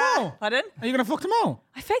to fuck them all? Pardon? Are you going to fuck them all?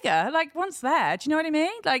 I figure, like, once there, do you know what I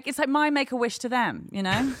mean? Like, it's like my make-a-wish to them, you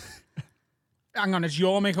know? Hang on, it's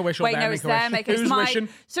your Make-A-Wish or Wait, their no, it's their Make-A-Wish? make-a-wish. Who's wishing?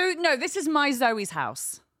 So, no, this is my Zoe's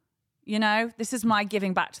house. You know? This is my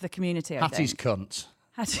giving back to the community, I Hatty's think. cunt.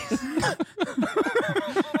 Hatty's.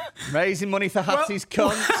 Raising money for Hatty's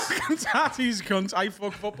cunts. Hatty's cunt. I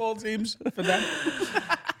fuck football teams for them.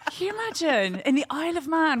 Can you imagine? In the Isle of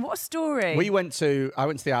Man, what a story. I went to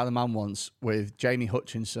the Isle of Man once with Jamie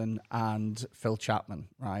Hutchinson and Phil Chapman,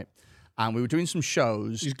 right? And we were doing some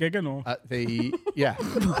shows. He's gigging or? At the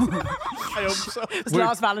I hope so. It's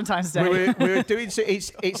last Valentine's Day. We were doing. So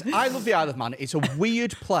it's. I love the Isle of Man. It's a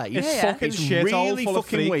weird place. It's fucking It's shithole really full of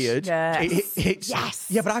fucking freaks. weird. Yes. Yes.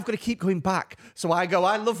 Yeah, but I've got to keep going back. So I go.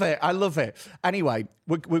 I love it. I love it. Anyway,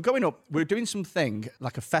 we're going up. We're doing something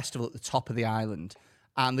like a festival at the top of the island,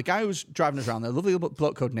 and the guy who was driving us around, the lovely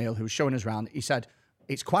bloke called Neil, who was showing us around, he said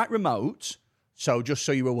it's quite remote. So just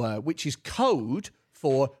so you're aware, which is code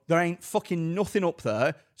for there ain't fucking nothing up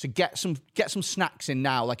there, so get some snacks in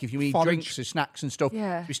now. Like if you eat drinks or snacks and stuff.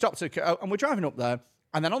 Yeah. So we stopped and we're driving up there,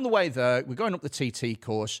 and then on the way there, we're going up the TT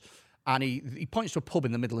course, and he points to a pub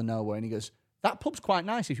in the middle of nowhere, and he goes, "That pub's quite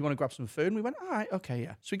nice if you want to grab some food." And we went, "All right, okay,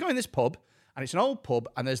 yeah." So we go in this pub, and it's an old pub,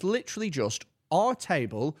 and there's literally just our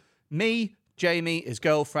table, me, Jamie, his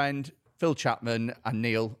girlfriend, Phil Chapman, and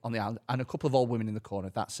Neil on the island, and a couple of old women in the corner.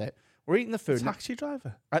 That's it. We're eating the food. Taxi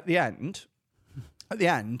driver. At the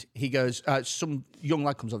end, he goes, some young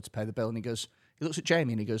lad comes over to pay the bill, and he looks at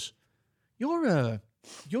Jamie, and he goes, you're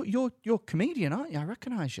a comedian, aren't you? I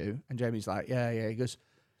recognise you. And Jamie's like, yeah. He goes,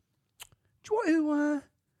 do you want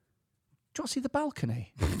to see the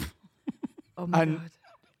balcony? Oh my God.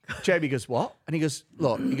 Jamie goes, what? And he goes,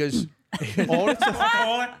 look,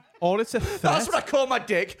 Or it's a threat. That's what I call my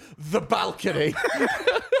dick, the balcony.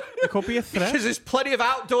 It could be a threat. Because there's plenty of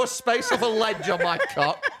outdoor space off a ledge on my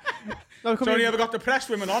cock. No, it could So be you ever got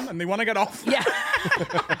depressed women on and they want to get off? Yeah.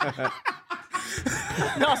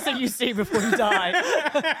 Last thing you see before you die.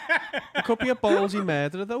 It could be a ballsy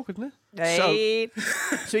murderer, though, couldn't it? Hey.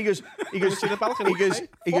 So he goes, see the balcony?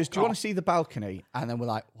 he goes, do you want to see the balcony? And then we're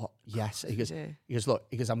like, what? Yes. He goes, look,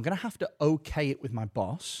 I'm going to have to okay it with my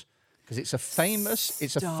boss because it's a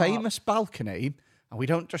famous balcony and we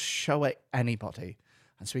don't just show it anybody.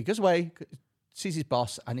 And so he goes away, sees his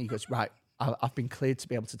boss, and he goes, right, I've been cleared to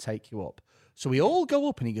be able to take you up. So we all go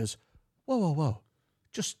up and he goes, whoa,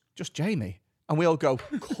 just Jamie. And we all go,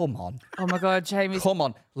 come on. Oh my God, Jamie. Come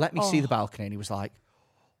on, let me see the balcony. And he was like,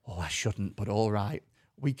 oh, I shouldn't, but all right.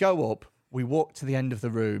 We go up, we walk to the end of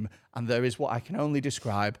the room, and there is what I can only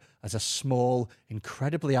describe as a small,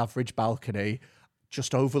 incredibly average balcony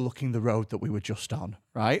just overlooking the road that we were just on,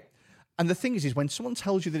 right? And the thing is when someone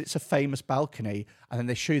tells you that it's a famous balcony and then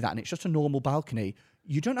they show you that and it's just a normal balcony,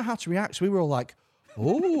 you don't know how to react. So we were all like,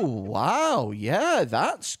 oh, wow, yeah,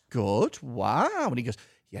 that's good. Wow. And he goes,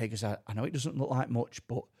 I know it doesn't look like much,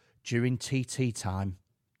 but during TT time,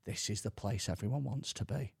 this is the place everyone wants to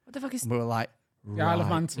be. What the fuck is... And we were like, The Isle of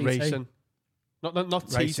Man TT. Racing. Not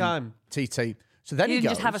tea Racing. time. TT. So then You he didn't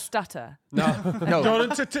goes, just have a stutter. no.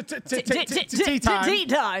 Tea time. Tea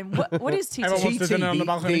time. What is tea Everyone time? wants to dinner on the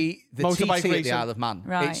balcony. the Motorbike TT at the racing. Isle of Man.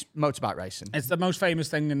 Right. It's motorbike racing. It's the most famous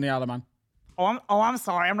thing in the Isle of Man. I'm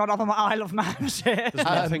sorry. I'm not up on my Isle of Man shit. There's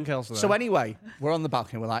nothing else there. So anyway, we're on the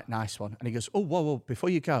balcony. We're like, nice one. And he goes, oh, whoa, before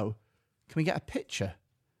you go, can we get a picture?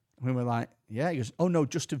 And we were like, yeah. He goes, oh, no,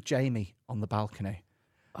 just of Jamie on the balcony.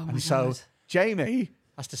 Oh my And so God. Jamie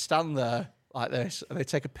has to stand there like this, and they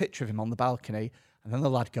take a picture of him on the balcony, and then the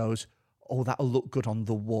lad goes, oh, that'll look good on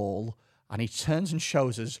the wall. And he turns and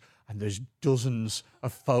shows us and there's dozens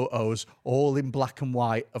of photos, all in black and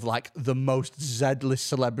white, of like the most Z-list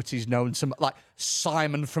celebrities known to, like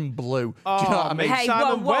Simon from Blue. Do you know what I mean? Hey,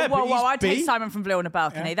 Simon whoa, Webb, he's I'd take B. Simon from Blue on a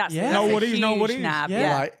balcony. That's No a worries, huge no worries. nab. Yeah.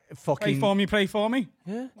 Yeah. Like fucking Pray for me.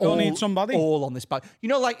 Yeah. all, Don't need somebody. all on this bag. You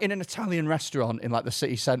know, like in an Italian restaurant in like the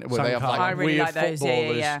city centre where they have like I really weird like those,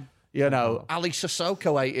 footballers. yeah. You know, Ali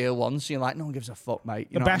Sissoko ate here once. You're like, no one gives a fuck, mate.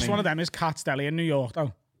 You The know best what I mean? one of them is Cat's Deli in New York,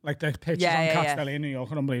 though. Like the pictures Yeah, on yeah, Cat's yeah. Deli in New York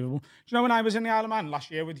are unbelievable. Do you know when I was in the Isle of Man last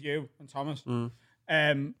year with you and Thomas?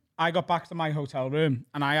 I got back to my hotel room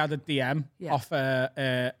and I had a DM off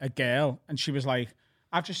a girl, and she was like,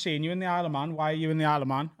 "I've just seen you in the Isle of Man. Why are you in the Isle of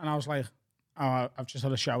Man?" And I was like, "Oh, I've just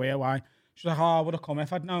had a show here. Why?" She was like, "Oh, I would have come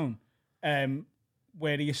if I'd known.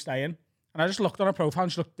 Where are you staying?" And I just looked on her profile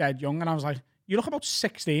and she looked dead young, and I was like, "You look about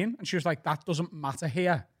 16." And she was like, "That doesn't matter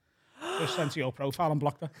here." Just sent to your profile and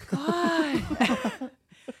blocked her.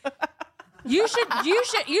 You should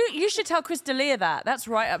tell Chris D'Elia that. That's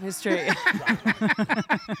right up his street.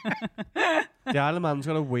 The Isle of Man's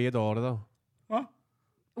got a weird aura, though. What?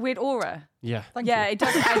 Weird aura. Yeah. It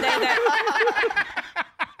does.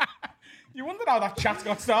 You wondered how that chat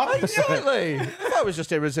got started. Exactly. I thought it was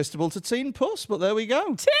just irresistible to teen puss, but there we go.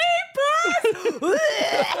 Team Puss!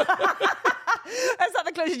 That's not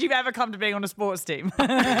the closest you've ever come to being on a sports team. On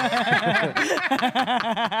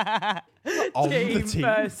the team.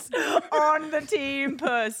 Puss. On the team,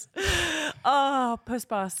 Puss. Oh, Puss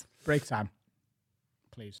Bus. Break time,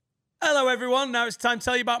 please. Hello, everyone. Now it's time to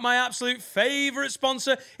tell you about my absolute favourite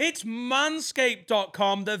sponsor. It's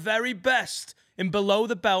Manscaped.com, the very best in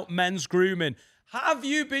below-the-belt men's grooming. Have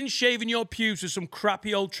you been shaving your pubes with some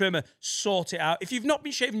crappy old trimmer? Sort it out. If you've not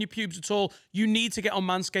been shaving your pubes at all, you need to get on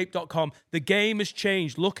Manscaped.com. The game has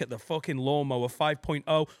changed. Look at the fucking lawnmower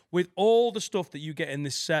 5.0 with all the stuff that you get in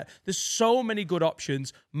this set. There's so many good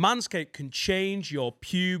options. Manscaped can change your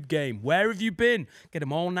pube game. Where have you been? Get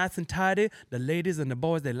them all nice and tidy. The ladies and the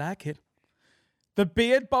boys, they like it. The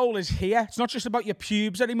Beard Bowl is here. It's not just about your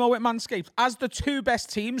pubes anymore with Manscaped. As the two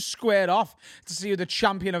best teams squared off to see who the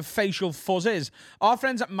champion of facial fuzz is, our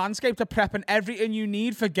friends at Manscaped are prepping everything you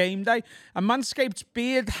need for game day. And Manscaped's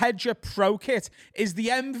Beard Hedger Pro Kit is the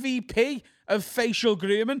MVP of facial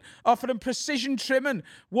grooming, offering precision trimming,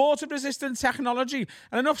 water-resistant technology,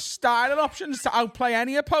 and enough styling options to outplay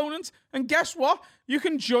any opponent. And guess what? You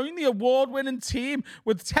can join the award-winning team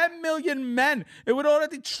with 10 million men who would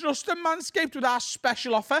already trust in Manscaped with our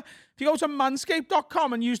special offer. If you go to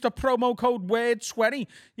manscaped.com and use the promo code WORD20,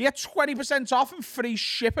 you get 20% off and free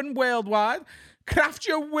shipping worldwide. Craft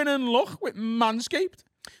your winning look with Manscaped.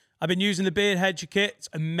 I've been using the Beard Hedger kit. It's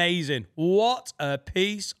amazing. What a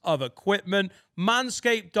piece of equipment.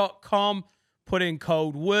 Manscaped.com. Put in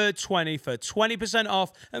code WORD20 for 20%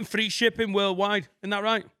 off and free shipping worldwide. Isn't that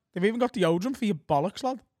right? They've even got deodorant for your bollocks,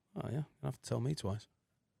 lad. Oh, yeah. You have to tell me twice.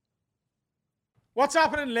 What's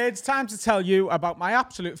happening, lads? Time to tell you about my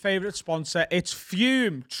absolute favourite sponsor. It's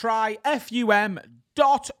Fume. Try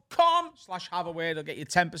FUM.com/have-a-word. It'll get you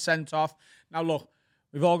 10% off. Now, look,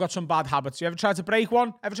 we've all got some bad habits. You ever tried to break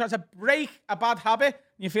one? Ever tried to break a bad habit? And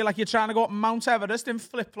you feel like you're trying to go up Mount Everest in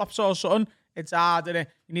flip-flops or something? It's hard, innit?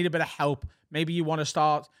 You need a bit of help. Maybe you want to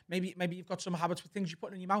start. Maybe you've got some habits with things you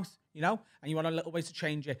put in your mouth, you know? And you want a little way to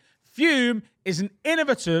change it. Fume is an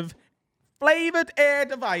innovative flavoured air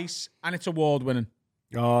device, and it's award-winning.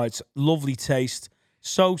 Oh, it's lovely taste.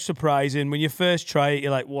 So surprising. When you first try it,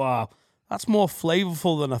 you're like, wow, that's more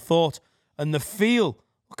flavourful than I thought. And the feel,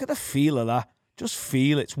 look at the feel of that. Just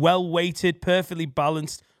feel it. It's well weighted, perfectly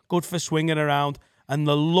balanced, good for swinging around. And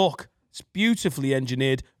the look, it's beautifully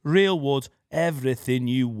engineered, real wood, everything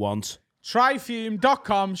you want. Try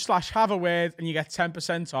Fume.com/have-a-word and you get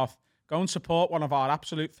 10% off. Go and support one of our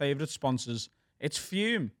absolute favourite sponsors. It's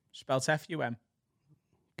Fume, spelled F-U-M.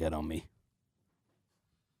 Get on me.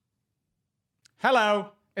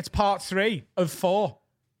 Hello, it's part 3 of 4.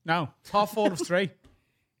 No, part 4 of 3.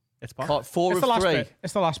 It's Part 4 It's of the last 3. bit.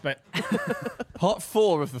 It's the last bit. Part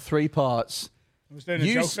 4 of the 3 parts. I was doing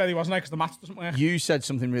a joke there, wasn't I? Because the maths doesn't work. You said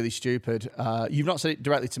something really stupid. You've not said it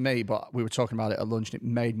directly to me, but we were talking about it at lunch, and it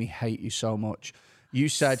made me hate you so much. You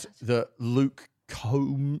said that Luke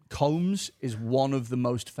Combs is one of the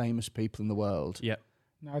most famous people in the world. Yeah.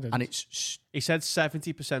 No, I didn't. And it's... He said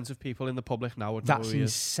 70% of people in the public now would know That's who he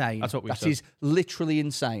is. insane. That's what we That said. is literally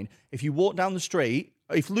insane. If you walk down the street...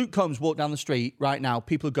 If Luke Combs walked down the street right now,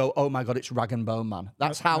 people would go, oh my God, it's Rag and Bone Man.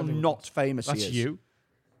 That's how not famous That's he is. you.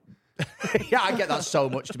 Yeah, I get that so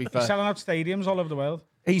much, to be fair. Selling out stadiums all over the world.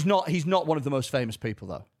 He's not one of the most famous people,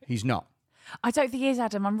 though. He's not. I don't think he is,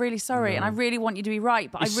 Adam. I'm really sorry, and I really want you to be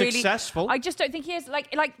right, but He's I really successful. I just don't think he is.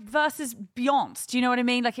 Like versus Beyonce. Do you know what I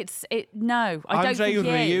mean? Like no, I don't Andre think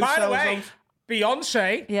he Rieu. is. By the Sells way, out.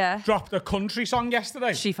 Beyonce dropped a country song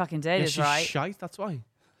yesterday. She fucking did, Yeah, is she's right. shite, that's why.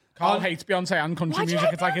 Carl hates Beyonce and country Why do you music.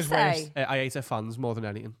 hate It's like his Beyonce? worst. I hate her fans more than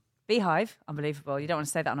anything. Beehive, unbelievable. You don't want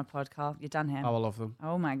to say that on a podcast. You're done here. Oh, I love them.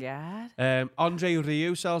 Oh my god. Andre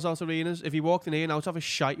Rieu sells out arenas. If he walked in here and out of a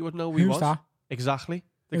shite, you wouldn't know who he Who's was. that? Exactly.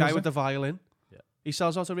 The Who guy is with it? the violin. Yeah. He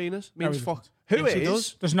sells out arenas. No, Means he fuck. Who Yes, he is?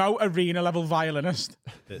 does. There's no arena level violinist.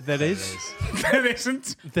 There is. There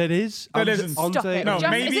isn't. There is. There isn't. Stop it. No, Just-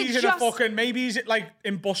 maybe is it he's in just- a fucking. Maybe he's like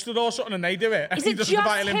in Busted or something, and they do it. And Is he it does just the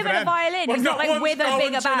violin him for and a them. violin? But It's no not like one's with a going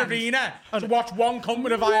bigger to an band? arena to watch one come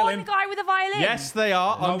with a One violin. guy with a violin. Yes, they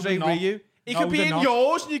are. No, Andre they're not. Rieu. He No, could be they're in not.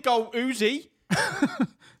 yours and you go, who's he?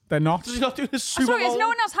 They're not. Does he not do the Super Sorry, has Bowl? no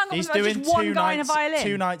one else hung up He's with doing just one two guy in a nights. violin?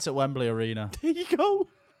 2 nights at Wembley Arena. There you go.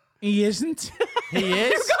 He isn't. He You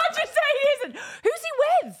is. can't just say he isn't. Who's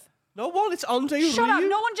he with? No one. It's Andre Shut up. Rieu.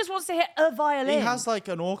 No one just wants to hit a violin. He has like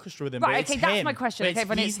an orchestra with him. Right, but it's okay, that's him. my question. But Okay, it's-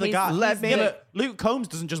 when he's it's the his- guy. he's Let the- me. But Luke Combs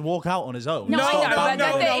doesn't just walk out on his own. No, I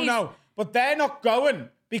know, but no. But they're not going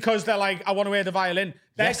because they're like, I want to hear the violin.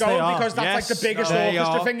 They're Yes, they going are. because that's like Yes, the biggest they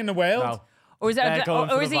orchestra are. thing in the world. No. Or is, They're going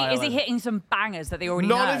for or is the he violin. hitting some bangers that they already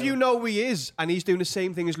know? None of you know who he is, and he's doing the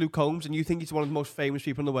same thing as Luke Combs, and you think he's one of the most famous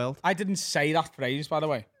people in the world. I didn't say that phrase, by the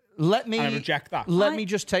way. Let me I reject that. Let me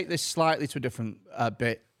just take this slightly to a different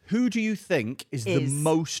bit. Who do you think is the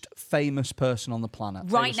most famous person on the planet?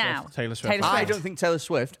 Right now. Taylor Swift. I don't think Taylor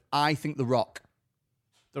Swift. I think The Rock.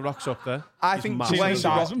 The Rock's up there. I He's think massive. Dwayne The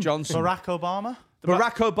Rock Size him. Johnson. Barack Obama.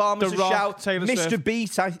 Barack Obama's The a Rock, shout. Taylor Mr. Swift.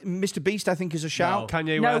 Beast. Mr. Beast, I think, is a shout.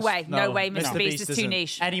 Kanye No West. way. No way. Mr. Mr. Beast is too isn't.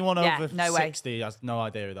 niche. Anyone Yeah, over no way. 60 has no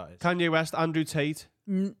idea who that is. Kanye West. Andrew Tate.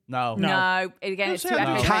 No. No. Again, it's too No.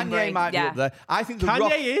 echoey. Kanye might be up there. I think The Kanye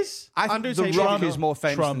Rock is. I think Andrew The Tate. Rock Trump. is more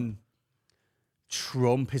famous Trump. than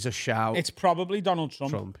Trump is a shout. It's probably Donald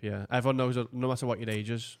Trump. Trump, yeah. Everyone knows that no matter what your age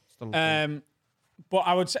is. it's Donald Trump. But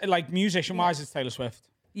I would say, like, musician-wise, it's Taylor Swift.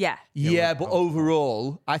 Yeah. yeah, but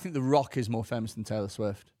overall, I think The Rock is more famous than Taylor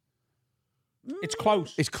Swift. It's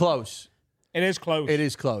close. It's close. It is close. It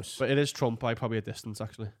is close. But it is Trump by probably a distance,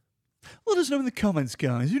 actually. Let us know in the comments,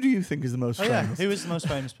 guys. Who do you think is the most Oh, yeah. famous? Who is the most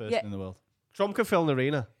famous person Yeah. in the world? Trump could fill an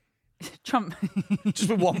arena. Trump. Just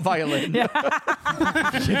with one violin.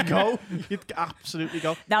 You'd go. You'd absolutely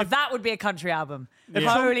go. Now that would be a country album. If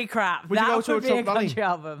Holy crap. would you go That to a would be a Trump rally? country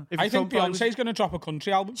album. If I think Trump was- Beyonce's going to drop a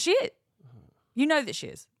country album. She is. You know that she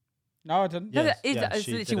is. No, I didn't. Yes, It's yeah,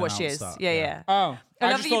 she literally did what she announce is. that, Yeah, yeah. yeah. Oh. I love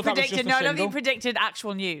just that you thought that was just predicted. a No, I love that you single. predicted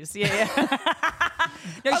actual news. Yeah, yeah.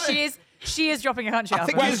 No, she is. She is dropping a country I album.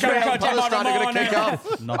 think West Israel Coast and Palestine are going to kick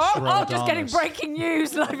morning. off. Oh, just getting breaking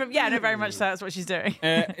news. Yeah, no, very much so. That's what she's doing.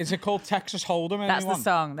 Is it called Texas Hold'em? That's the anyone?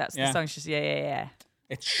 song. That's the Yeah. song. She's yeah.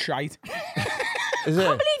 It's shite. Is I it?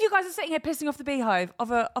 can't believe you guys are sitting here pissing off the Beehive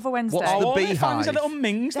of a Wednesday. What's the All their fans Beehive? are little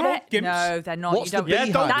mings. They're all They're- gimps. No, they're not. What's you don't. the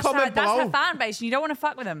Beehive? That's, Don't her, comment that's her below. fan base. And you don't want to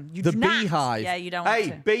fuck with them. You The do not. Beehive. Yeah, you don't Hey,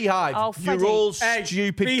 want to. Beehive. Oh, You're Freddy. all Hey,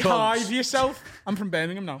 stupid Beehive cunts. yourself. I'm from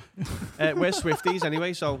Birmingham now. We're Swifties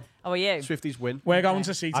anyway, so Oh, are you? Swifties win. We're going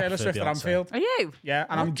to see I Taylor prefer Swift at Beyonce. Anfield. Are you? Yeah,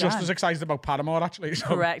 and Oh, I'm just damn. as excited about Paramore, actually. So.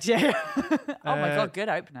 Correct. Yeah. Oh my god, good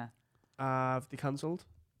opener. Have they cancelled?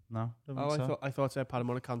 No. don't Oh, think so. I thought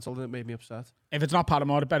Paramount had cancelled and it made me upset. If it's not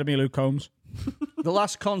Paramore, it better be Luke Combs. The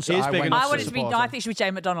last concert He's I big went enough I want it to. to be. No, I think it should be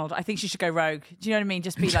Jane McDonald. I think she should go rogue. Do you know what I mean?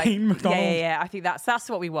 Just be like Jane McDonald? Yeah. I think that's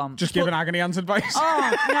what we want. Just giving agony aunt advice.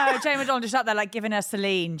 Oh no, Jane McDonald just up there like giving her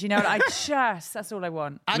Celine. Do you know what I just? That's all I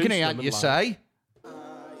want. Agony Loose aunt, women you lie. say?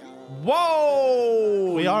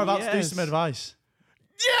 Whoa! We are about to do yes. some advice.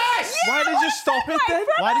 Yes! Why did you stop it then?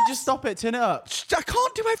 Why did you stop it? Turn it up. I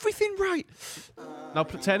can't do everything right. Now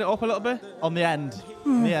turn it up a little bit. On the end.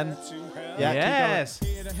 On the end. Yeah, Yes.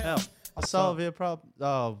 keep going. Hell, I'll solve your problem.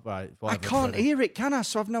 Oh, right. I whatever, can't Freddy. hear it, can I?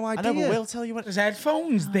 So I've no I idea. know, but we'll tell you when. There's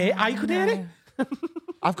headphones there. I could hear it.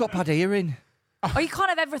 I've got bad hearing. Oh, you can't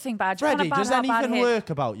have everything bad. You Freddy, can't have does bad, bad anything hit. work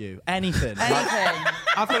about you? Anything? Anything.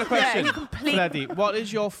 I've got a question. you complete- Freddy, what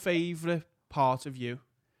is your favourite part of you?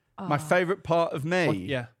 My favourite part of me.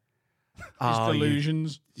 Yeah. His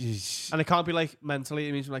delusions. And it can't be like mentally,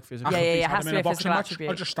 it means like physically. Yeah. He's It had has him to in be a boxing physical match. attribute.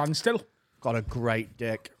 I'll just stand still. Got a great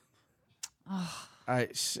dick.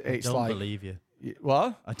 It's Don't like believe you.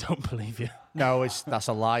 what? I don't believe you. No, that's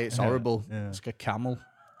a lie. It's horrible. yeah. It's like a camel.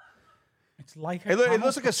 It's like It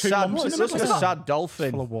looks like a sad. It looks like a sad Full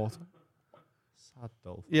dolphin. of water. Sad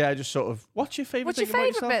dolphin. Yeah, just sort of. What's your favourite What's your thing about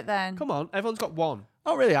favourite yourself? bit then? Come on, everyone's got one. I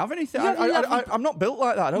don't really have anything. You have lovely- I'm not built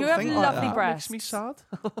like that. I don't You have think like lovely that. breasts. Makes me sad.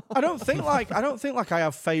 I don't think like I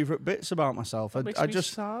have favourite bits about myself. makes I me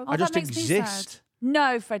just sad. Oh, I that just makes me exist.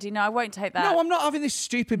 No, Freddie, no, I won't take that. No, I'm not having this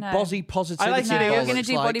stupid body positivity. I like No, it. you're Ears. going to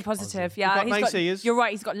do It's body like- positive. Yeah, got nice ears. You're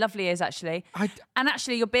right. He's got lovely ears, actually. And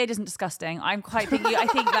actually, your beard isn't disgusting. I think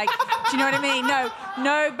like, do you know what I mean?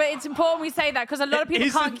 No, but it's important we say that because a lot of people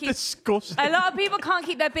can't keep. Disgusting. A lot of people can't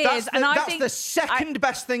keep their beards, That's the second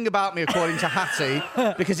best thing about me, according to Hatty,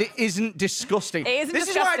 because it isn't disgusting. It isn't this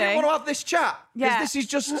is why I didn't disgusting. want to have this chat. Yeah. This is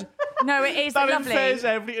just. No, it is That lovely. infers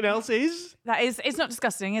everything else is. That is, it's not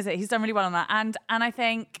disgusting, is it? He's done really well on that, and I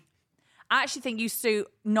actually think you suit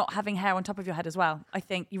not having hair on top of your head as well. I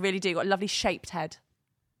think you really do. You've got a lovely shaped head.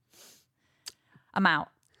 I'm out.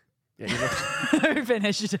 Yeah, you look.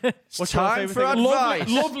 Finished. What's your Time favourite for thing? advice.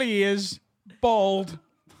 Lovely ears, bald,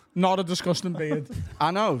 not a disgusting beard. I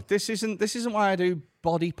know this isn't why I do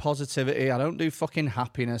body positivity. I don't do fucking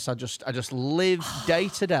happiness. I just live day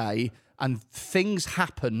to day, and things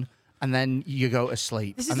happen, and then you go to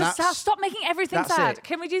sleep. This is and the that's- sad. Stop making everything that's sad. it.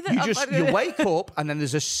 Can we do that? You wake up, and then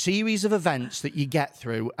there's a series of events that you get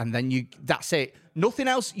through, and then that's it. Nothing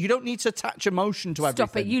else. You don't need to attach emotion to everything.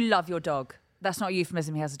 Stop it. You love your dog. That's not a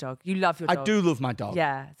euphemism. He has a dog. You love your dog. I do love my dog.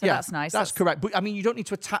 Yeah, so that's nice. That's correct. But I mean, you don't need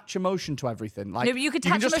to attach emotion to everything. Like, No, but you could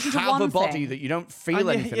attach just emotion to have one a body thing. that you don't feel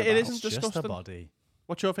And anything it about. isn't Just a disgusting. body.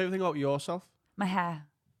 What's your favourite thing about yourself? My hair.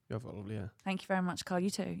 You've got lovely hair. Thank you very much, Carl.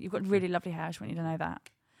 You too. You've got really lovely hair. I just want you to know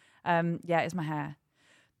that. Yeah, it's my hair.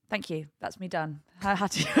 Thank you. That's me done. I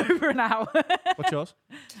had to over now. What's yours?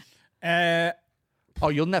 Oh,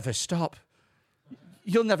 you'll never stop.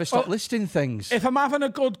 You'll never stop listing things. If I'm having a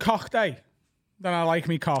good cock day, then I like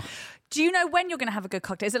me cock. Do you know when you're going to have a good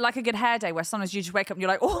cocktail? Is it like a good hair day where sometimes you just wake up and you're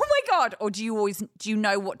like, oh my God? Or do you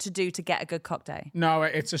know what to do to get a good cocktail? No,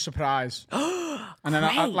 it's a surprise. And then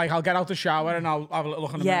I'll get out the shower and I'll have a little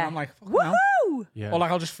look in the mirror. And I'm like, fucking hell. Woo! Yeah. Or like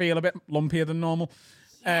I'll just feel a bit lumpier than normal.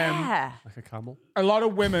 Yeah. Like a camel. A lot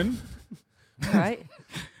of women Right?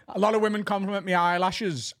 compliment me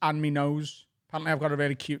eyelashes and me nose. Apparently I've got a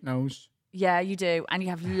really cute nose. Yeah, you do. And you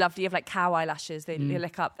have like cow eyelashes that you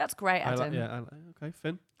lick up. That's great, Adam. Okay,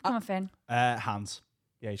 Finn. Come on, Finn. Hands.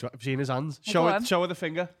 Yeah, he's got. Have you seen his hands? go on. Show her the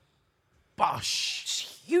finger. Bosh.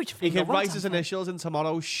 Huge He finger. can Well write done, his Finn. initials in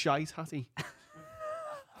tomorrow's shite, Hatty.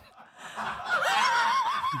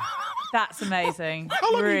 That's amazing.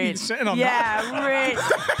 How long have you been sitting on that? Yeah, really.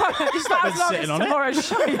 That been sitting on it. tomorrow's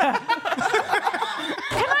show. Yeah.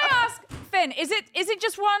 Can I ask, Finn, is it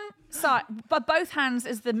just one side, but both hands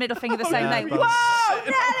is the middle finger the same Yeah, thing? both.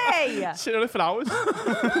 Whoa, really? Sitting on it for hours.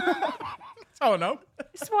 Oh, no.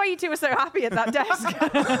 This is why you two are so happy at that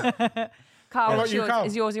desk. Carl, about what's you, yours? Carl?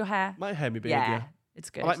 Is yours your hair? My hair, me beard, Yeah, yeah. it's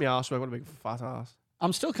good. I like my arse, so I want a big fat ass.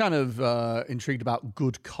 I'm still kind of intrigued about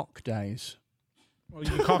good cock days. Well,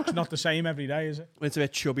 your cock's not the same every day, is it? It's a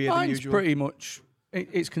bit chubbier than Mine's usual. pretty much.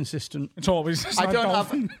 It's consistent. It's always. I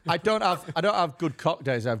don't have good cock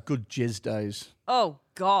days. I have good jizz days. Oh,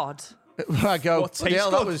 God. I go. What, tastes Yeah,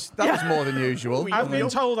 that good? was more than usual. I've been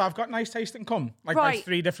told I've got nice tasting cum, like by Right.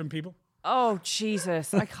 3 different people. Oh,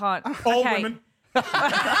 Jesus. I can't. All Okay. women.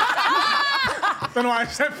 Don't know why I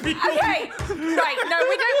said people. Okay, right. No,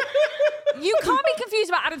 we don't. You can't be confused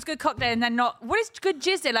about Adam's good cock day and then not. What is good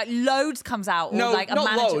jizz day? Like loads comes out, or No, like a not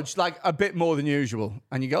manager. loads. Like a bit more than usual.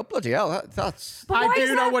 And you go, bloody hell, that's. But I why do is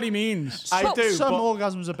know that? what he means. I do, Some but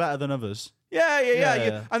orgasms are better than others.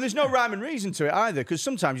 Yeah. And there's no rhyme and reason to it either. Because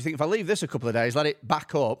sometimes you think if I leave this a couple of days, let it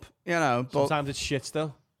back up, But sometimes it's shit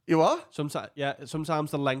still. you are? Sometimes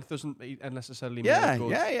the length doesn't necessarily mean Yeah.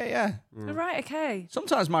 it's good. Right. Okay.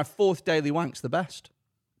 Sometimes my 4th daily wank's the best.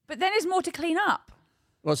 But then there's more to clean up.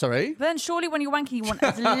 What, sorry? But then surely when you're wanking, you want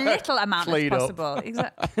as little amount as Clean up. possible.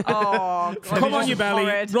 Exactly. Oh, God. Come on your belly,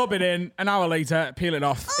 Horrid. rub it in, an hour later, peel it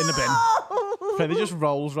off in the bin. Freddy just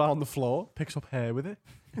rolls around the floor, picks up hair with it.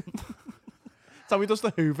 That's how he does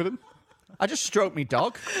the hoovering. I just stroke me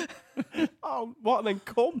dog. Oh, what? And then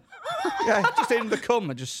come. Yeah, just in the cum.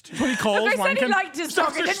 I just. What he calls They said he wanking. liked his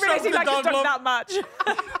dog. He didn't realise he liked his dog that much.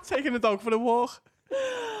 Taking the dog for a walk.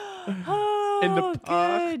 In the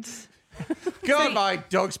park. Good. God, my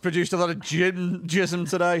dog's produced a lot of jism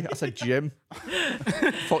today. I said Jim.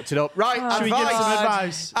 Fucked it up. Right, Should we give some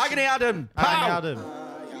advice? Agony Adam. Agony Pow! Adam.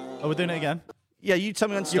 Oh, we're doing it again? Yeah, you tell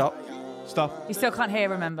me when to stop. Stop. He still can't hear,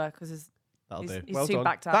 remember, because That'll he's do. Well too done.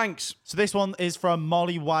 backed up. Thanks. So this one is from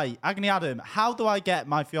Molly White. Agony Adam, how do I get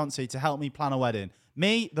my fiancée to help me plan a wedding?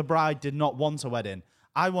 Me, the bride, did not want a wedding.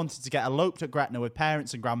 I wanted to get eloped at Gretna with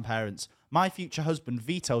parents and grandparents. My future husband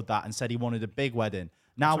vetoed that and said he wanted a big wedding.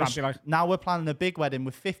 Now we're planning a big wedding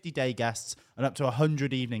with 50-day guests and up to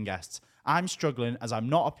 100 evening guests. I'm struggling as I'm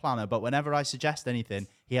not a planner, but whenever I suggest anything,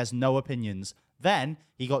 he has no opinions. Then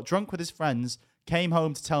he got drunk with his friends, came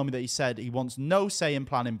home to tell me that he said he wants no say in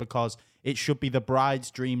planning because it should be the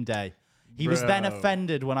bride's dream day. He was then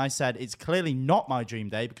offended when I said it's clearly not my dream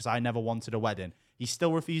day because I never wanted a wedding. He's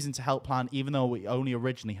still refusing to help plan, even though we only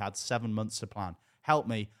originally had 7 months to plan. Help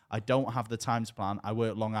me. I don't have the time to plan. I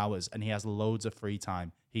work long hours, and he has loads of free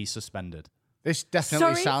time. He's suspended. This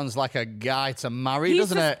definitely Sorry? sounds like a guy to marry,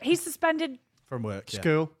 doesn't it? He's suspended. From work, yeah.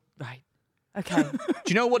 School. Right. Okay. Do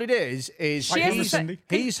you know what it is? Is She has to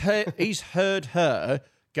he's heard her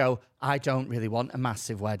go, I don't really want a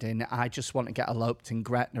massive wedding. I just want to get eloped in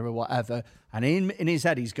Gretna or whatever. And in his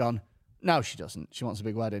head, he's gone, no, she doesn't. She wants a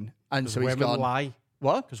big wedding. And so he's Women gone, lie.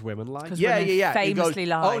 what? Because women lie. Yeah. women He goes, famously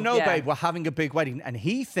lie, oh, no, yeah. babe, we're having a big wedding. And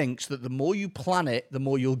he thinks that the more you plan it, the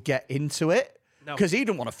more you'll get into it. Because he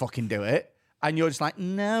don't want to fucking do it. And you're just like,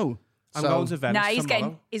 no. I'm So- going to Venice No,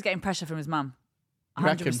 tomorrow. he's getting pressure from his mum. You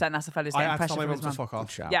reckon? 100%. That's the fellow who's I getting had to pressure tell my from mum his to mum. fuck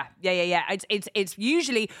off. Shout. Yeah. It's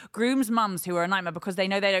usually grooms' mums who are a nightmare because they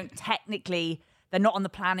know they don't technically. They're not on the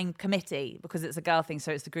planning committee because it's a girl thing.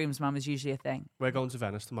 So it's the groom's mum is usually a thing. We're going to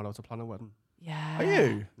Venice tomorrow to plan a wedding. Yeah. Are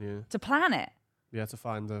you? Yeah. To plan it. Yeah, to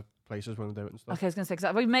find the places we're going to do it and stuff. Okay, I was going to say, because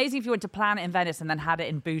it'd be amazing if you went to plan it in Venice and then had it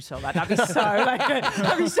in Bootle. That'd be so,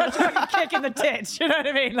 that'd be such a fucking kick in the tits. You know what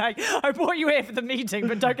I mean? Like, I brought you here for the meeting,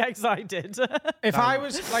 but don't get excited. If I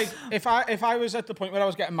was like, if I was at the point where I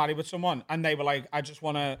was getting married with someone and they were like, I just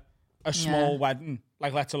want a small wedding,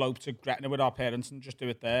 like let's elope to Gretna with our parents and just do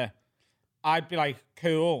it there, I'd be like,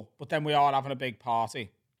 cool. But then we are having a big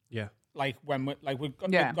party. Yeah. Like when we've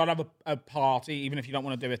got Yeah. to have a party, even if you don't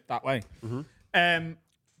want to do it that way.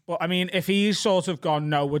 But I mean, if he's sort of gone,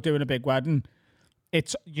 no, we're doing a big wedding,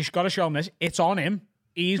 you've got to show him this. It's on him.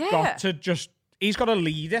 He's got to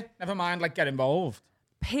lead it. Never mind, like, get involved.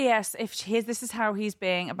 P.S. This is how he's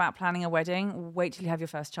being about planning a wedding. Wait till you have your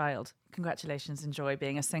first child. Congratulations, enjoy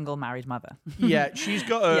being a single married mother. Yeah, she's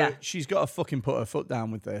got to Yeah. she's got to fucking put her foot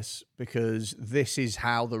down with this because this is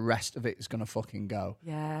how the rest of it is going to fucking go.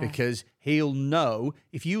 Yeah. Because he'll know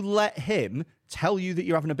if you let him tell you that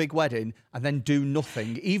you're having a big wedding and then do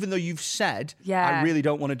nothing, even though you've said, Yeah. I really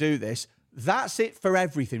don't want to do this. That's it for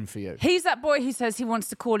everything for you. He's that boy who says he wants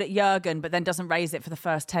to call it Jurgen, but then doesn't raise it for the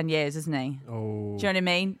first 10 years, isn't he? Oh. Do you know what I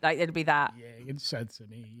mean? Like, it'll be that. Yeah, he said to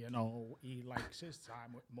me, he likes his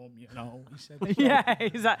time with mum, He said, Yeah,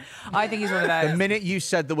 I think he's one of The those. minute you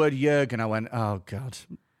said the word Jurgen, I went, oh, God.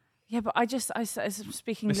 Yeah, but I'm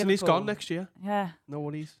speaking Listen, he's Liverpool. gone next year. Yeah. No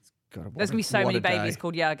worries. God, what There's a- going to be so what many a day. babies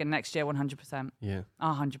called Jurgen next year, 100%. Yeah.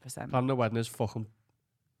 100%. Planning a wedding is fucking...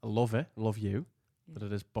 I love it. I love you. But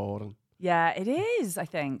it is boring. Yeah, it is, I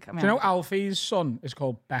think. I mean, do you know Alfie's son is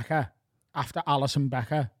called Becker, after Alison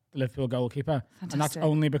Becker, the Liverpool goalkeeper? And that's Fantastic.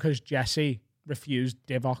 only because Jesse refused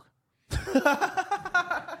Divock.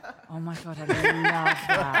 Oh my God, I love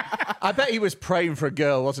that. I bet he was praying for a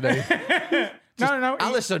girl, wasn't he? No.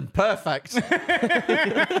 Alison, perfect.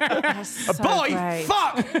 That's so Boy, great.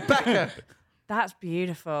 fuck, Becca. That's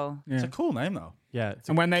beautiful. It's a cool name, though. Yeah. it's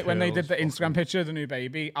And when they cool did as the fucking- Instagram picture of the new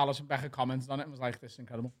baby, Alison Becker commented on it and was like, this is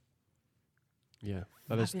incredible. Yeah.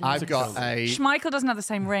 That is... I've got a... Schmeichel doesn't have the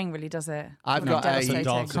same ring, really, does it? I've Wouldn't got it a devastating?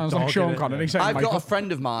 dog. Sounds Dog like in Sean it, Connery yeah. saying I've got a Michael.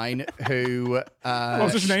 friend of mine who...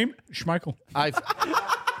 What's his name? Schmeichel.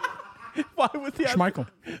 Why would they Schmeichel.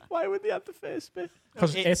 Why would they have the first bit?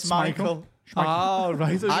 Because it's Michael. Oh,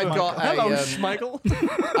 right. I've got a, Hello, um, Schmeichel.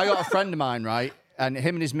 I got a friend of mine, right? And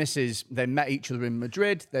him and his missus, they met each other in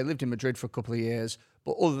Madrid. They lived in Madrid for a couple of years.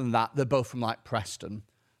 But other than that, they're both from like Preston.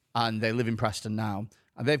 And they live in Preston now.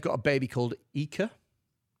 And they've got a baby called Ica.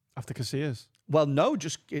 After Casillas. Well, no,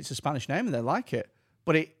 just it's a Spanish name and they like it.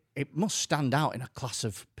 But it must stand out in a class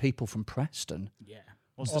of people from Preston. Yeah.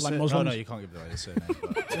 What's All the like sur- Muslims. No, you can't give away the surname.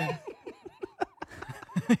 But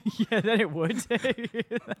Yeah, then it would.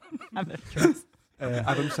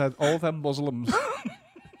 Adam said, all them Muslims.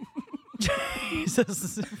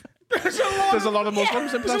 Jesus. There's a lot of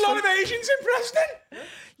Muslims in There's a Preston. lot of Asians in Preston.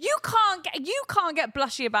 You can't get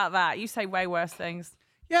blushy about that. You say way worse things.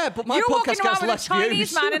 Yeah, but my You're walking podcast around gets with a less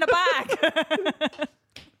Chinese views. man in a bag.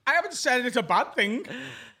 I haven't said it's a bad thing.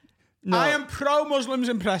 No. I am pro-Muslims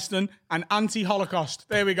in Preston and anti-Holocaust.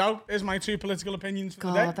 There we go. There's my two political opinions for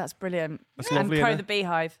the day. God, that's brilliant. That's and lovely, pro innit? the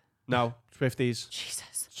beehive. No, Swifties.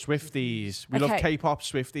 Jesus. Swifties. We love Okay. K-pop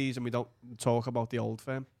Swifties and we don't talk about the old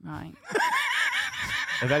firm. Right.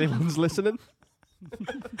 If anyone's listening.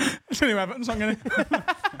 It's a new Everton song, isn't it?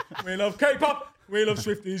 We love K-pop, we love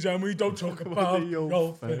Swifties, and we don't talk about the old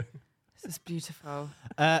golf. fair. This is beautiful.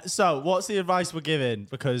 so, what's the advice we're giving?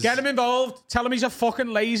 Because Get him involved. Tell him he's a fucking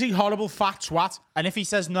lazy, horrible, fat twat. and if he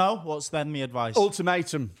says no, what's then the advice?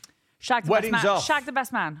 Ultimatum. Shag the Wedding's best man. off. Shag the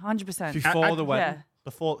best man. 100%. Before the wedding.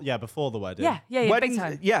 Yeah. Before the wedding. Yeah, big Weddings,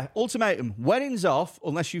 time. yeah, ultimatum. Wedding's off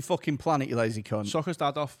unless you fucking plan it, you lazy cunt. Suck his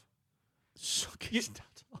dad off. Suck his dad.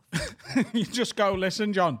 You just go,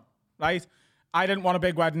 listen, John, right? I didn't want a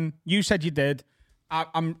big wedding. You said you did.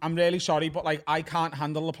 I'm really sorry, but like I can't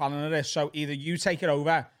handle the planning of this. So either you take it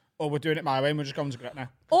over or we're doing it my way and we're just going to Gretna.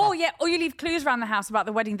 Or you leave clues around the house about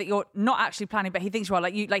the wedding that you're not actually planning, but he thinks you are.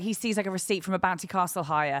 Like he sees like a receipt from a bouncy castle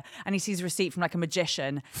hire, and he sees a receipt from like a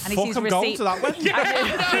magician, and he sees a receipt. Going to that wedding.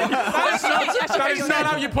 That is not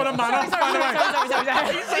how you put a man off, by the way.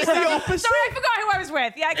 It's the opposite. Sorry, I forgot who I was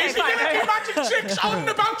with. Yeah, okay, Is he fine. going to do magic tricks on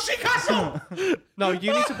the bouncy castle? No,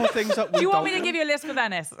 you need to put things that we Do you want me don't to give you a list for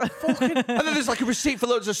Venice? And then there's like a receipt for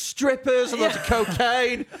loads of strippers and loads of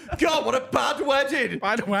cocaine. God, what a bad wedding.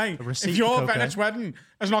 By the way, receipt if your for cocaine. Venice wedding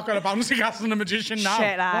has not got a bouncy castle and a magician now.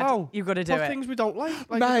 Shit, lad. Wow. You've got to do put it. things we don't like.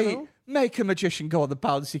 I don't Mate, know. make a magician go on the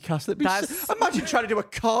bouncy castle. Imagine trying to do a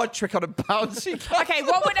card trick on a bouncy castle. Okay,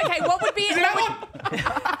 what would be?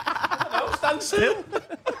 Stand still.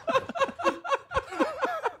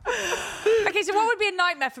 Okay, so what would be a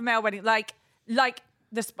nightmare for male wedding? Like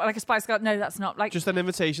a Spice Girl? No, that's not. Like Just an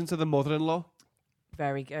invitation to the mother-in-law.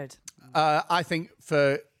 very good. I think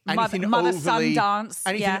for anything Mother-son overly dance,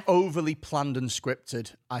 anything yeah. overly planned and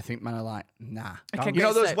scripted, I think men are like, nah. Okay, You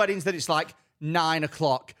know great, those so- weddings that it's like 9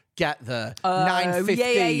 o'clock, get there. Oh,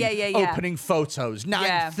 9:15, yeah. opening photos.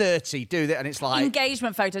 9:30, do that, and it's like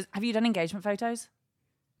Engagement photos. Have you done engagement photos?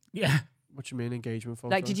 Yeah. What do you mean engagement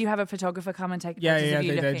photo? Like, did you have a photographer come and take Yeah, photos yeah, of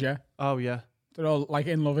you they looking? did, yeah. Oh yeah. They're all like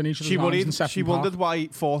in love in each other's She arms in worried. Sefton She Park. wondered why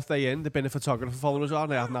fourth day in there'd been a photographer following us on.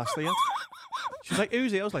 They hadn't asked her yet. She was like,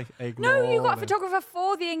 "Who's he?" I was like, "Ignore." No, you got a it." photographer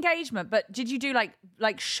for the engagement, but did you do like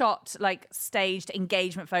staged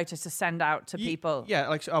engagement photos to send out to people? Yeah,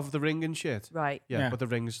 like of the ring and shit. Right. Yeah, Yeah. but the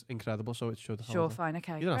ring's incredible, so it should. Sure, fine,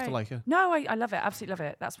 okay. You don't have to great. like it. No, I love it. Absolutely love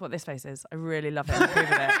it. That's what this face is. I really love it. I approve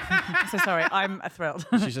of it. I'm so sorry. I'm thrilled.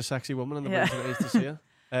 She's a sexy woman, and the Yeah. reason it is to see her.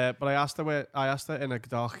 But I asked her in a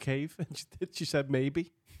dark cave, and she said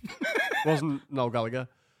maybe. Wasn't Noel Gallagher.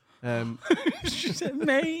 She said,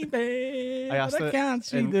 maybe. I asked but I her can't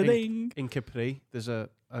see the ring. in Capri. There's a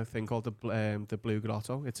thing called the Blue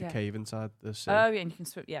Grotto. It's Yeah. a cave inside the sea. Oh, yeah, and you can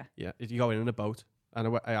swim. Yeah. Yeah, you go in a boat,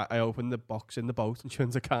 and I opened the box in the boat, and she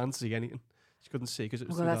went, I can't see anything. She couldn't see because it Oh,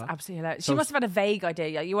 was God, too that's dark. absolutely hilarious. So She must have had a vague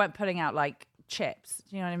idea. Like, you weren't putting out like chips.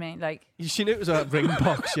 Do you know what I mean? Like, She knew it was a ring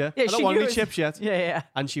box, yeah. Yeah, I don't she want knew any it was- chips yet. yeah.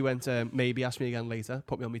 And she went, maybe ask me again later,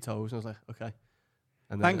 put me on my toes, and I was like, okay.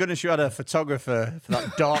 And Thank goodness you had a photographer for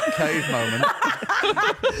that dark cave moment.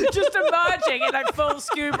 Just emerging in like full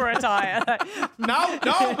scuba attire. Like, No.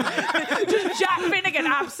 just Jack Finnegan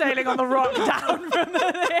abseiling on the rock down from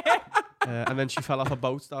the. and then she fell off a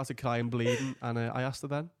boat, started crying, bleeding, and I asked her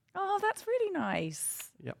then. Oh, that's really nice.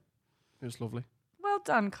 Yep, it was lovely. Well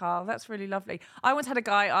done, Carl. That's really lovely. I once had a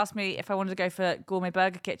guy ask me if I wanted to go for Gourmet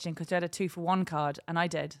Burger Kitchen because they had a 2-for-1 card, and I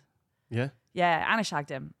did. Yeah. Yeah, Anna shagged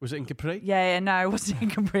him. Was it in Capri? Yeah, no, it wasn't in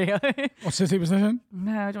Capri. What city was this in?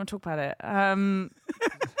 No, I don't want to talk about it.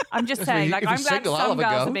 I'm just saying, if like, you're I'm glad single, I'll some have a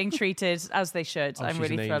girls go. are being treated as they should. Oh, I'm she's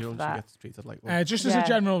really an thrilled angel, for and she that. gets treated like one. Just as Yeah. a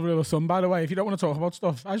general rule of thumb, by the way, if you don't want to talk about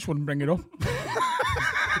stuff, I just wouldn't bring it up.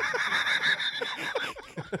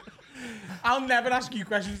 I'll never ask you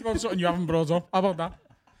questions about something you haven't brought up. How about that?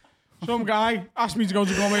 Some guy asked me to go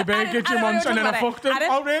to Gourmet Burger Adam, Kitchen Adam, once, don't and then talk I about fucked it. him. Adam-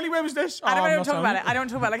 Oh, really? Where was this? Adam, Oh, I I'm don't not talk telling about you. it. I don't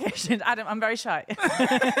talk about locations. Adam, I'm very shy.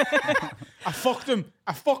 I fucked him,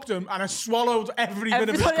 and I swallowed every bit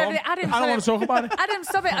of his cum. Adam, I don't want to talk about it. Adam,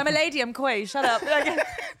 stop it. I'm a lady. I'm coy. Shut up.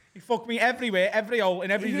 He fucked me everywhere, every hole,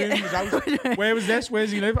 in every room in his house. Where was this? Where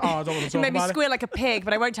does he live? Oh, I don't want to He talk made me about it. squeal like a pig,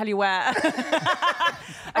 but I won't tell you where.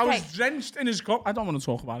 I was drenched in his cup. I don't want to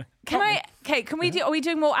talk about it. Can we do? Are we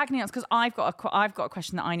doing more agony aunts? Because I've got a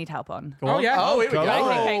question that I need help on. Oh, yeah. Oh, here we go.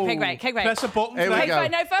 Okay, great. Press a button. Here we Fred. go. Okay,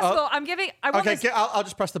 no, first of all, I'm giving. I want Okay, this. I'll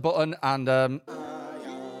just press the button and Nice.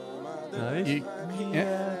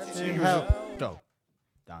 Go.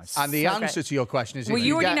 Nice. and the So answer great. to your question is Well, if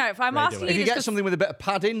you already get, know. If I'm asking if you, you this get 'cause- something with a bit of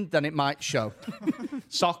padding, then it might show.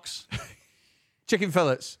 Socks. Chicken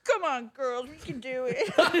fillets. Come on, girls, we can do it.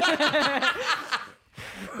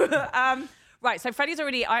 Right, so Freddie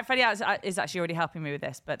is actually already helping me with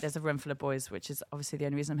this, but there's a room full of boys, which is obviously the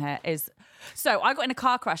only reason I'm here. So I got in a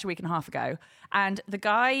car crash a week and a half ago, and the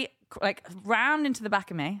guy like rammed into the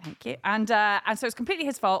back of me. Thank you. And so it's completely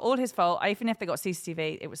his fault, all his fault. Even if they got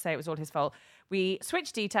CCTV, it would say it was all his fault. We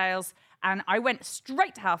switched details, and I went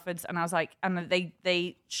straight to Halfords, and I was like, and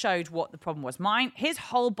they showed what the problem was. His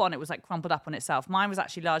whole bonnet was like crumpled up on itself. Mine was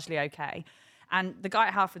actually largely okay. And the guy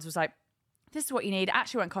at Halfords was like, this is what you need. It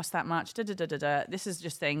actually won't cost that much. This is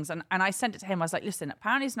just things. And I sent it to him. I was like, listen,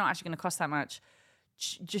 apparently it's not actually going to cost that much.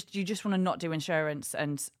 You just want to not do insurance,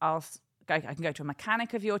 and I can go to a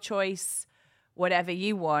mechanic of your choice, whatever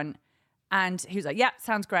you want. And he was like, yeah,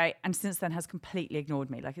 sounds great. And since then has completely ignored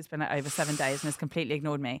me. Like it's been over 7 days and has completely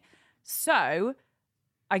ignored me. So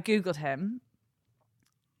I Googled him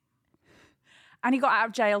and he got out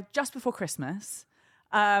of jail just before Christmas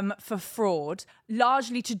for fraud,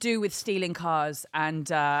 largely to do with stealing cars and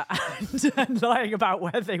lying about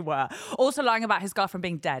where they were. Also lying about his girlfriend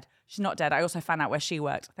being dead. She's not dead. I also found out where she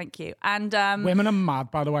worked. Thank you. And women are mad,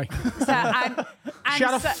 by the way. and She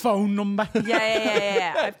had a phone number.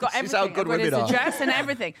 Yeah. I've got everything. how good I've got his women are. address and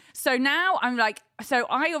everything. So now I'm like,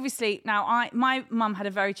 my mum had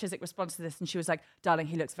a very Chiswick response to this, and she was like, "Darling,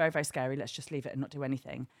 he looks very, very scary. Let's just leave it and not do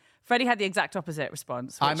anything." Freddie had the exact opposite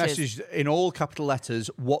response. I which is, messaged in all capital letters,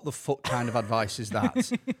 what the fuck kind of advice is that?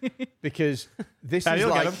 Because this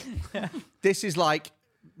is like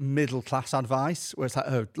middle class advice where it's like,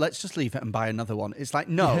 oh, let's just leave it and buy another one. It's like,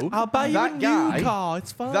 no, I'll buy you that a guy, new car.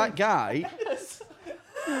 It's fine. That guy, he's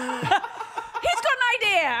got an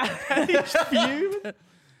idea.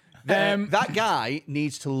 that guy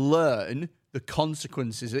needs to learn the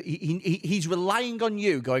consequences. He's relying on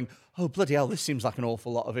you, going, oh bloody hell, this seems like an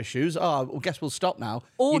awful lot of issues. Oh, well, guess we'll stop now.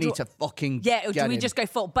 Or you do- need to fucking Yeah, or get do we him. just go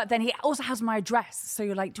full? But then he also has my address. So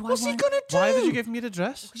you're like, do What's I he want... gonna do? Why did you give me your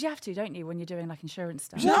address? Because you have to, don't you, when you're doing like insurance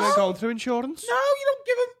stuff? You're not going through insurance? No, you don't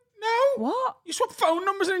give him. No. What? You swap phone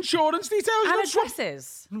numbers and insurance details. You And don't swap-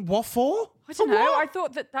 addresses. What for? I don't know. I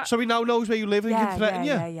thought that... So he now knows where you live and can threaten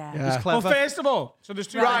you? Yeah. He's Well, clever. first of all, so there's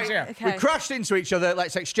two Right, things here. Okay. we crashed into each other.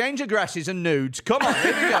 Let's exchange addresses and nudes. Come on,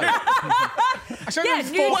 here we go. I sent Yeah,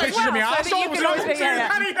 them nudes 4 as pictures of me well, so that arsehole. you Was can it also-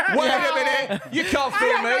 yeah. Wait a minute, you can't I fool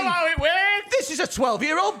don't know me. how it works. This is a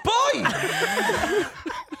 12-year-old boy.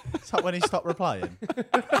 Is that when he stopped replying?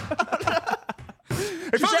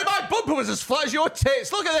 If only my bumper was as flat as your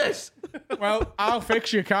tits. Look at this. Well, I'll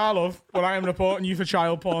fix your car, love, but I am reporting you for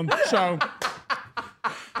child porn. So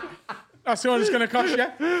that's what it's going to cost you.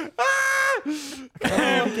 He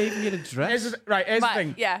gave me an address. Here's the Right,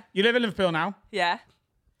 thing. yeah. You live in Liverpool now. Yeah.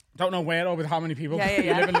 Don't know where or with how many people. Yeah.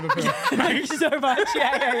 You live in Liverpool. Thank you so much.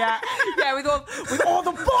 Yeah. Yeah, with all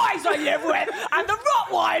the boys I live with and the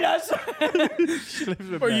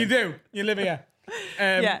Rottweilers. Well, you do. You live here.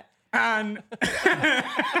 Yeah. And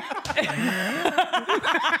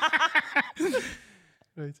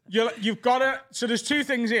you've got to. So there's two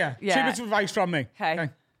things here. Yeah. Two bits of advice from me. Okay.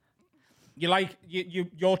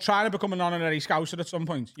 You're trying to become an honorary Scouser at some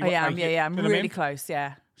point. I am. Yeah. I'm do you know what I really mean? close.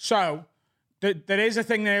 Yeah. So there is a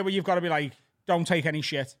thing there where you've got to be like, don't take any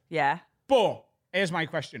shit. Yeah. But here's my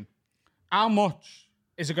question: how much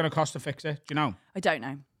is it going to cost to fix it? Do you know? I don't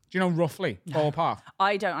know. Do you know roughly ballpark?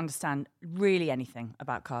 I don't understand really anything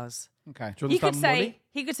about cars. Okay. Do you understand money?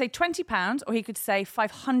 He could say £20 or he could say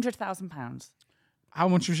 £500,000. How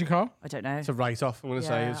much was your car? I don't know. It's a write-off, I'm going to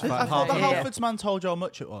say. Yeah. It's I about I thought half. the Yeah. Halfords man told you how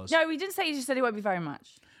much it was. No, he didn't say. He just said it won't be very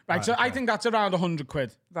much. Right. So I think that's around 100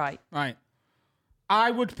 quid. Right. Right.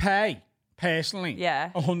 I would pay personally. Yeah.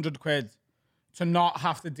 100 quid to not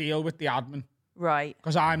have to deal with the admin Right.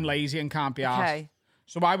 because I'm lazy and can't be arsed. Okay.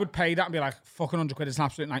 So I would pay that and be like, fucking 100 quid is an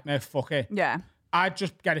absolute nightmare. Fuck it. Yeah. I'd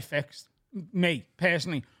just get it fixed. Me,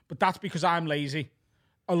 personally. But that's because I'm lazy.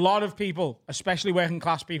 A lot of people, especially working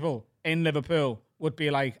class people in Liverpool, would be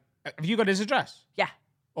like, have you got his address? Yeah.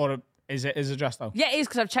 Or is it his address, though? Yeah, it is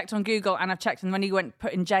because I've checked on Google and I've checked, and when he went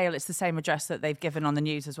put in jail, it's the same address that they've given on the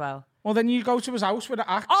news as well. Well, then you go to his house with an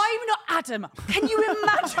axe. I'm not Adam. Can you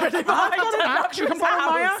imagine if I got an axe. You can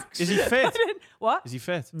borrow my axe. Is he fit? What? Is he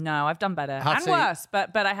fit? No, I've done better Hatty. and worse,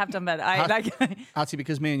 but I have done better. Hatty,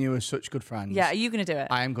 because me and you are such good friends. Yeah, are you going to do it?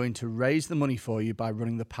 I am going to raise the money for you by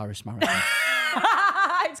running the Paris Marathon.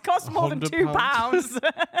 It's cost more than £2.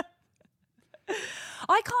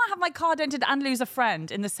 I can't have my car dented and lose a friend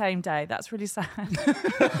in the same day. That's really sad.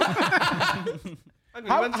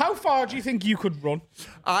 How far do you think you could run?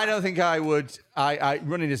 I don't think I would.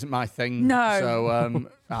 Running isn't my thing. No. So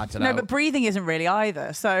I don't know. No, but breathing isn't really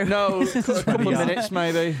either. So No, a couple of minutes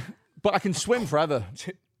maybe. But I can swim forever.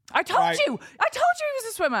 I told Right. you. I told you he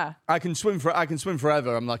was a swimmer. I can swim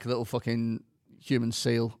forever. I'm like a little fucking human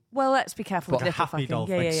seal. Well, let's be careful with a little happy fucking.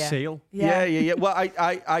 dolphin. Yeah. Seal. Yeah. Well,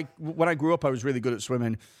 I when I grew up, I was really good at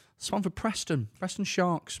swimming. Swam for Preston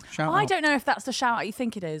Sharks. Shout I out. don't know if that's the shout out you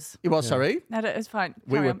think it is. You what? Sorry, No, it's fine.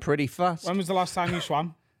 we Carry were on. pretty fast. When was the last time you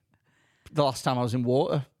swam? The last time I was in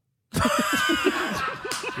water.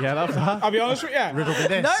 Yeah, that's that. I'll be honest with you. Riddle me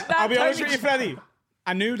this. No, I'll be honest totally- with you, Freddy.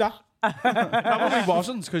 I knew that. Probably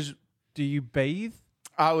wasn't, because do you bathe?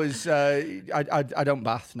 I was. I don't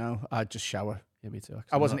bath. No, I just shower. Yeah, me too.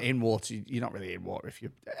 I wasn't in water. You're not really in water if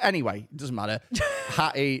you. Anyway, it doesn't matter.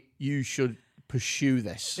 Hatty, you should pursue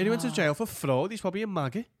this. If he went to jail for fraud, he's probably a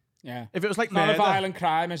maggot. Yeah. If it was like Not a murder, violent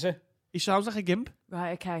crime, is it? He sounds like a gimp.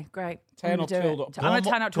 Right, okay, great. Turn I'm up, gonna do filled it. up. I'm going to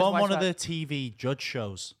turn up to Go his on one wife's of the work. TV judge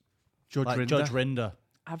shows. Judge Like Rinder. Judge Rinder.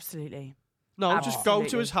 Absolutely. No, just go to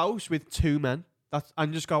Absolutely. his house with 2 men.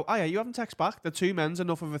 And just go, oh yeah, you haven't text back. The 2 men's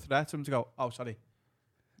enough of a threat for him to go, oh, sorry.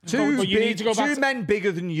 Two, But you need to go back two to- men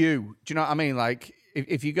bigger than you. Do you know what I mean? Like,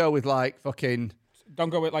 if you go with like fucking... Don't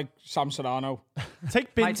go with like Sam Serrano. Take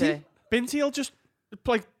I Binty. do. Binty will just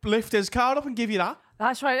like lift his card up and give you that.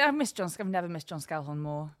 That's right. I've never missed John Scalhorn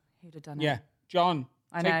more. Who'd have done it? Yeah, John.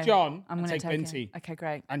 I Take know. John I'm and gonna take take Binty, it. Okay,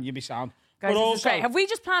 great. and you'll be sound. Guys, But this is also, great. Have we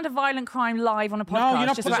just planned a violent crime live on a podcast? no, you're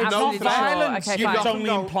not. Just It's about not absolutely sure? violence. Okay, It's fine. only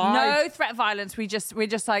No. implied. No threat of violence. We just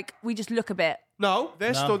look a bit. No,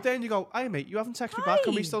 they're No. stood there and you go, hey mate, you haven't texted me back.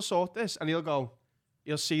 Can we Hi. still sort this? And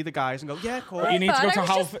he'll see the guys and go, yeah, cool. But you need to But go I to was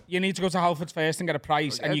Halford. You need to go to Halford's first and get a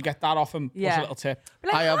price, and you get that off him plus Yeah. a little tip. Be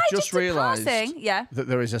like, I have "Hi, just a realised passing." Yeah, that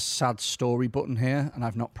there is a sad story button here, and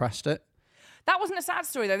I've not pressed it. that wasn't a sad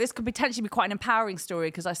story though. This could potentially be quite an empowering story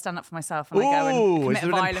because I stand up for myself and I go and Ooh, commit is there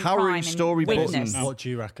an violent empowering crime and story button? witness. No. What do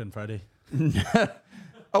you reckon, Freddie?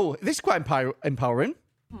 Oh, this is quite empowering.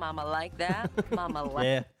 Mama like that. Mama like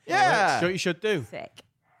Yeah. You know Yeah. what you should do? Sick.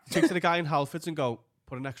 Take to the guy in Halfords and go,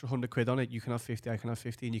 put an extra £100 on it. You can have 50, I can have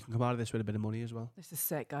 50, and you can come out of this with a bit of money as well. This is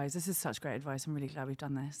sick, guys. This is such great advice. I'm really glad we've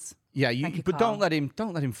done this. Yeah, Thank you, but Carl. don't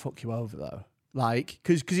let him fuck you over though. Like,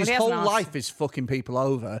 because his he whole hasn't asked. life is fucking people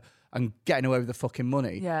over and getting away with the fucking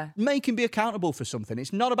money. Yeah. Make him be accountable for something.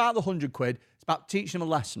 It's not about the £100. It's about teaching him a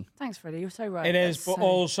lesson. Thanks, Freddie. You're so right. It is, That's but so-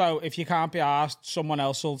 also if you can't be asked, someone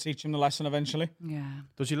else will teach him the lesson eventually. yeah,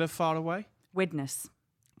 Does he live far away? witness.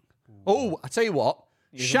 Oh, I tell you what,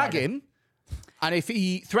 shag him, and if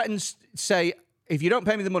he threatens, say, if you don't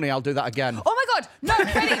pay me the money, I'll do that again. Oh my God! No,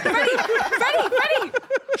 Freddie!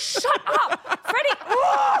 Shut up, Freddie!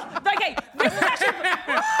 Oh! Okay, this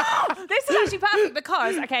is actually perfect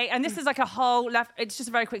because and this is like a whole left. It's just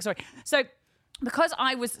a very quick story. So, because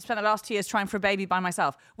I spent the last 2 years trying for a baby by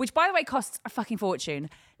myself, which by the way costs a fucking fortune.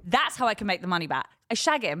 That's how I can make the money back. I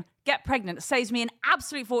shag him, get pregnant, saves me an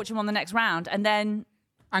absolute fortune on the next round, and then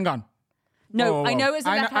Hang on. no, Whoa, I whoa. know it's a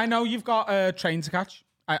left I know you've got a train to catch.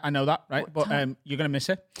 I know that, right? What But you're gonna miss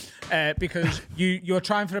it because you're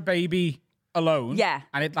trying for a baby alone. Yeah.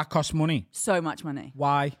 and that costs money. so much money.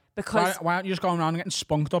 Why? Because- why aren't you just going around and getting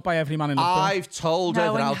spunked up by every man in Liverpool? I've told her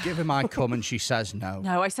No, that and- I'll give her my cum, and she says no.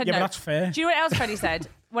 No, I said Yeah, no. but that's fair. Do you know what else Freddie said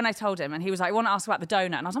when I told him? And he was like, I want to ask about the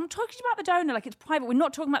donor. And I was like, I'm talking about the donor. Like, it's private. We're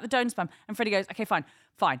not talking about the donor spam. And Freddie goes, okay, fine.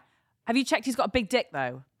 Have you checked he's got a big dick,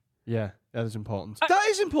 though? Yeah, that is important. That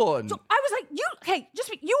is important. I was like,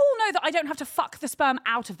 you all know that I don't have to fuck the sperm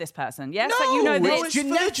out of this person, yes? No, Like, you know that it's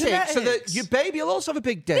genetic, so that your baby will also have a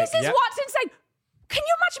big dick. This is what's insane. Can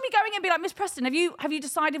you imagine me going and be like, Miss Preston, have you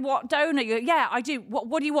decided what donor you? Yeah, I do.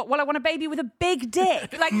 What do you want? Well, I want a baby with a big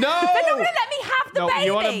dick. Like, No! they're not going to let me have the No, baby.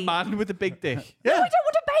 you want a man with a big dick. No, I don't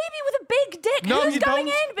want a baby with a big dick. No, Who's you going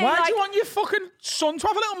don't. in being Why like, do you want your fucking son to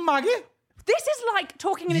have a little maggot? this is like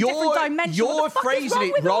talking in a different dimension. You're What the fuck is phrasing wrong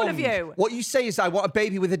it with wrong. all of you? What you say is, I want a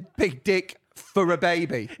baby with a big dick for a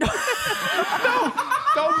baby.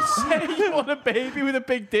 Don't say you want a baby with a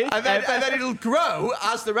big dick. And then it'll grow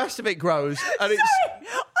as the rest of it grows. And it's... Sorry, I'm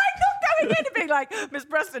not going in and being like, Miss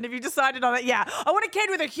Preston, have you decided on it? Yeah, I want a kid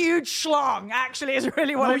with a huge schlong. Actually, is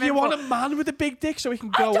really what No, I'm you in want for. a man with a big dick so he can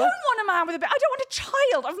I grow don't up. want a man with a big. I don't want a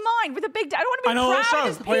child of mine with a big dick. I don't want to be And proud of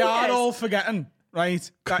also, his we are penis. all forgetting,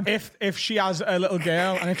 right, that if she has a little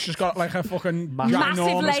girl and it's just got like a fucking Massive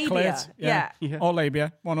ginormous labia. clit, Yeah. or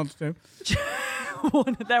labia, one or two.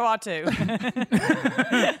 There are two.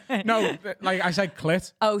 No, like I said,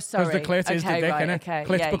 clit. Oh, sorry. Because the clit is the Okay, dick, right, innit? okay,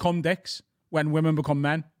 Clits yeah. become dicks when women become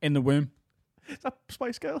men in the womb. Is that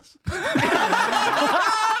Spice Girls?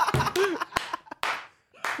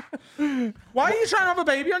 Why are you trying to have a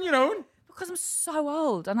baby on your own? Because I'm so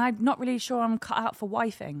old and I'm not really sure I'm cut out for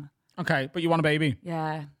wifing. Okay, but you want a baby.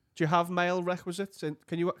 Yeah. Do you have male requisites?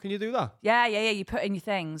 Can you do that? Yeah. You put in your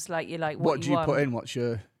things like you like What do you want. put in? What's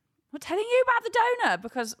your... I'm telling you about the donor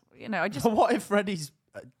because I just. What if Freddie's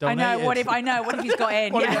I donated? know. What if he's got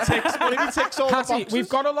in? What Yeah. if he ticks all the Hatty, boxes? we've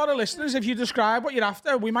got a lot of listeners. If you describe what you're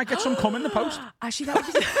after, we might get some cum in the post. Actually, that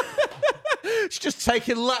would be. It's just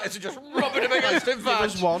taking letters and just rubbing them against it. Give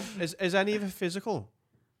us one. Is any of it physical?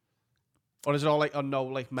 Or is it all like, oh no,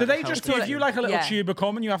 like Do mental they just health give you like a little Yeah. tube of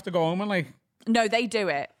cum and you have to go home and like... No, they do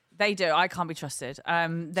it. They do. I can't be trusted. They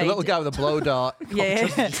The little guy with a blow dart. Yeah.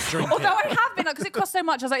 Although I have been, because it costs so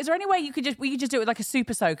much, I was like, is there any way we could just do it with like a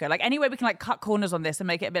super soaker? Like any way we can like cut corners on this and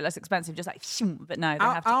make it a bit less expensive? Just like, shoom, but no, they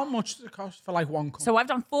have to. How much does it cost for like one cum? So I've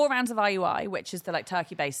done 4 rounds of IUI, which is the like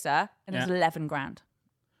turkey baster, and it was Yeah. 11 grand.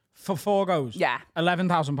 For 4 goes? Yeah.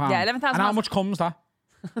 £11,000. Yeah, £11,000. And how much comes that?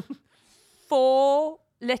 4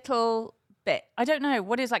 little bit. I don't know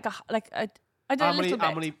what is like a I don't know, a little bit.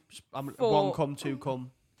 How many 4. 1 cum, 2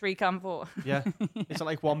 cum? 3 cum, 4. Yeah. It's not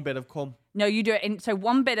like one bit of cum. No, you do it in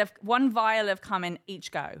one vial of cum in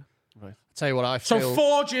each go. Right. Tell you what I So feel.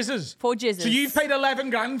 4 jizzes. 4 jizzes. So you've paid 11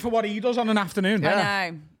 grand for what he does on an afternoon.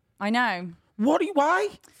 Yeah. I know. Why?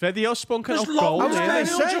 Freddie, you're spunking There's up loads gold. of Yeah. men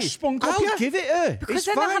who'll just spunk up I'll you. give it her. Because It's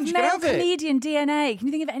then fine. they have You can male have it. comedian DNA. Can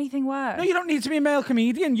you think of anything worse? No, you don't need to be a male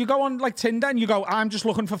comedian. You go on like Tinder and you go, I'm just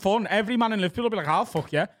looking for fun. Every man in Liverpool will be like, I'll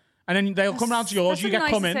fuck you. And then they'll come round to yours, That's you the get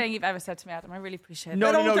nicest come in. thing you've ever said to me, Adam. I really appreciate No,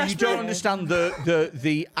 it. They're all you desperate. don't understand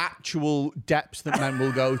the actual depths that men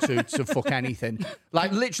will go to fuck anything.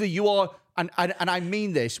 Like literally, you are, and I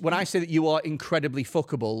mean this when I say that you are incredibly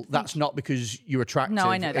fuckable. That's not because you're attractive. No,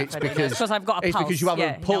 I know that, It's Freddie. because It's 'cause I've got a It's pulse. because you have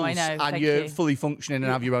Yeah, a no, pulse I know. and Thank you're you. fully functioning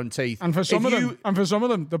and have your own teeth. And for some of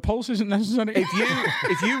them, the pulse isn't necessary.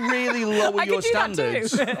 If you really lower I can your do that too.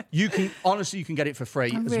 standards, you can get it for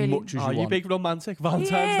free as really- much as Oh, you you want. big romantic Valentine's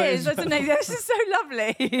Day. Yes, that's amazing. This is so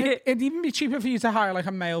lovely. It'd even be cheaper for you to hire like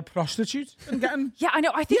a male prostitute than getting. Yeah, I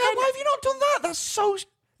know. I think Yeah, why have you not done that? That's so.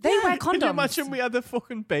 they wear Can you condoms. imagine we had a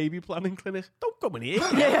fucking baby planning clinic? Don't come in here.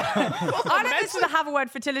 I don't listen to Have a Word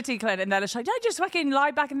fertility clinic and they're just like, just fucking lie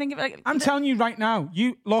back and think of it. Like, I'm telling you right now,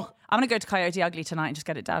 I'm going to go to Coyote Ugly tonight and just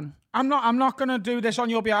get it done. I'm not gonna do this on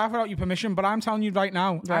your behalf without your permission, but I'm telling you right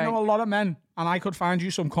now, I Right. know a lot of men and I could find you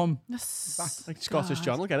some cum. Like Scottish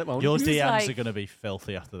John will get it, won't Your Who's DMs like- are going to be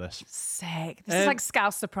filthy after this. Sick. This is like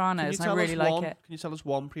Scouse Sopranos. And I really like it. Can you tell us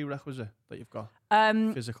one prerequisite that you've got?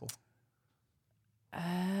 Physical.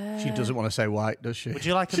 She doesn't want to say white, does she? Would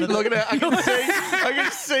you like She's another? looking at it. I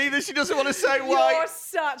can see that she doesn't want to say You're white.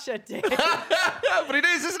 such a dick. But it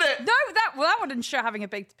is, isn't it? No, that wouldn't show having a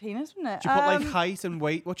big penis, wouldn't it? Do you put like height and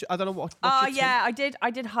weight? I don't know what. Oh yeah, I did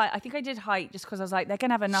height. I think I did height just because I was like, they're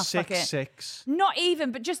gonna have enough. 6'6". Not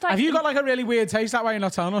even, but just like. Have you got like a really weird taste that way? You're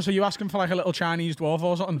not telling us? Are you asking for like a little Chinese dwarf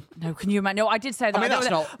or something? No, can you imagine? No, I did say that. I mean, that's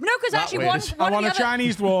not No, because that actually, weird, one is it? I of want the a other,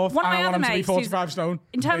 Chinese dwarf one and of my I want other him to be mates, 45 stone.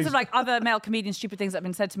 in terms please. of like other male comedian stupid things that have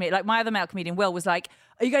been said to me, like my other male comedian Will was like,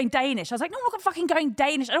 "Are you going Danish?" I was like, "No, I'm not fucking going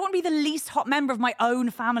Danish. I don't want to be the least hot member of my own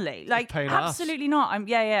family. Like, pain ass. absolutely not.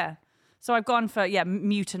 Yeah. So I've gone for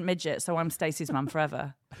mutant midget. So I'm Stacey's mum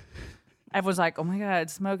forever. Everyone's like, "Oh my god,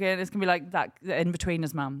 smoking." It's gonna be like that in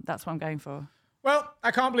betweeners mum. That's what I'm going for. Well,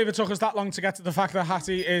 I can't believe it took us that long to get to the fact that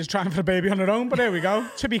Hatty is trying for a baby on her own, but here we go.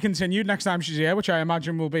 To be continued next time she's here, which I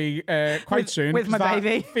imagine will be quite soon. with my 'cause that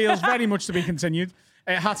baby. feels very much to be continued.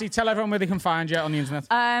 Hatty, tell everyone where they can find you on the internet.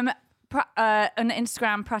 On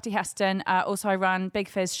Instagram, Pratty Heston. Also, I run Big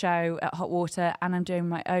Fizz show at Hot Water, and I'm doing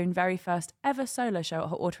my own very first ever solo show at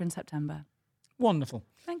Hot Water in September. Wonderful.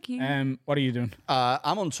 Thank you. What are you doing?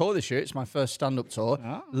 I'm on tour this year. It's my first stand-up tour.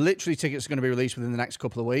 Oh. Literally, tickets are going to be released within the next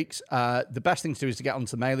couple of weeks. The best thing to do is to get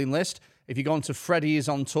onto the mailing list. If you go onto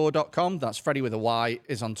freddyisontour.com, that's Freddy with a Y,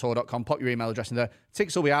 isontour.com, pop your email address in there.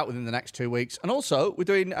 Tickets will be out within the next 2 weeks. And also, we're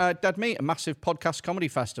doing Dead Meat, a massive podcast comedy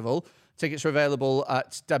festival. Tickets are available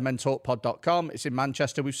at deadmentalkpod.com. It's in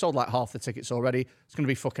Manchester. We've sold like half the tickets already. It's going to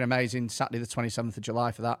be fucking amazing. Saturday, the 27th of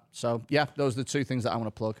July for that. So, yeah, those are the two things that I want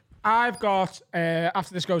to plug. I've got,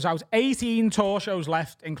 after this goes out, 18 tour shows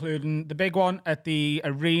left, including the big one at the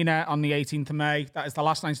Arena on the 18th of May. That is the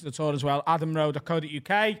last night of the tour as well.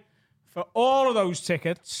 adamrowe.co.uk. For all of those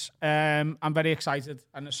tickets, I'm very excited.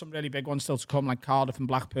 And there's some really big ones still to come, like Cardiff and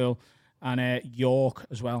Blackpool and York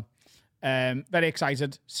as well. Very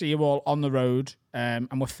excited. See you all on the road. And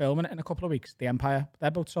we're filming it in a couple of weeks. The Empire.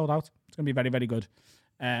 They're both sold out. It's going to be very, very good.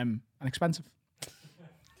 And expensive.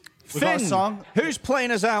 We've got a Finn, song. Who's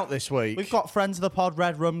playing us out this week? We've got Friends of the Pod,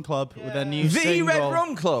 Red Rum Club, with their new The single. Red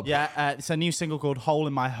Rum Club? Yeah, it's a new single called Hole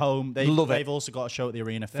in My Home. Love it. They've also got a show at the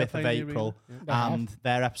Arena, 5th of playing the April. Yeah. And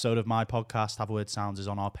their episode of my podcast, Have a Word Sounds, is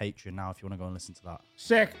on our Patreon now if you want to go and listen to that.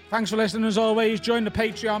 Sick. Thanks for listening as always. Join the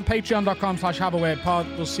Patreon,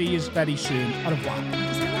 patreon.com/haveawordpod. We'll see you very soon. Au revoir.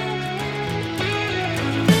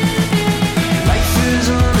 Life is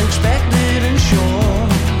unexpected and sure.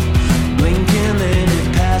 Blinking and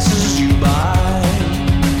it passes you by.